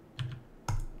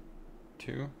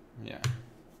 2. Yeah.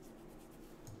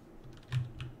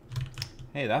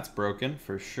 Hey, that's broken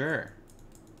for sure.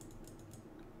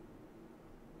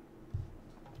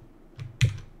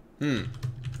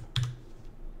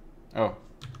 Oh,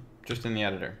 just in the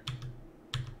editor.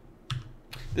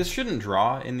 This shouldn't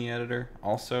draw in the editor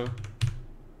also.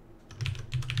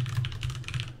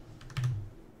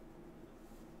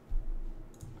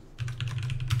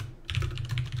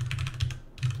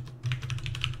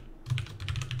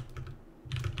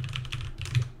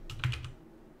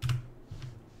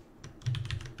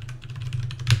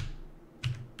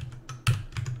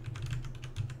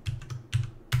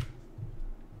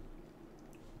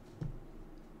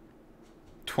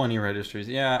 $20 registers.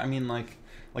 Yeah, I mean, like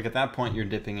at that point you're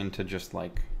dipping into just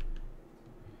like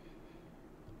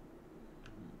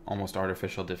almost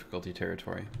artificial difficulty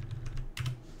territory.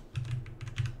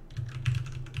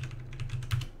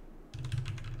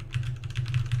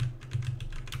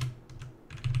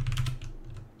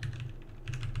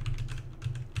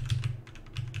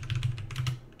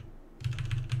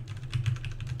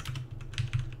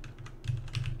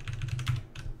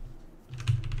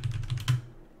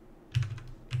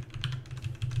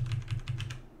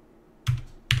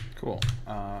 Cool.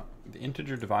 The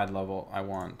integer divide level, I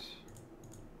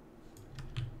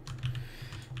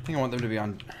think I want them to be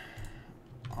on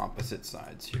opposite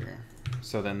sides here.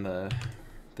 So then the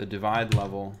divide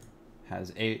level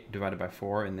has 8 divided by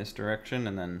 4 in this direction,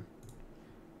 and then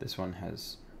this one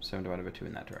has 7 divided by 2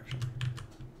 in that direction.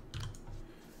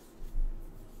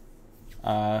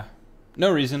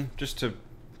 No reason, just to,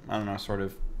 I don't know, sort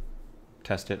of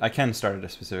test it. I can start at a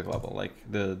specific level, like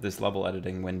this level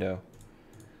editing window.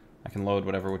 I can load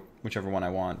whichever one I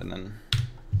want and then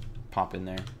pop in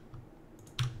there.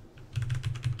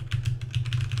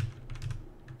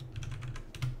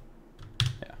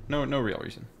 Yeah, no real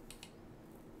reason.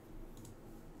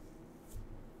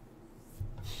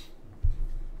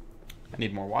 I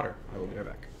need more water. I will be right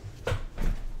back.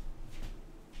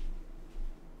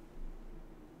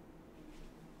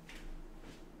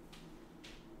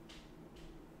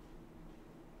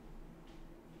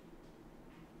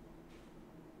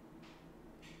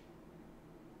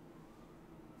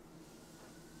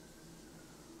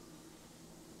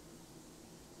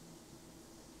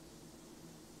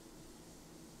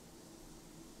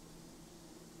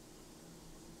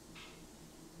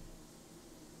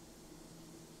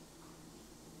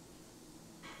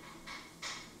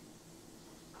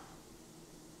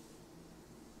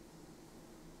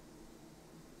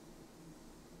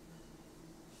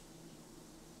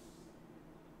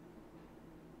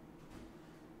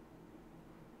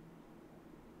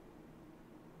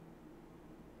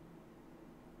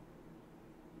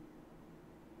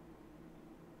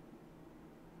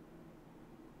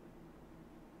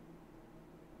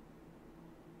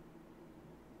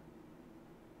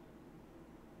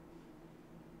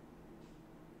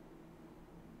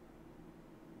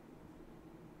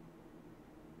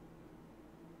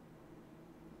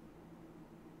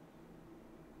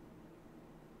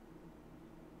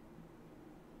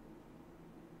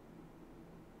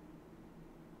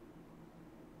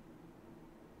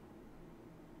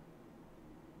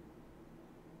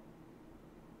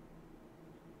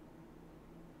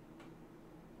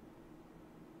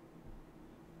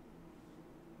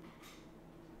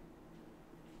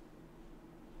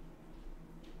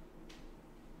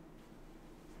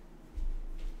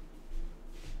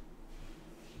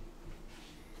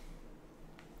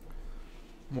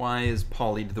 Why is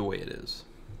polyed the way it is?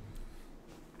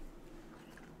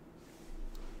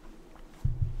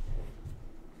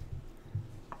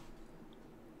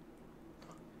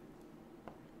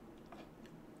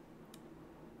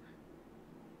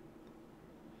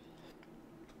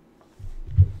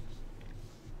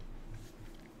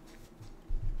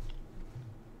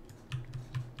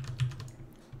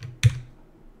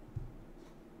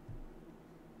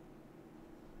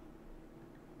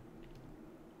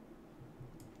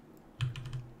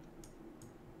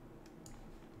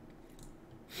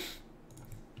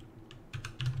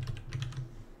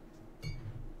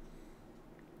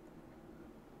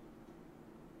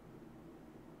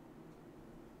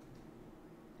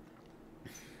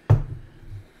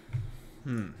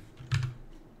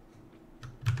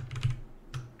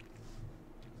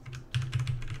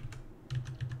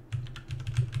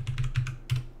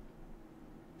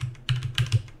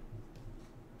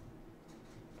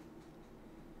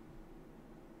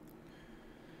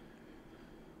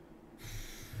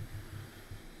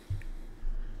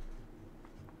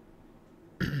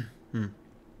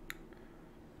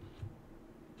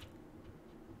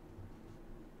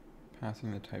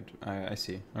 Passing the type. I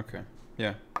see. Okay.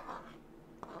 Yeah.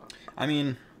 I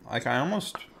mean, like I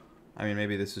mean,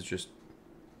 maybe this is just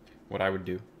what I would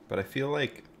do, but I feel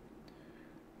like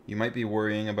you might be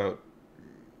worrying about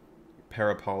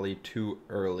parapoly too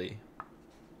early.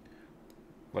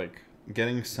 Like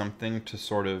getting something to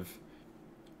sort of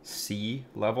C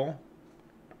level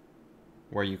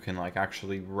where you can like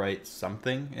actually write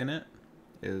something in it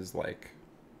is like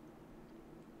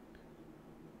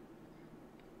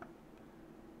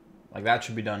that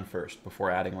should be done first before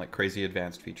adding like crazy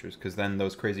advanced features, because then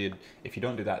if you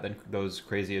don't do that, then those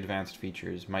crazy advanced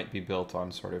features might be built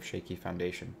on sort of shaky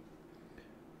foundation.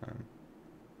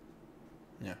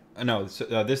 Yeah. No,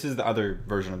 so, this is the other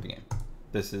version of the game.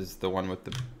 This is the one with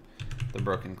the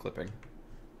broken clipping.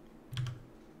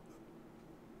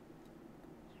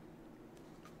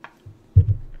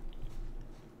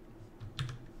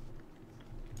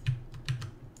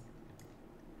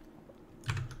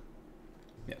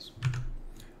 Yes.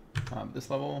 This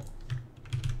level.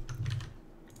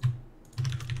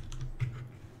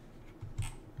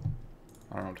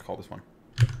 I don't know what to call this one.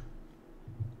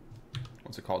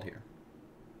 What's it called here?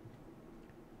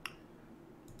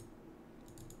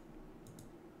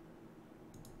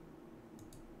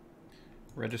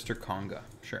 Register conga.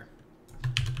 Sure.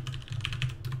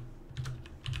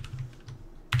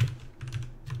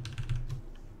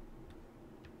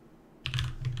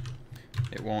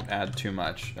 It won't add too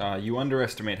much. You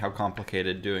underestimate how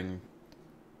complicated doing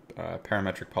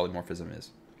parametric polymorphism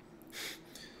is.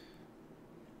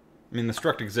 I mean, the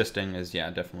struct existing is,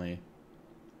 yeah, definitely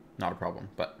not a problem,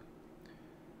 but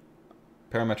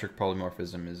parametric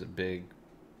polymorphism is a big,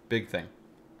 big thing.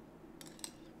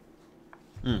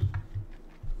 We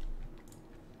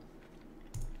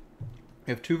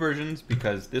have two versions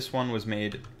because this one was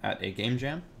made at a game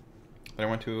jam that I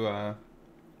went to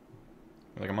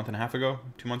like a month and a half ago,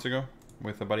 2 months ago,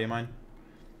 with a buddy of mine.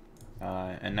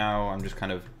 And now I'm just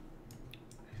kind of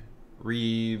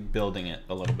rebuilding it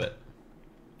a little bit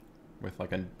with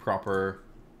like a proper,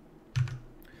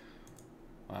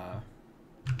 I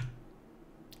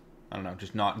don't know,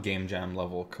 just not game jam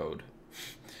level code.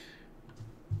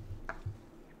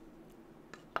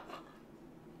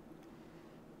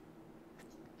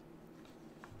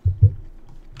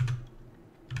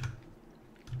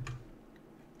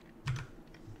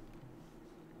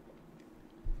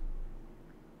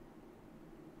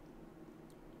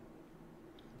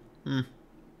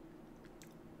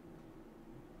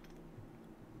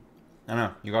 I don't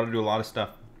know. You got to do a lot of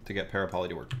stuff to get parapoly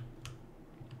to work.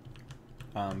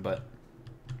 But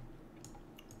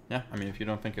yeah, I mean, if you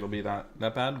don't think it'll be that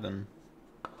bad, then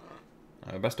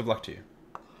best of luck to you.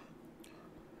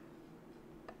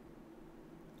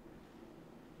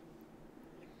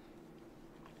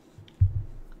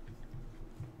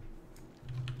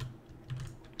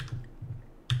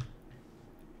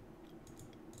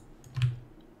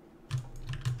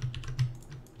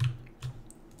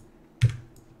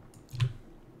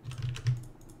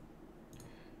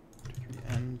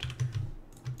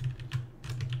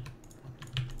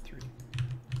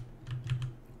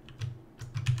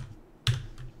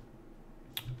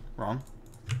 Wrong.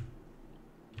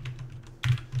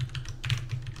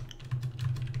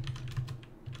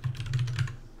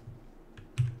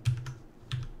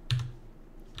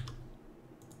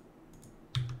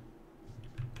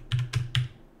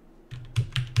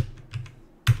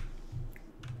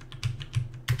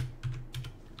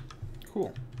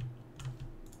 Cool.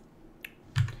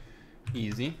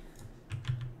 Easy.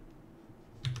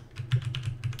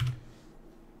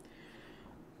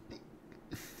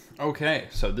 Okay,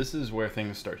 so this is where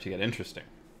things start to get interesting.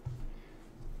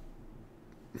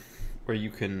 Where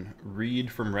you can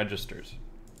read from registers.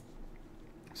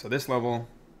 So this level,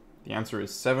 the answer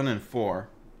is 7 and 4.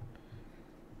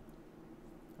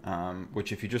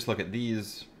 Which if you just look at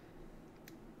these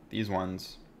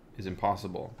ones is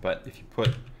impossible. But if you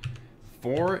put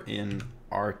 4 in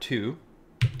R2,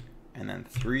 and then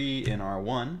 3 in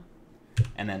R1,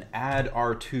 and then add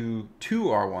R2 to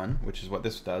R1, which is what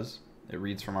this does, it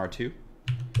reads from R2,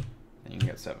 and you can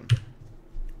get 7.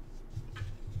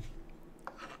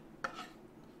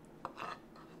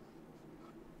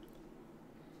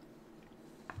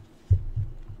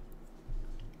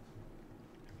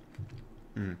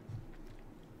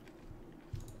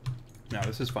 Now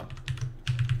this is fun.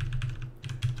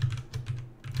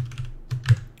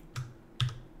 This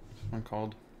one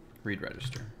called read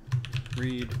register.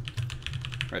 Read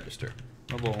register.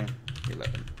 Level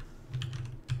 11.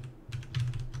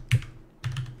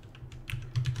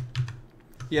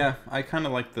 Yeah, I kind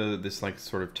of like this like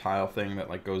sort of tile thing that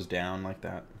like goes down like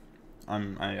that. I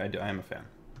am a fan.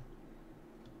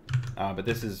 But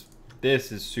this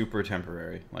is super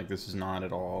temporary. Like, this is not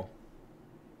at all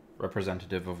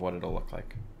representative of what it'll look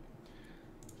like.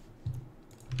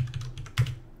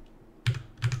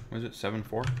 Was it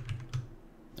 7.4?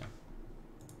 Yeah.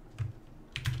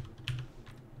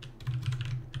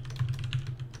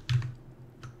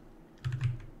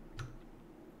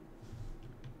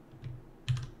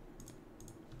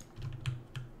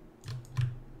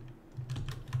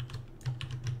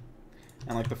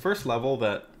 And like the first level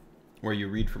where you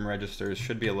read from registers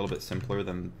should be a little bit simpler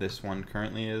than this one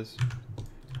currently is,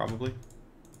 probably.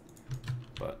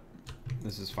 But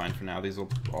this is fine for now. These will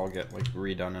all get like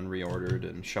redone and reordered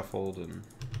and shuffled and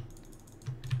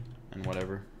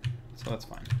whatever. So that's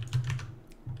fine.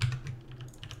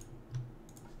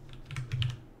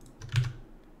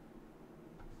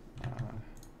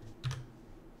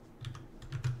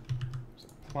 So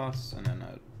plus and then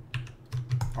a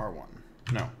R1.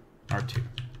 No, R2.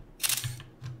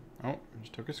 Oh, I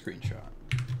just took a screenshot.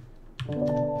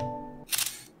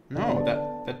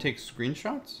 No, that takes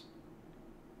screenshots?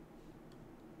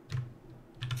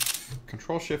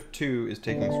 Control-Shift-2 is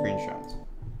taking screenshots.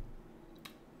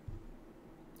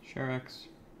 ShareX.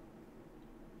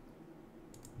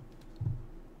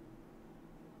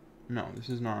 No, this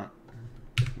is not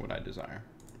what I desire.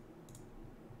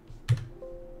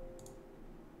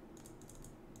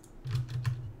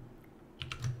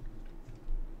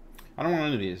 I don't want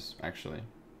any of these, actually.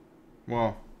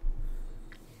 Well,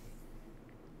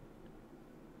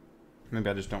 maybe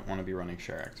I just don't want to be running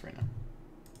ShareX right now.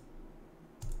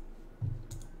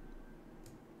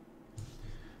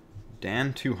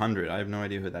 Dan200, I have no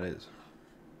idea who that is.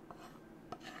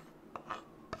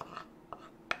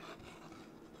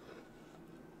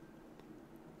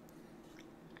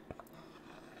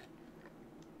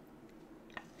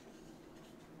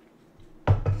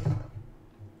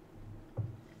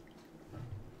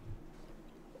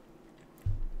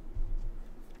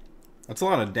 That's a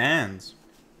lot of Dans.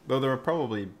 Though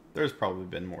there's probably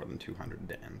been more than 200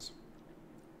 Dans.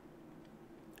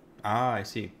 Ah, I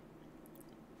see.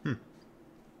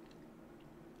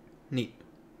 Neat.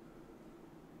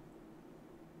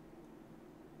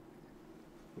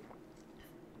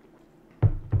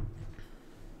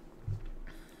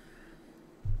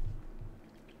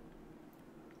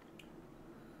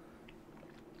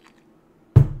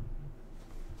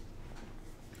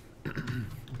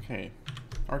 Okay.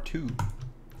 R2.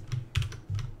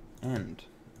 End.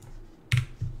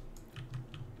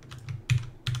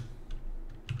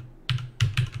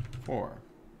 Four.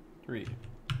 3.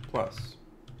 Plus.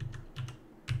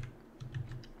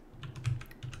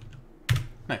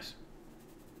 Nice.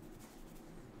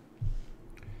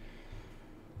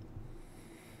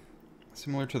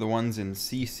 Similar to the ones in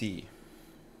CC.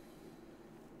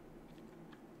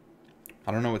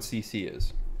 I don't know what CC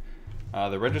is.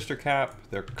 The register cap,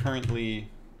 they're currently...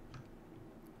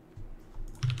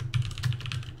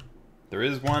 There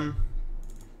is one.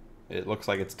 It looks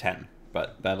like it's 10,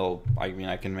 but I mean,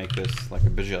 I can make this like a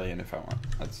bajillion if I want.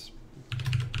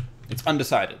 It's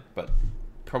undecided, but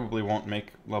probably won't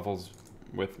make levels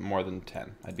with more than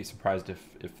 10. I'd be surprised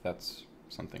if that's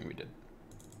something we did.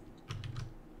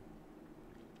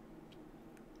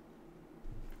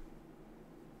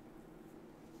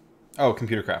 Oh,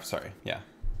 computer craft, sorry. Yeah,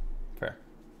 fair.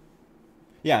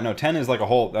 Yeah, no, 10 is like a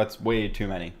whole, that's way too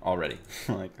many already.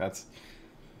 Like, that's,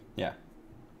 yeah.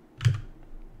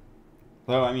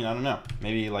 Though, I mean, I don't know.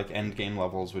 Maybe, like, end game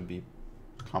levels would be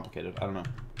complicated. I don't know.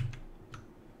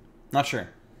 Not sure.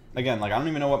 Again, like, I don't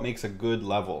even know what makes a good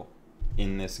level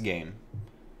in this game.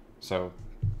 So,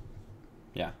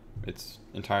 yeah, it's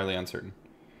entirely uncertain.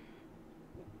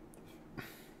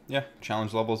 Yeah,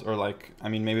 challenge levels, or like, I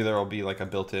mean, maybe there'll be like a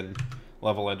built-in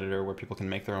level editor where people can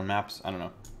make their own maps. I don't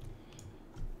know.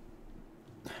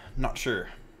 Not sure.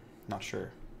 Not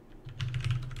sure.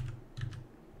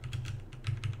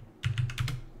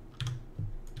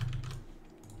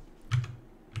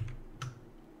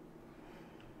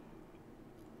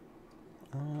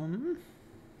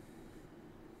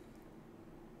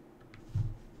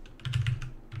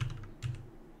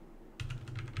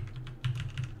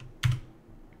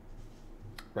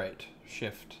 Right,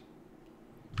 shift.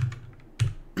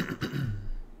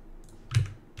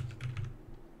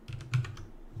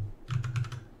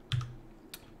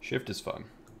 Shift is fun.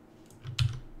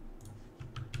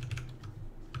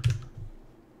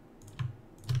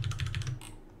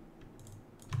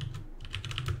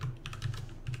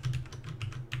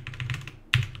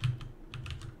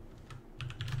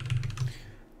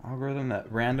 Algorithm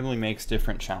that randomly makes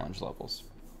different challenge levels.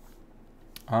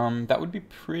 That would be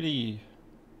pretty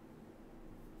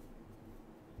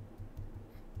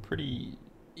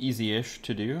easy-ish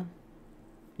to do.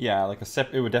 Yeah, like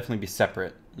it would definitely be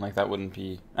separate. Like that wouldn't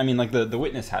be. I mean, like the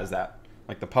witness has that.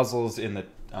 Like the puzzles in the.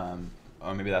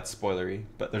 Oh, maybe that's spoilery,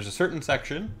 but there's a certain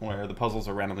section where the puzzles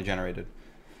are randomly generated.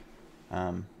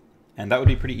 And that would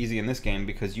be pretty easy in this game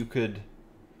because you could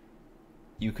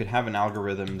have an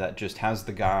algorithm that just has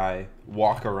the guy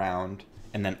walk around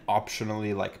and then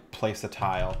optionally like place a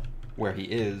tile where he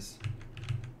is,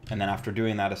 and then after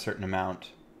doing that a certain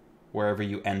amount, wherever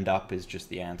you end up is just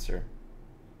the answer,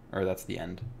 or that's the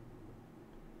end.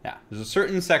 Yeah, there's a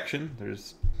certain section,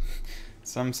 there's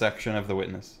some section of the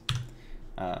witness,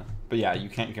 but yeah, you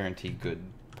can't guarantee good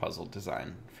puzzle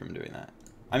design from doing that.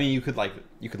 I mean, you could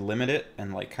limit it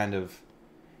and like kind of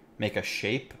make a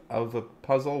shape of a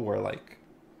puzzle where like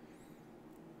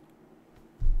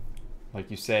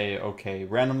you say, okay,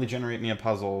 randomly generate me a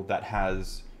puzzle that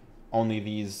has only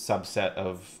these subset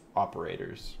of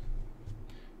operators.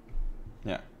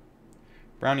 Yeah.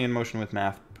 Brownian motion with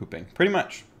math pooping. Pretty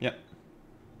much. Yep.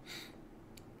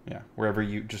 Yeah. Wherever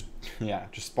you just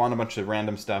spawn a bunch of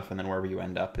random stuff, and then wherever you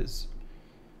end up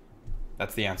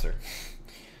that's the answer.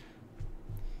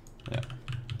 Yeah.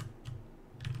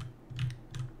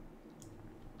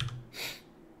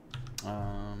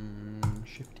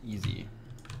 Shift easy.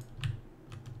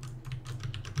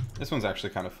 This one's actually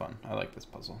kind of fun. I like this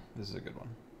puzzle. This is a good one.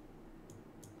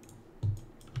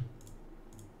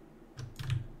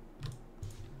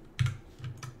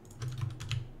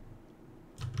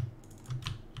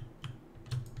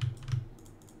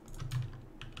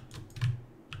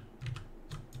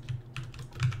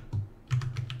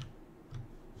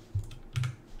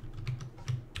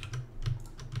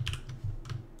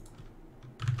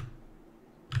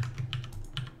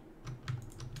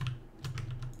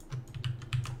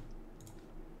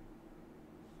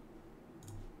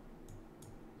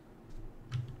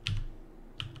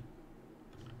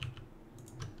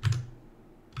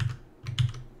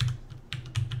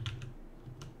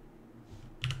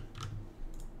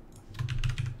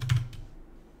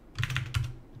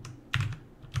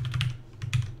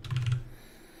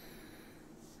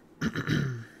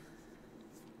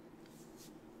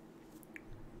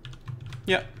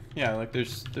 Yeah, like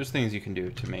there's things you can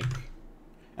do to make,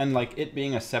 and like it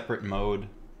being a separate mode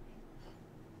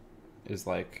is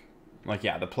like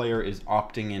yeah, the player is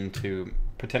opting into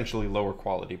potentially lower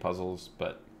quality puzzles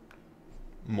but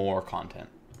more content.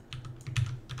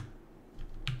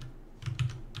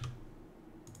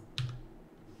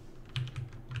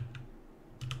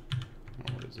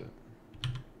 Oh, what is it?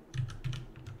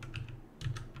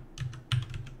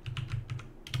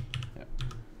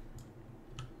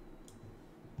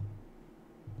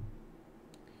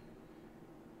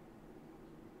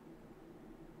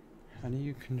 How do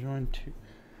you conjoin two?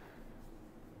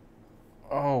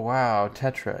 Oh, wow.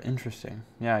 Tetra. Interesting.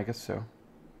 Yeah, I guess so.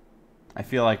 I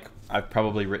feel like I've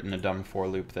probably written a dumb for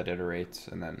loop that iterates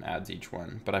and then adds each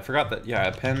one. But I forgot that, yeah,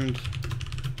 append...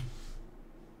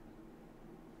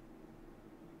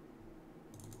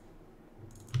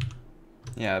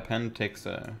 Yeah, append takes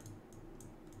a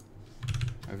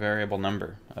variable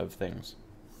number of things.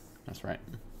 That's right.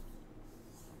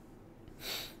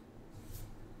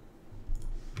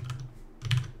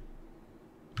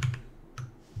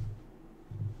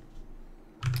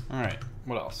 All right,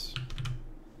 what else?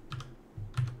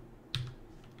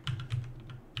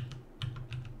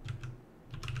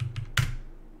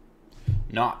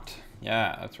 Not.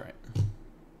 Yeah, that's right.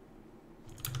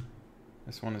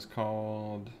 This one is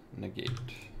called negate.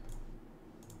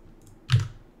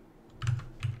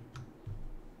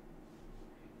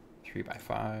 Three by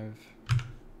 5,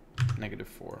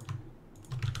 -4.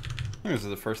 I think this is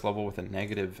the first level with a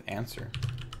negative answer.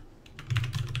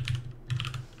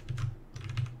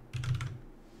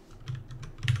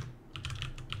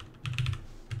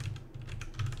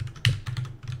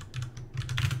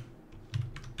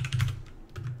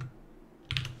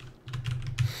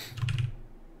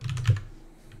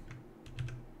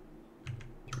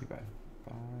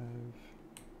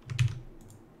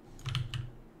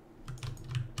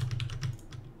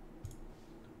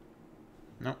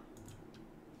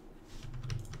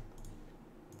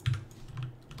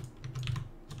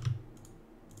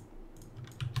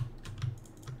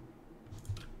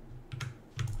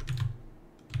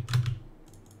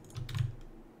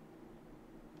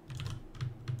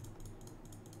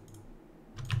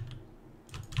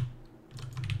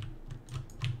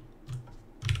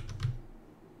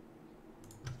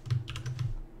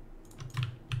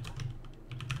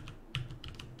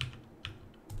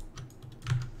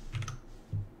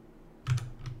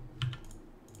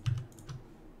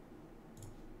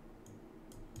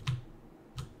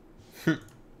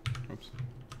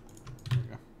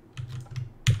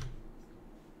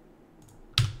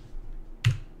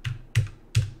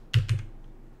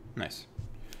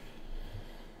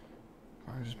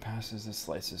 slices, this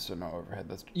slices, so no overhead.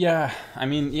 That's yeah. I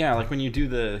mean, yeah, like when you do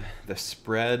the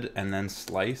spread and then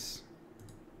slice.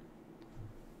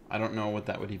 I don't know what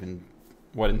that would even,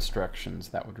 what instructions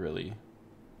that would really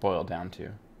boil down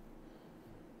to.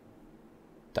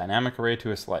 Dynamic array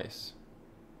to a slice.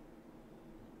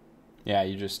 Yeah,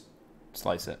 you just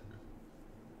slice it.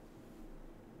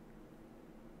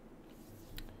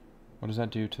 What does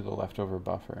that do to the leftover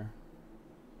buffer?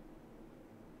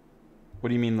 What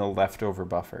do you mean the leftover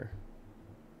buffer?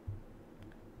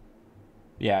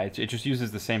 Yeah, it just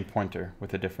uses the same pointer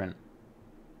with a different,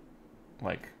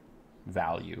 like,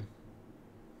 value.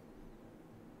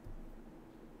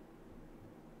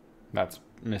 That's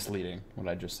misleading, what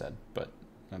I just said, but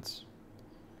that's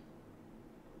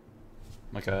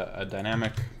like a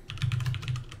dynamic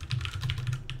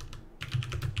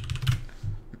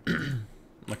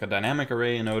like a dynamic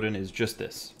array in Odin is just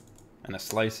this, and a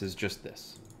slice is just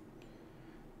this.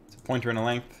 It's a pointer and a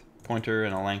length, pointer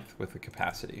and a length with a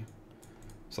capacity.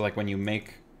 So like when you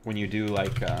do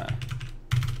like you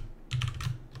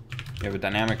have a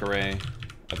dynamic array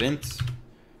of ints,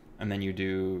 and then you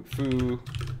do foo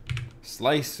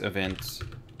slice of ints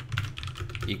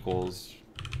equals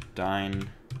dyn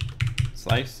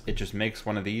slice, it just makes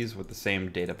one of these with the same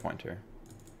data pointer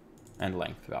and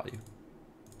length value.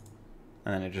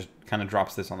 And then it just kind of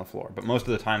drops this on the floor. But most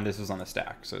of the time this is on the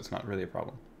stack, so it's not really a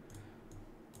problem.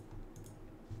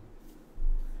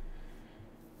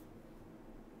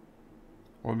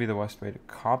 What would be the best way to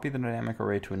copy the dynamic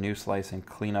array to a new slice and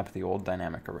clean up the old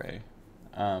dynamic array?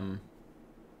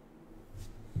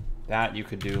 That you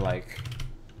could do like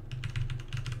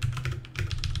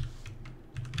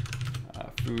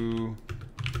foo.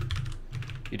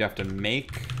 You'd have to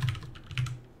make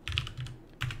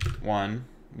one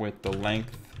with the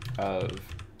length of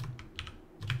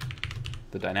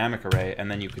the dynamic array,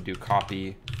 and then you could do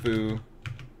copy foo.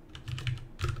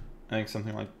 I think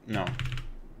something like, no.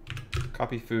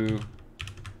 Copy foo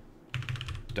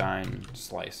dyn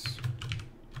slice.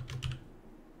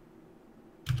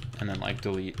 And then like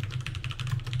delete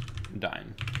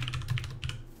dyn.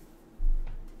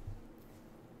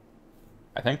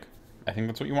 I think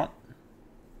that's what you want.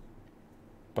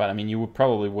 But I mean, you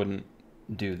probably wouldn't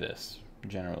do this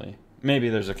generally. Maybe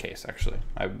there's a case actually.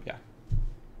 Yeah.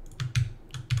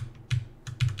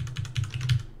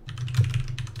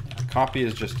 Copy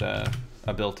is just a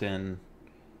built-in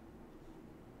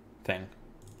thing.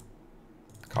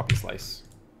 Copy slice.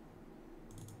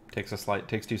 Takes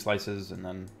two slices and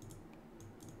then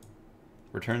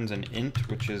returns an int,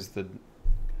 which is the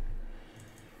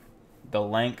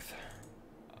length,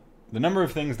 the number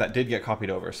of things that did get copied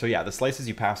over. So yeah, the slices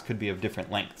you pass could be of different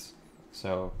lengths.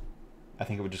 So I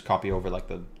think it would just copy over like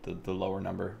the lower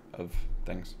number of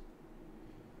things.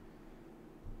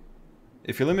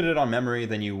 If you're limited on memory,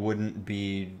 then you wouldn't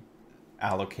be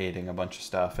allocating a bunch of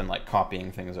stuff and like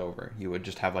copying things over. You would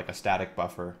just have like a static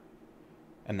buffer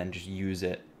and then just use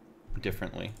it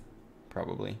differently,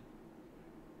 probably.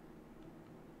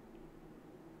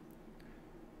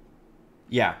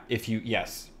 Yeah, if you,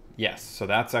 yes. So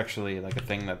that's actually like a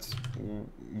thing that's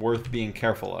worth being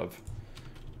careful of,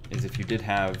 is if you did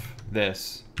have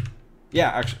this. Yeah,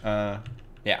 actually,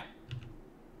 yeah.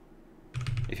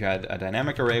 If you had a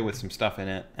dynamic array with some stuff in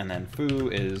it, and then foo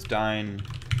is dyn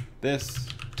this,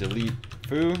 delete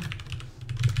foo.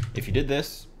 If you did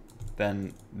this,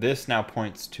 then this now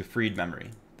points to freed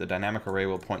memory. The dynamic array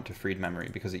will point to freed memory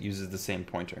because it uses the same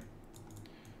pointer.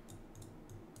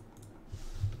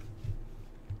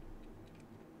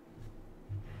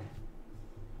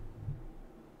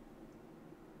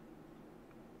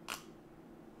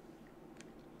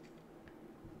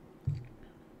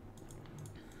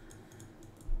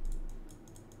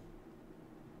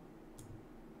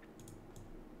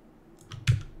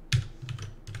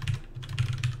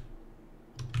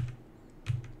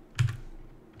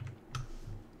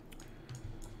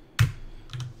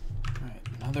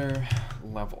 Another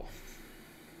level.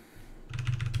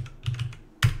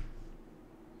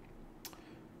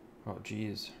 Oh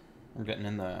geez, we're getting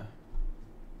into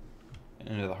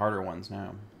the harder ones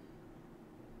now.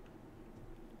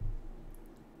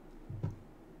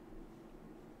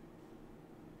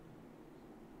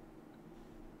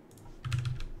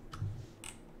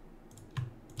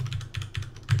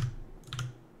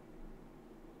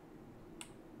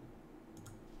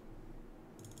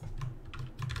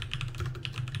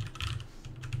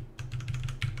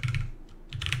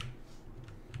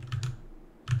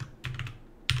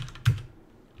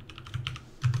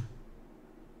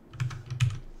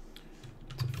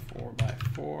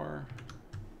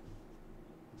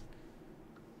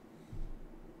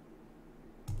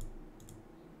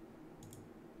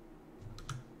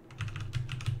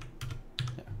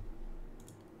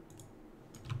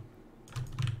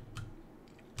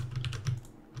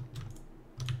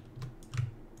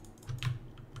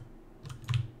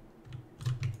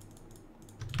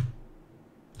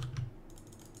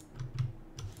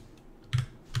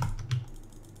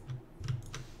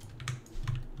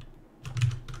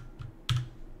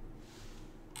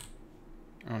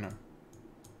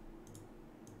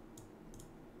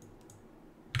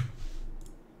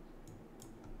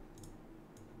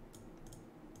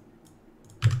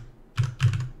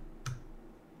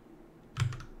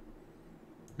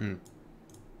 Hmm.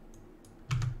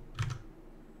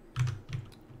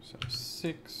 So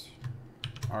 6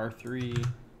 R3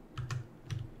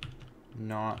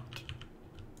 not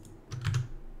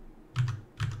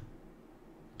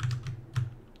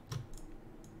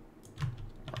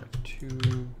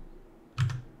R2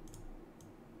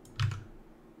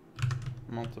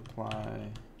 multiply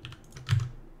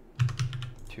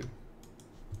 2.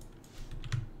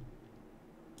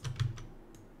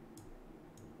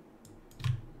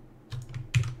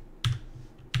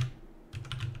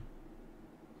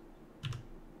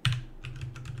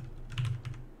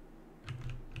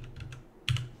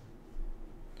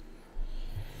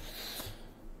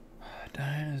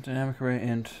 Dyne is dynamic array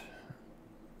int.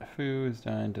 Foo is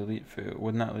dyne, delete foo.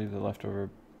 Would not leave the leftover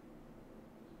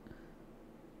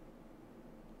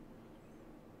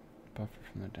buffer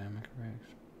from the dynamic array.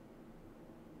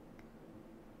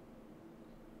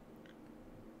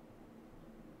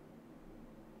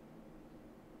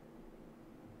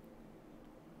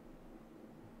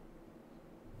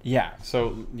 Yeah,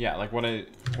 so yeah, like what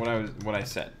I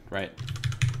said, right?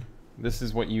 This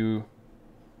is what you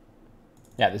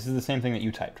this is the same thing that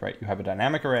you typed, right? You have a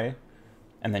dynamic array,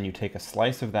 and then you take a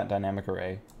slice of that dynamic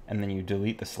array, and then you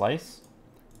delete the slice.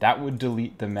 That would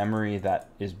delete the memory that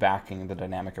is backing the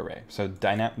dynamic array. So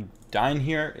dyne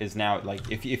here is now like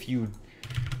if you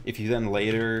then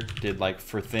later did like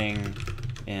for thing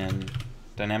in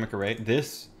dynamic array,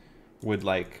 this would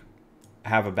like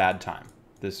have a bad time.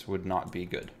 This would not be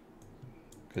good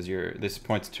because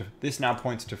this now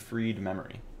points to freed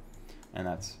memory, and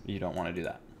you don't want to do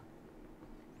that.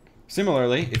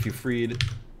 Similarly, if you freed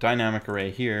dynamic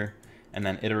array here and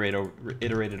then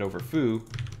iterated over foo,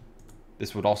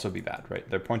 this would also be bad, right?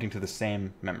 They're pointing to the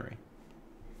same memory.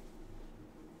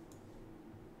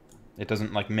 It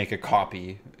doesn't like make a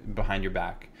copy behind your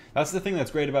back. That's the thing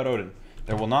that's great about Odin.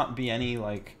 There will not be any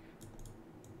like,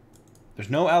 there's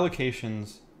no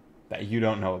allocations that you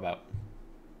don't know about.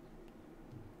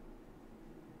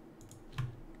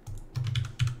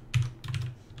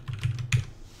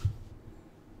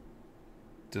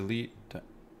 Delete.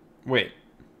 Wait,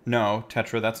 no,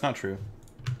 Tetra, that's not true.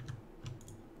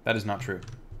 That is not true.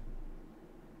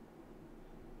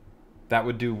 That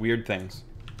would do weird things.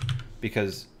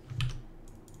 Because,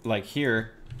 like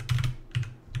here,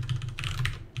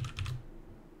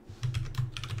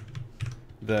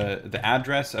 the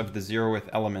address of the 0th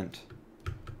element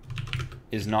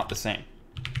is not the same.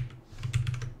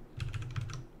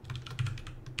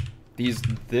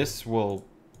 This will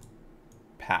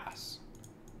pass.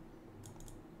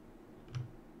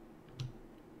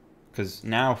 Because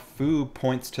now foo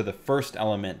points to the first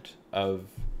element of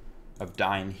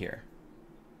dyne here.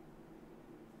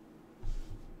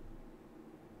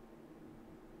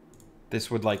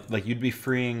 This would like you'd be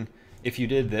freeing, if you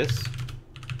did this,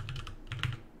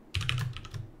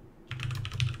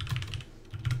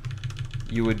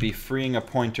 you would be freeing a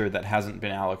pointer that hasn't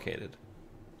been allocated.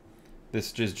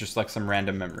 This is just like some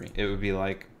random memory. It would be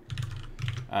like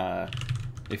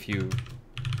if you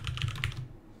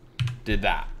did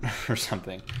that or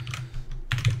something.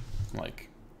 Like,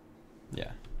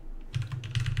 yeah.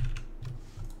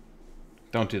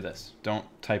 Don't do this. Don't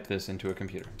type this into a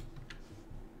computer.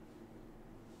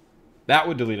 That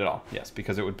would delete it all. Yes,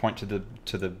 because it would point to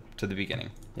the beginning.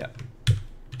 Yeah.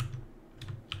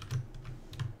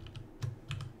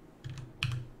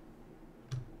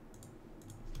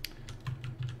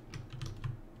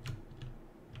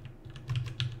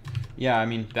 Yeah, I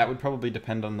mean, that would probably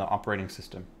depend on the operating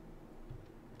system.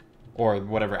 Or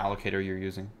whatever allocator you're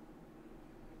using.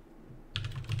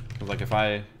 Because like if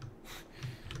I,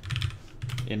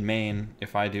 in main,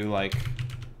 if I do like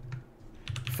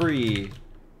free,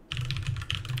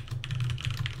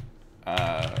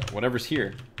 whatever's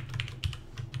here,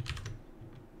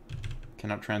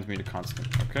 cannot transmute a constant,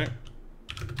 okay?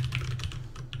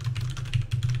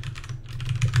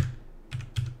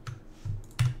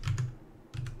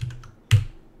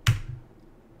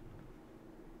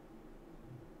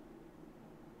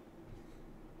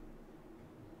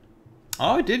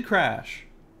 Oh, it did crash.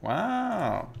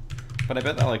 Wow. But I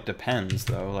bet that like depends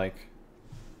though, like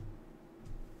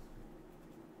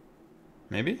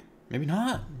maybe? Maybe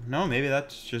not. No, maybe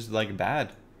that's just like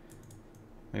bad.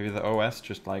 Maybe the OS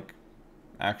just like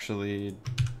actually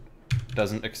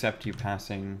doesn't accept you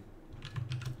passing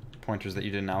pointers that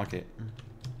you didn't allocate.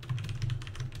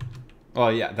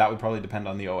 Well, yeah, that would probably depend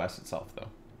on the OS itself though.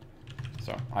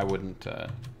 So I wouldn't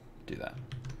do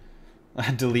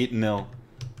that. Delete nil.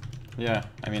 Yeah,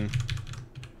 I mean,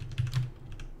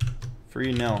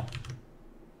 free nil.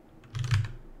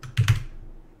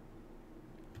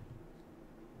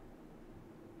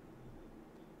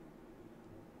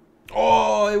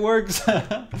 it works.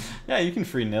 Yeah, you can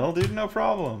free nil, dude. No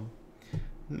problem.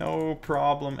 No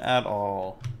problem at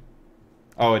all.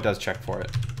 Oh, it does check for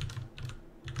it.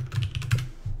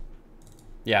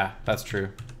 Yeah, that's true.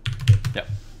 Yep.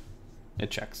 It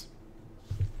checks.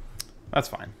 That's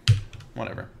fine.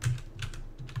 Whatever.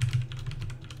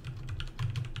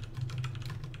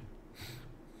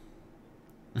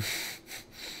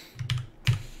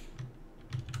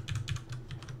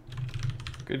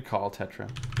 Good call, Tetra.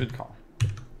 Good call.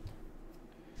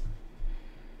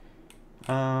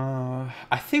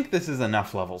 I think this is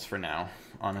enough levels for now,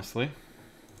 honestly.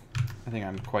 I think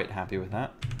I'm quite happy with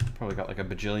that. Probably got like a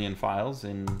bajillion files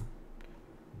in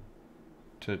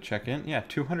to check in. Yeah,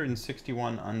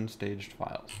 261 unstaged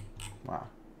files. Wow.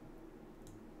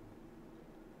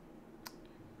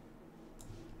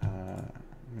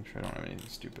 Make sure I don't have anything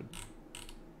stupid.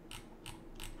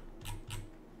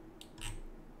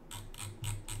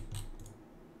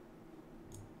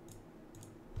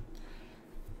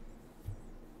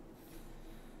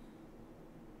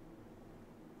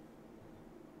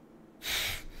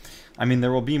 I mean,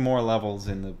 there will be more levels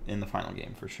in the final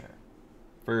game for sure.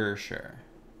 For sure.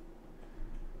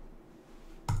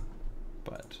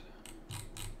 But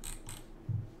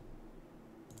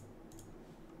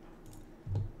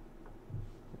we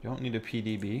don't need a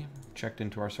PDB checked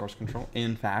into our source control.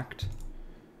 In fact,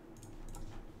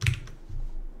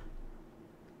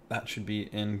 that should be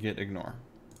in git ignore.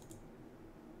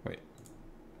 Wait,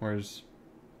 where's...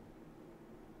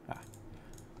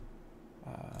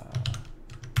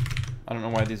 I don't know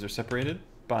why these are separated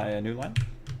by a new line,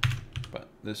 but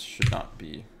this should not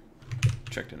be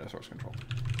checked into source control.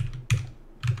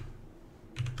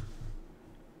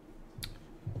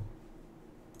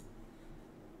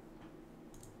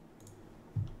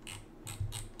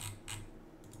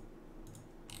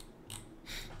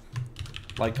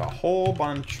 Like a whole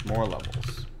bunch more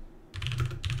levels.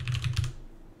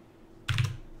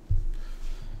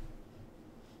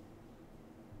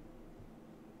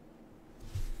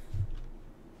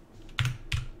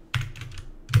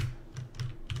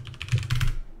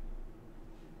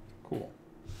 Cool.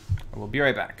 I will be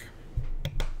right back.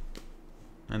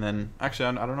 And then, actually,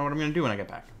 I don't know what I'm going to do when I get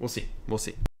back. We'll see. We'll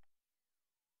see.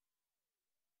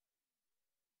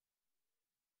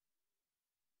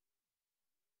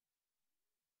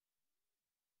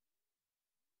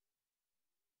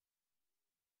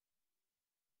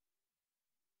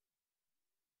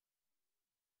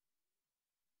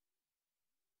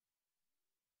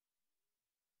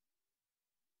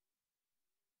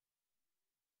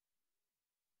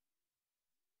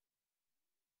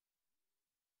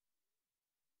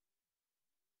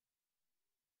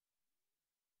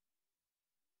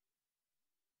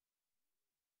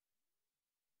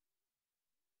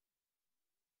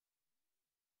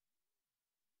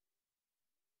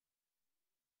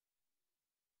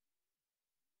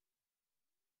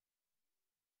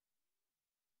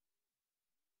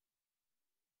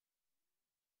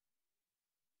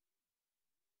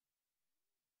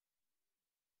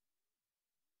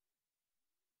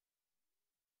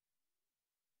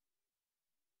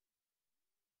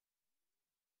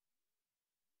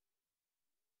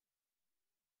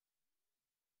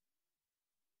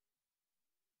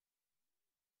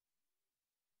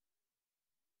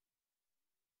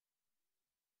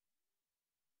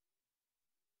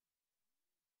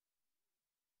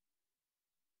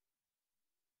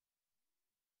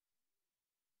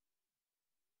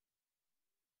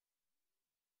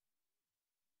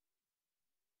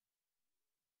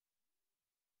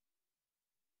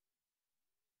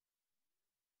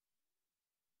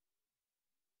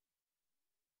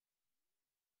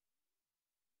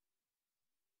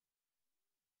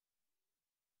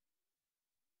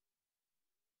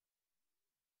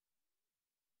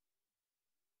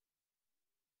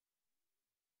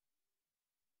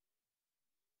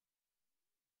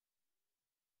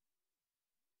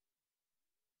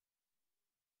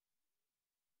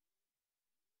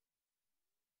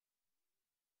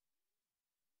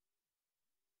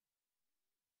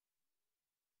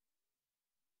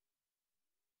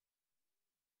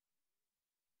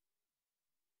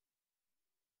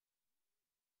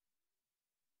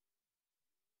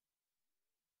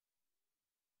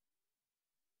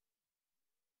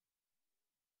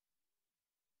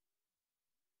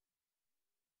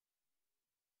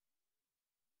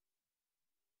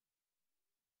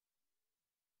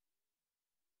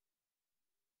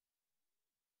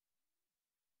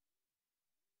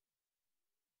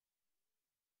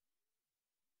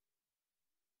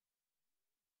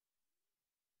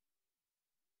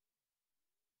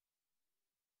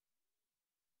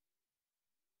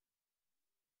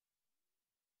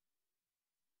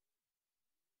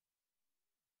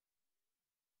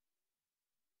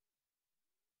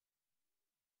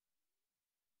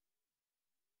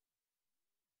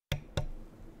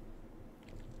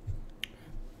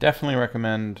 Definitely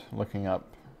recommend looking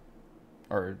up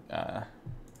or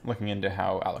looking into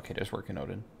how allocators work in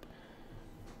Odin.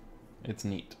 It's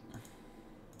neat.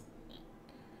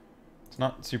 It's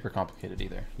not super complicated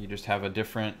either. You just have a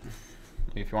different,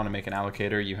 if you want to make an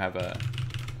allocator, you have a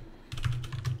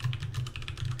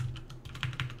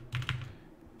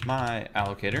my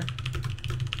allocator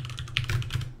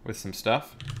with some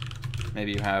stuff.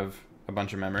 Maybe you have a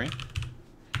bunch of memory,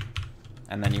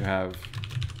 and then you have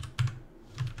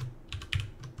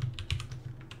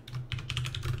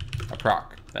a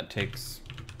proc that takes,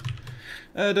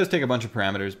 it does take a bunch of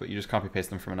parameters, but you just copy paste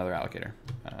them from another allocator.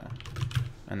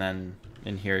 And then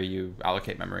in here you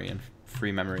allocate memory and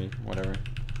free memory, whatever.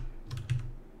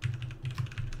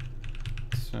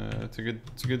 It's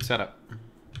a good setup.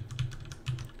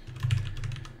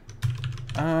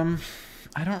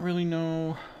 I don't really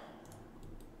know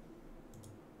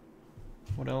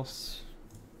what else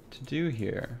to do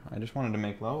here. I just wanted to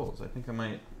make levels. I think I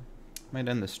might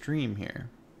end the stream here.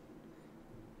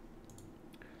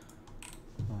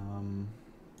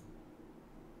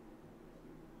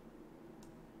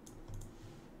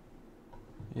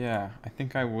 Yeah, I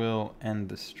think I will end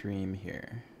the stream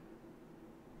here.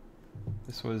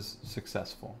 This was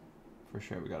successful, for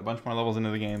sure. We got a bunch more levels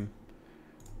into the game.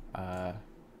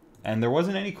 And there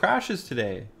wasn't any crashes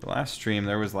today. The last stream,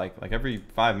 there was like every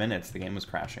 5 minutes the game was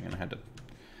crashing and I had to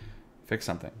fix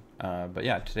something. But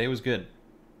yeah, today was good.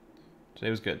 Today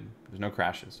was good. There's no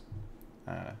crashes.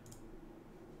 The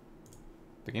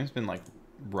game's been like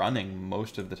running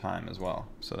most of the time as well.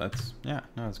 So that's, yeah,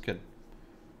 no, it's good.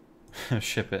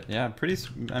 Ship it. Yeah,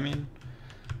 I mean,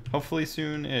 hopefully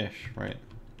soon-ish, right?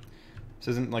 This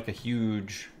isn't like a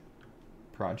huge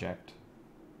project.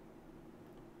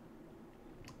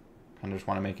 I just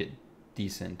want to make it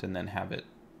decent and then have it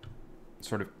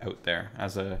sort of out there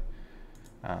as a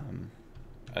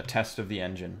test of the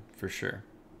engine, for sure.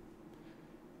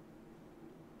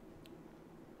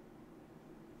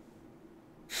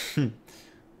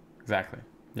 Exactly.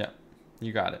 Yeah,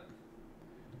 you got it.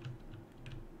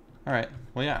 All right.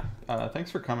 Well, yeah.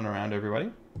 Thanks for coming around, everybody.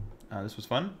 This was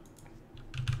fun.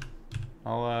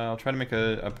 I'll try to make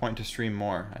a point to stream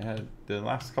more. I had the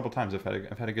last couple times I've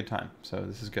had a good time, so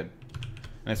this is good.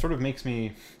 And it sort of makes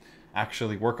me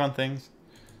actually work on things.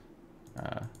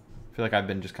 I feel like I've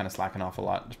been just kind of slacking off a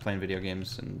lot, just playing video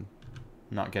games and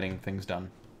not getting things done.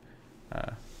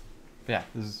 But yeah,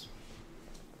 this is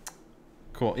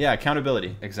cool. Yeah,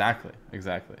 accountability. Exactly.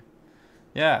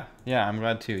 Yeah, I'm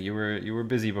glad too. You were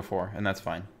busy before, and that's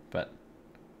fine. But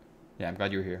yeah, I'm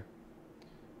glad you were here.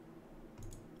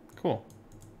 Cool.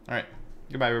 All right.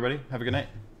 Goodbye, everybody. Have a good night.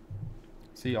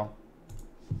 See y'all.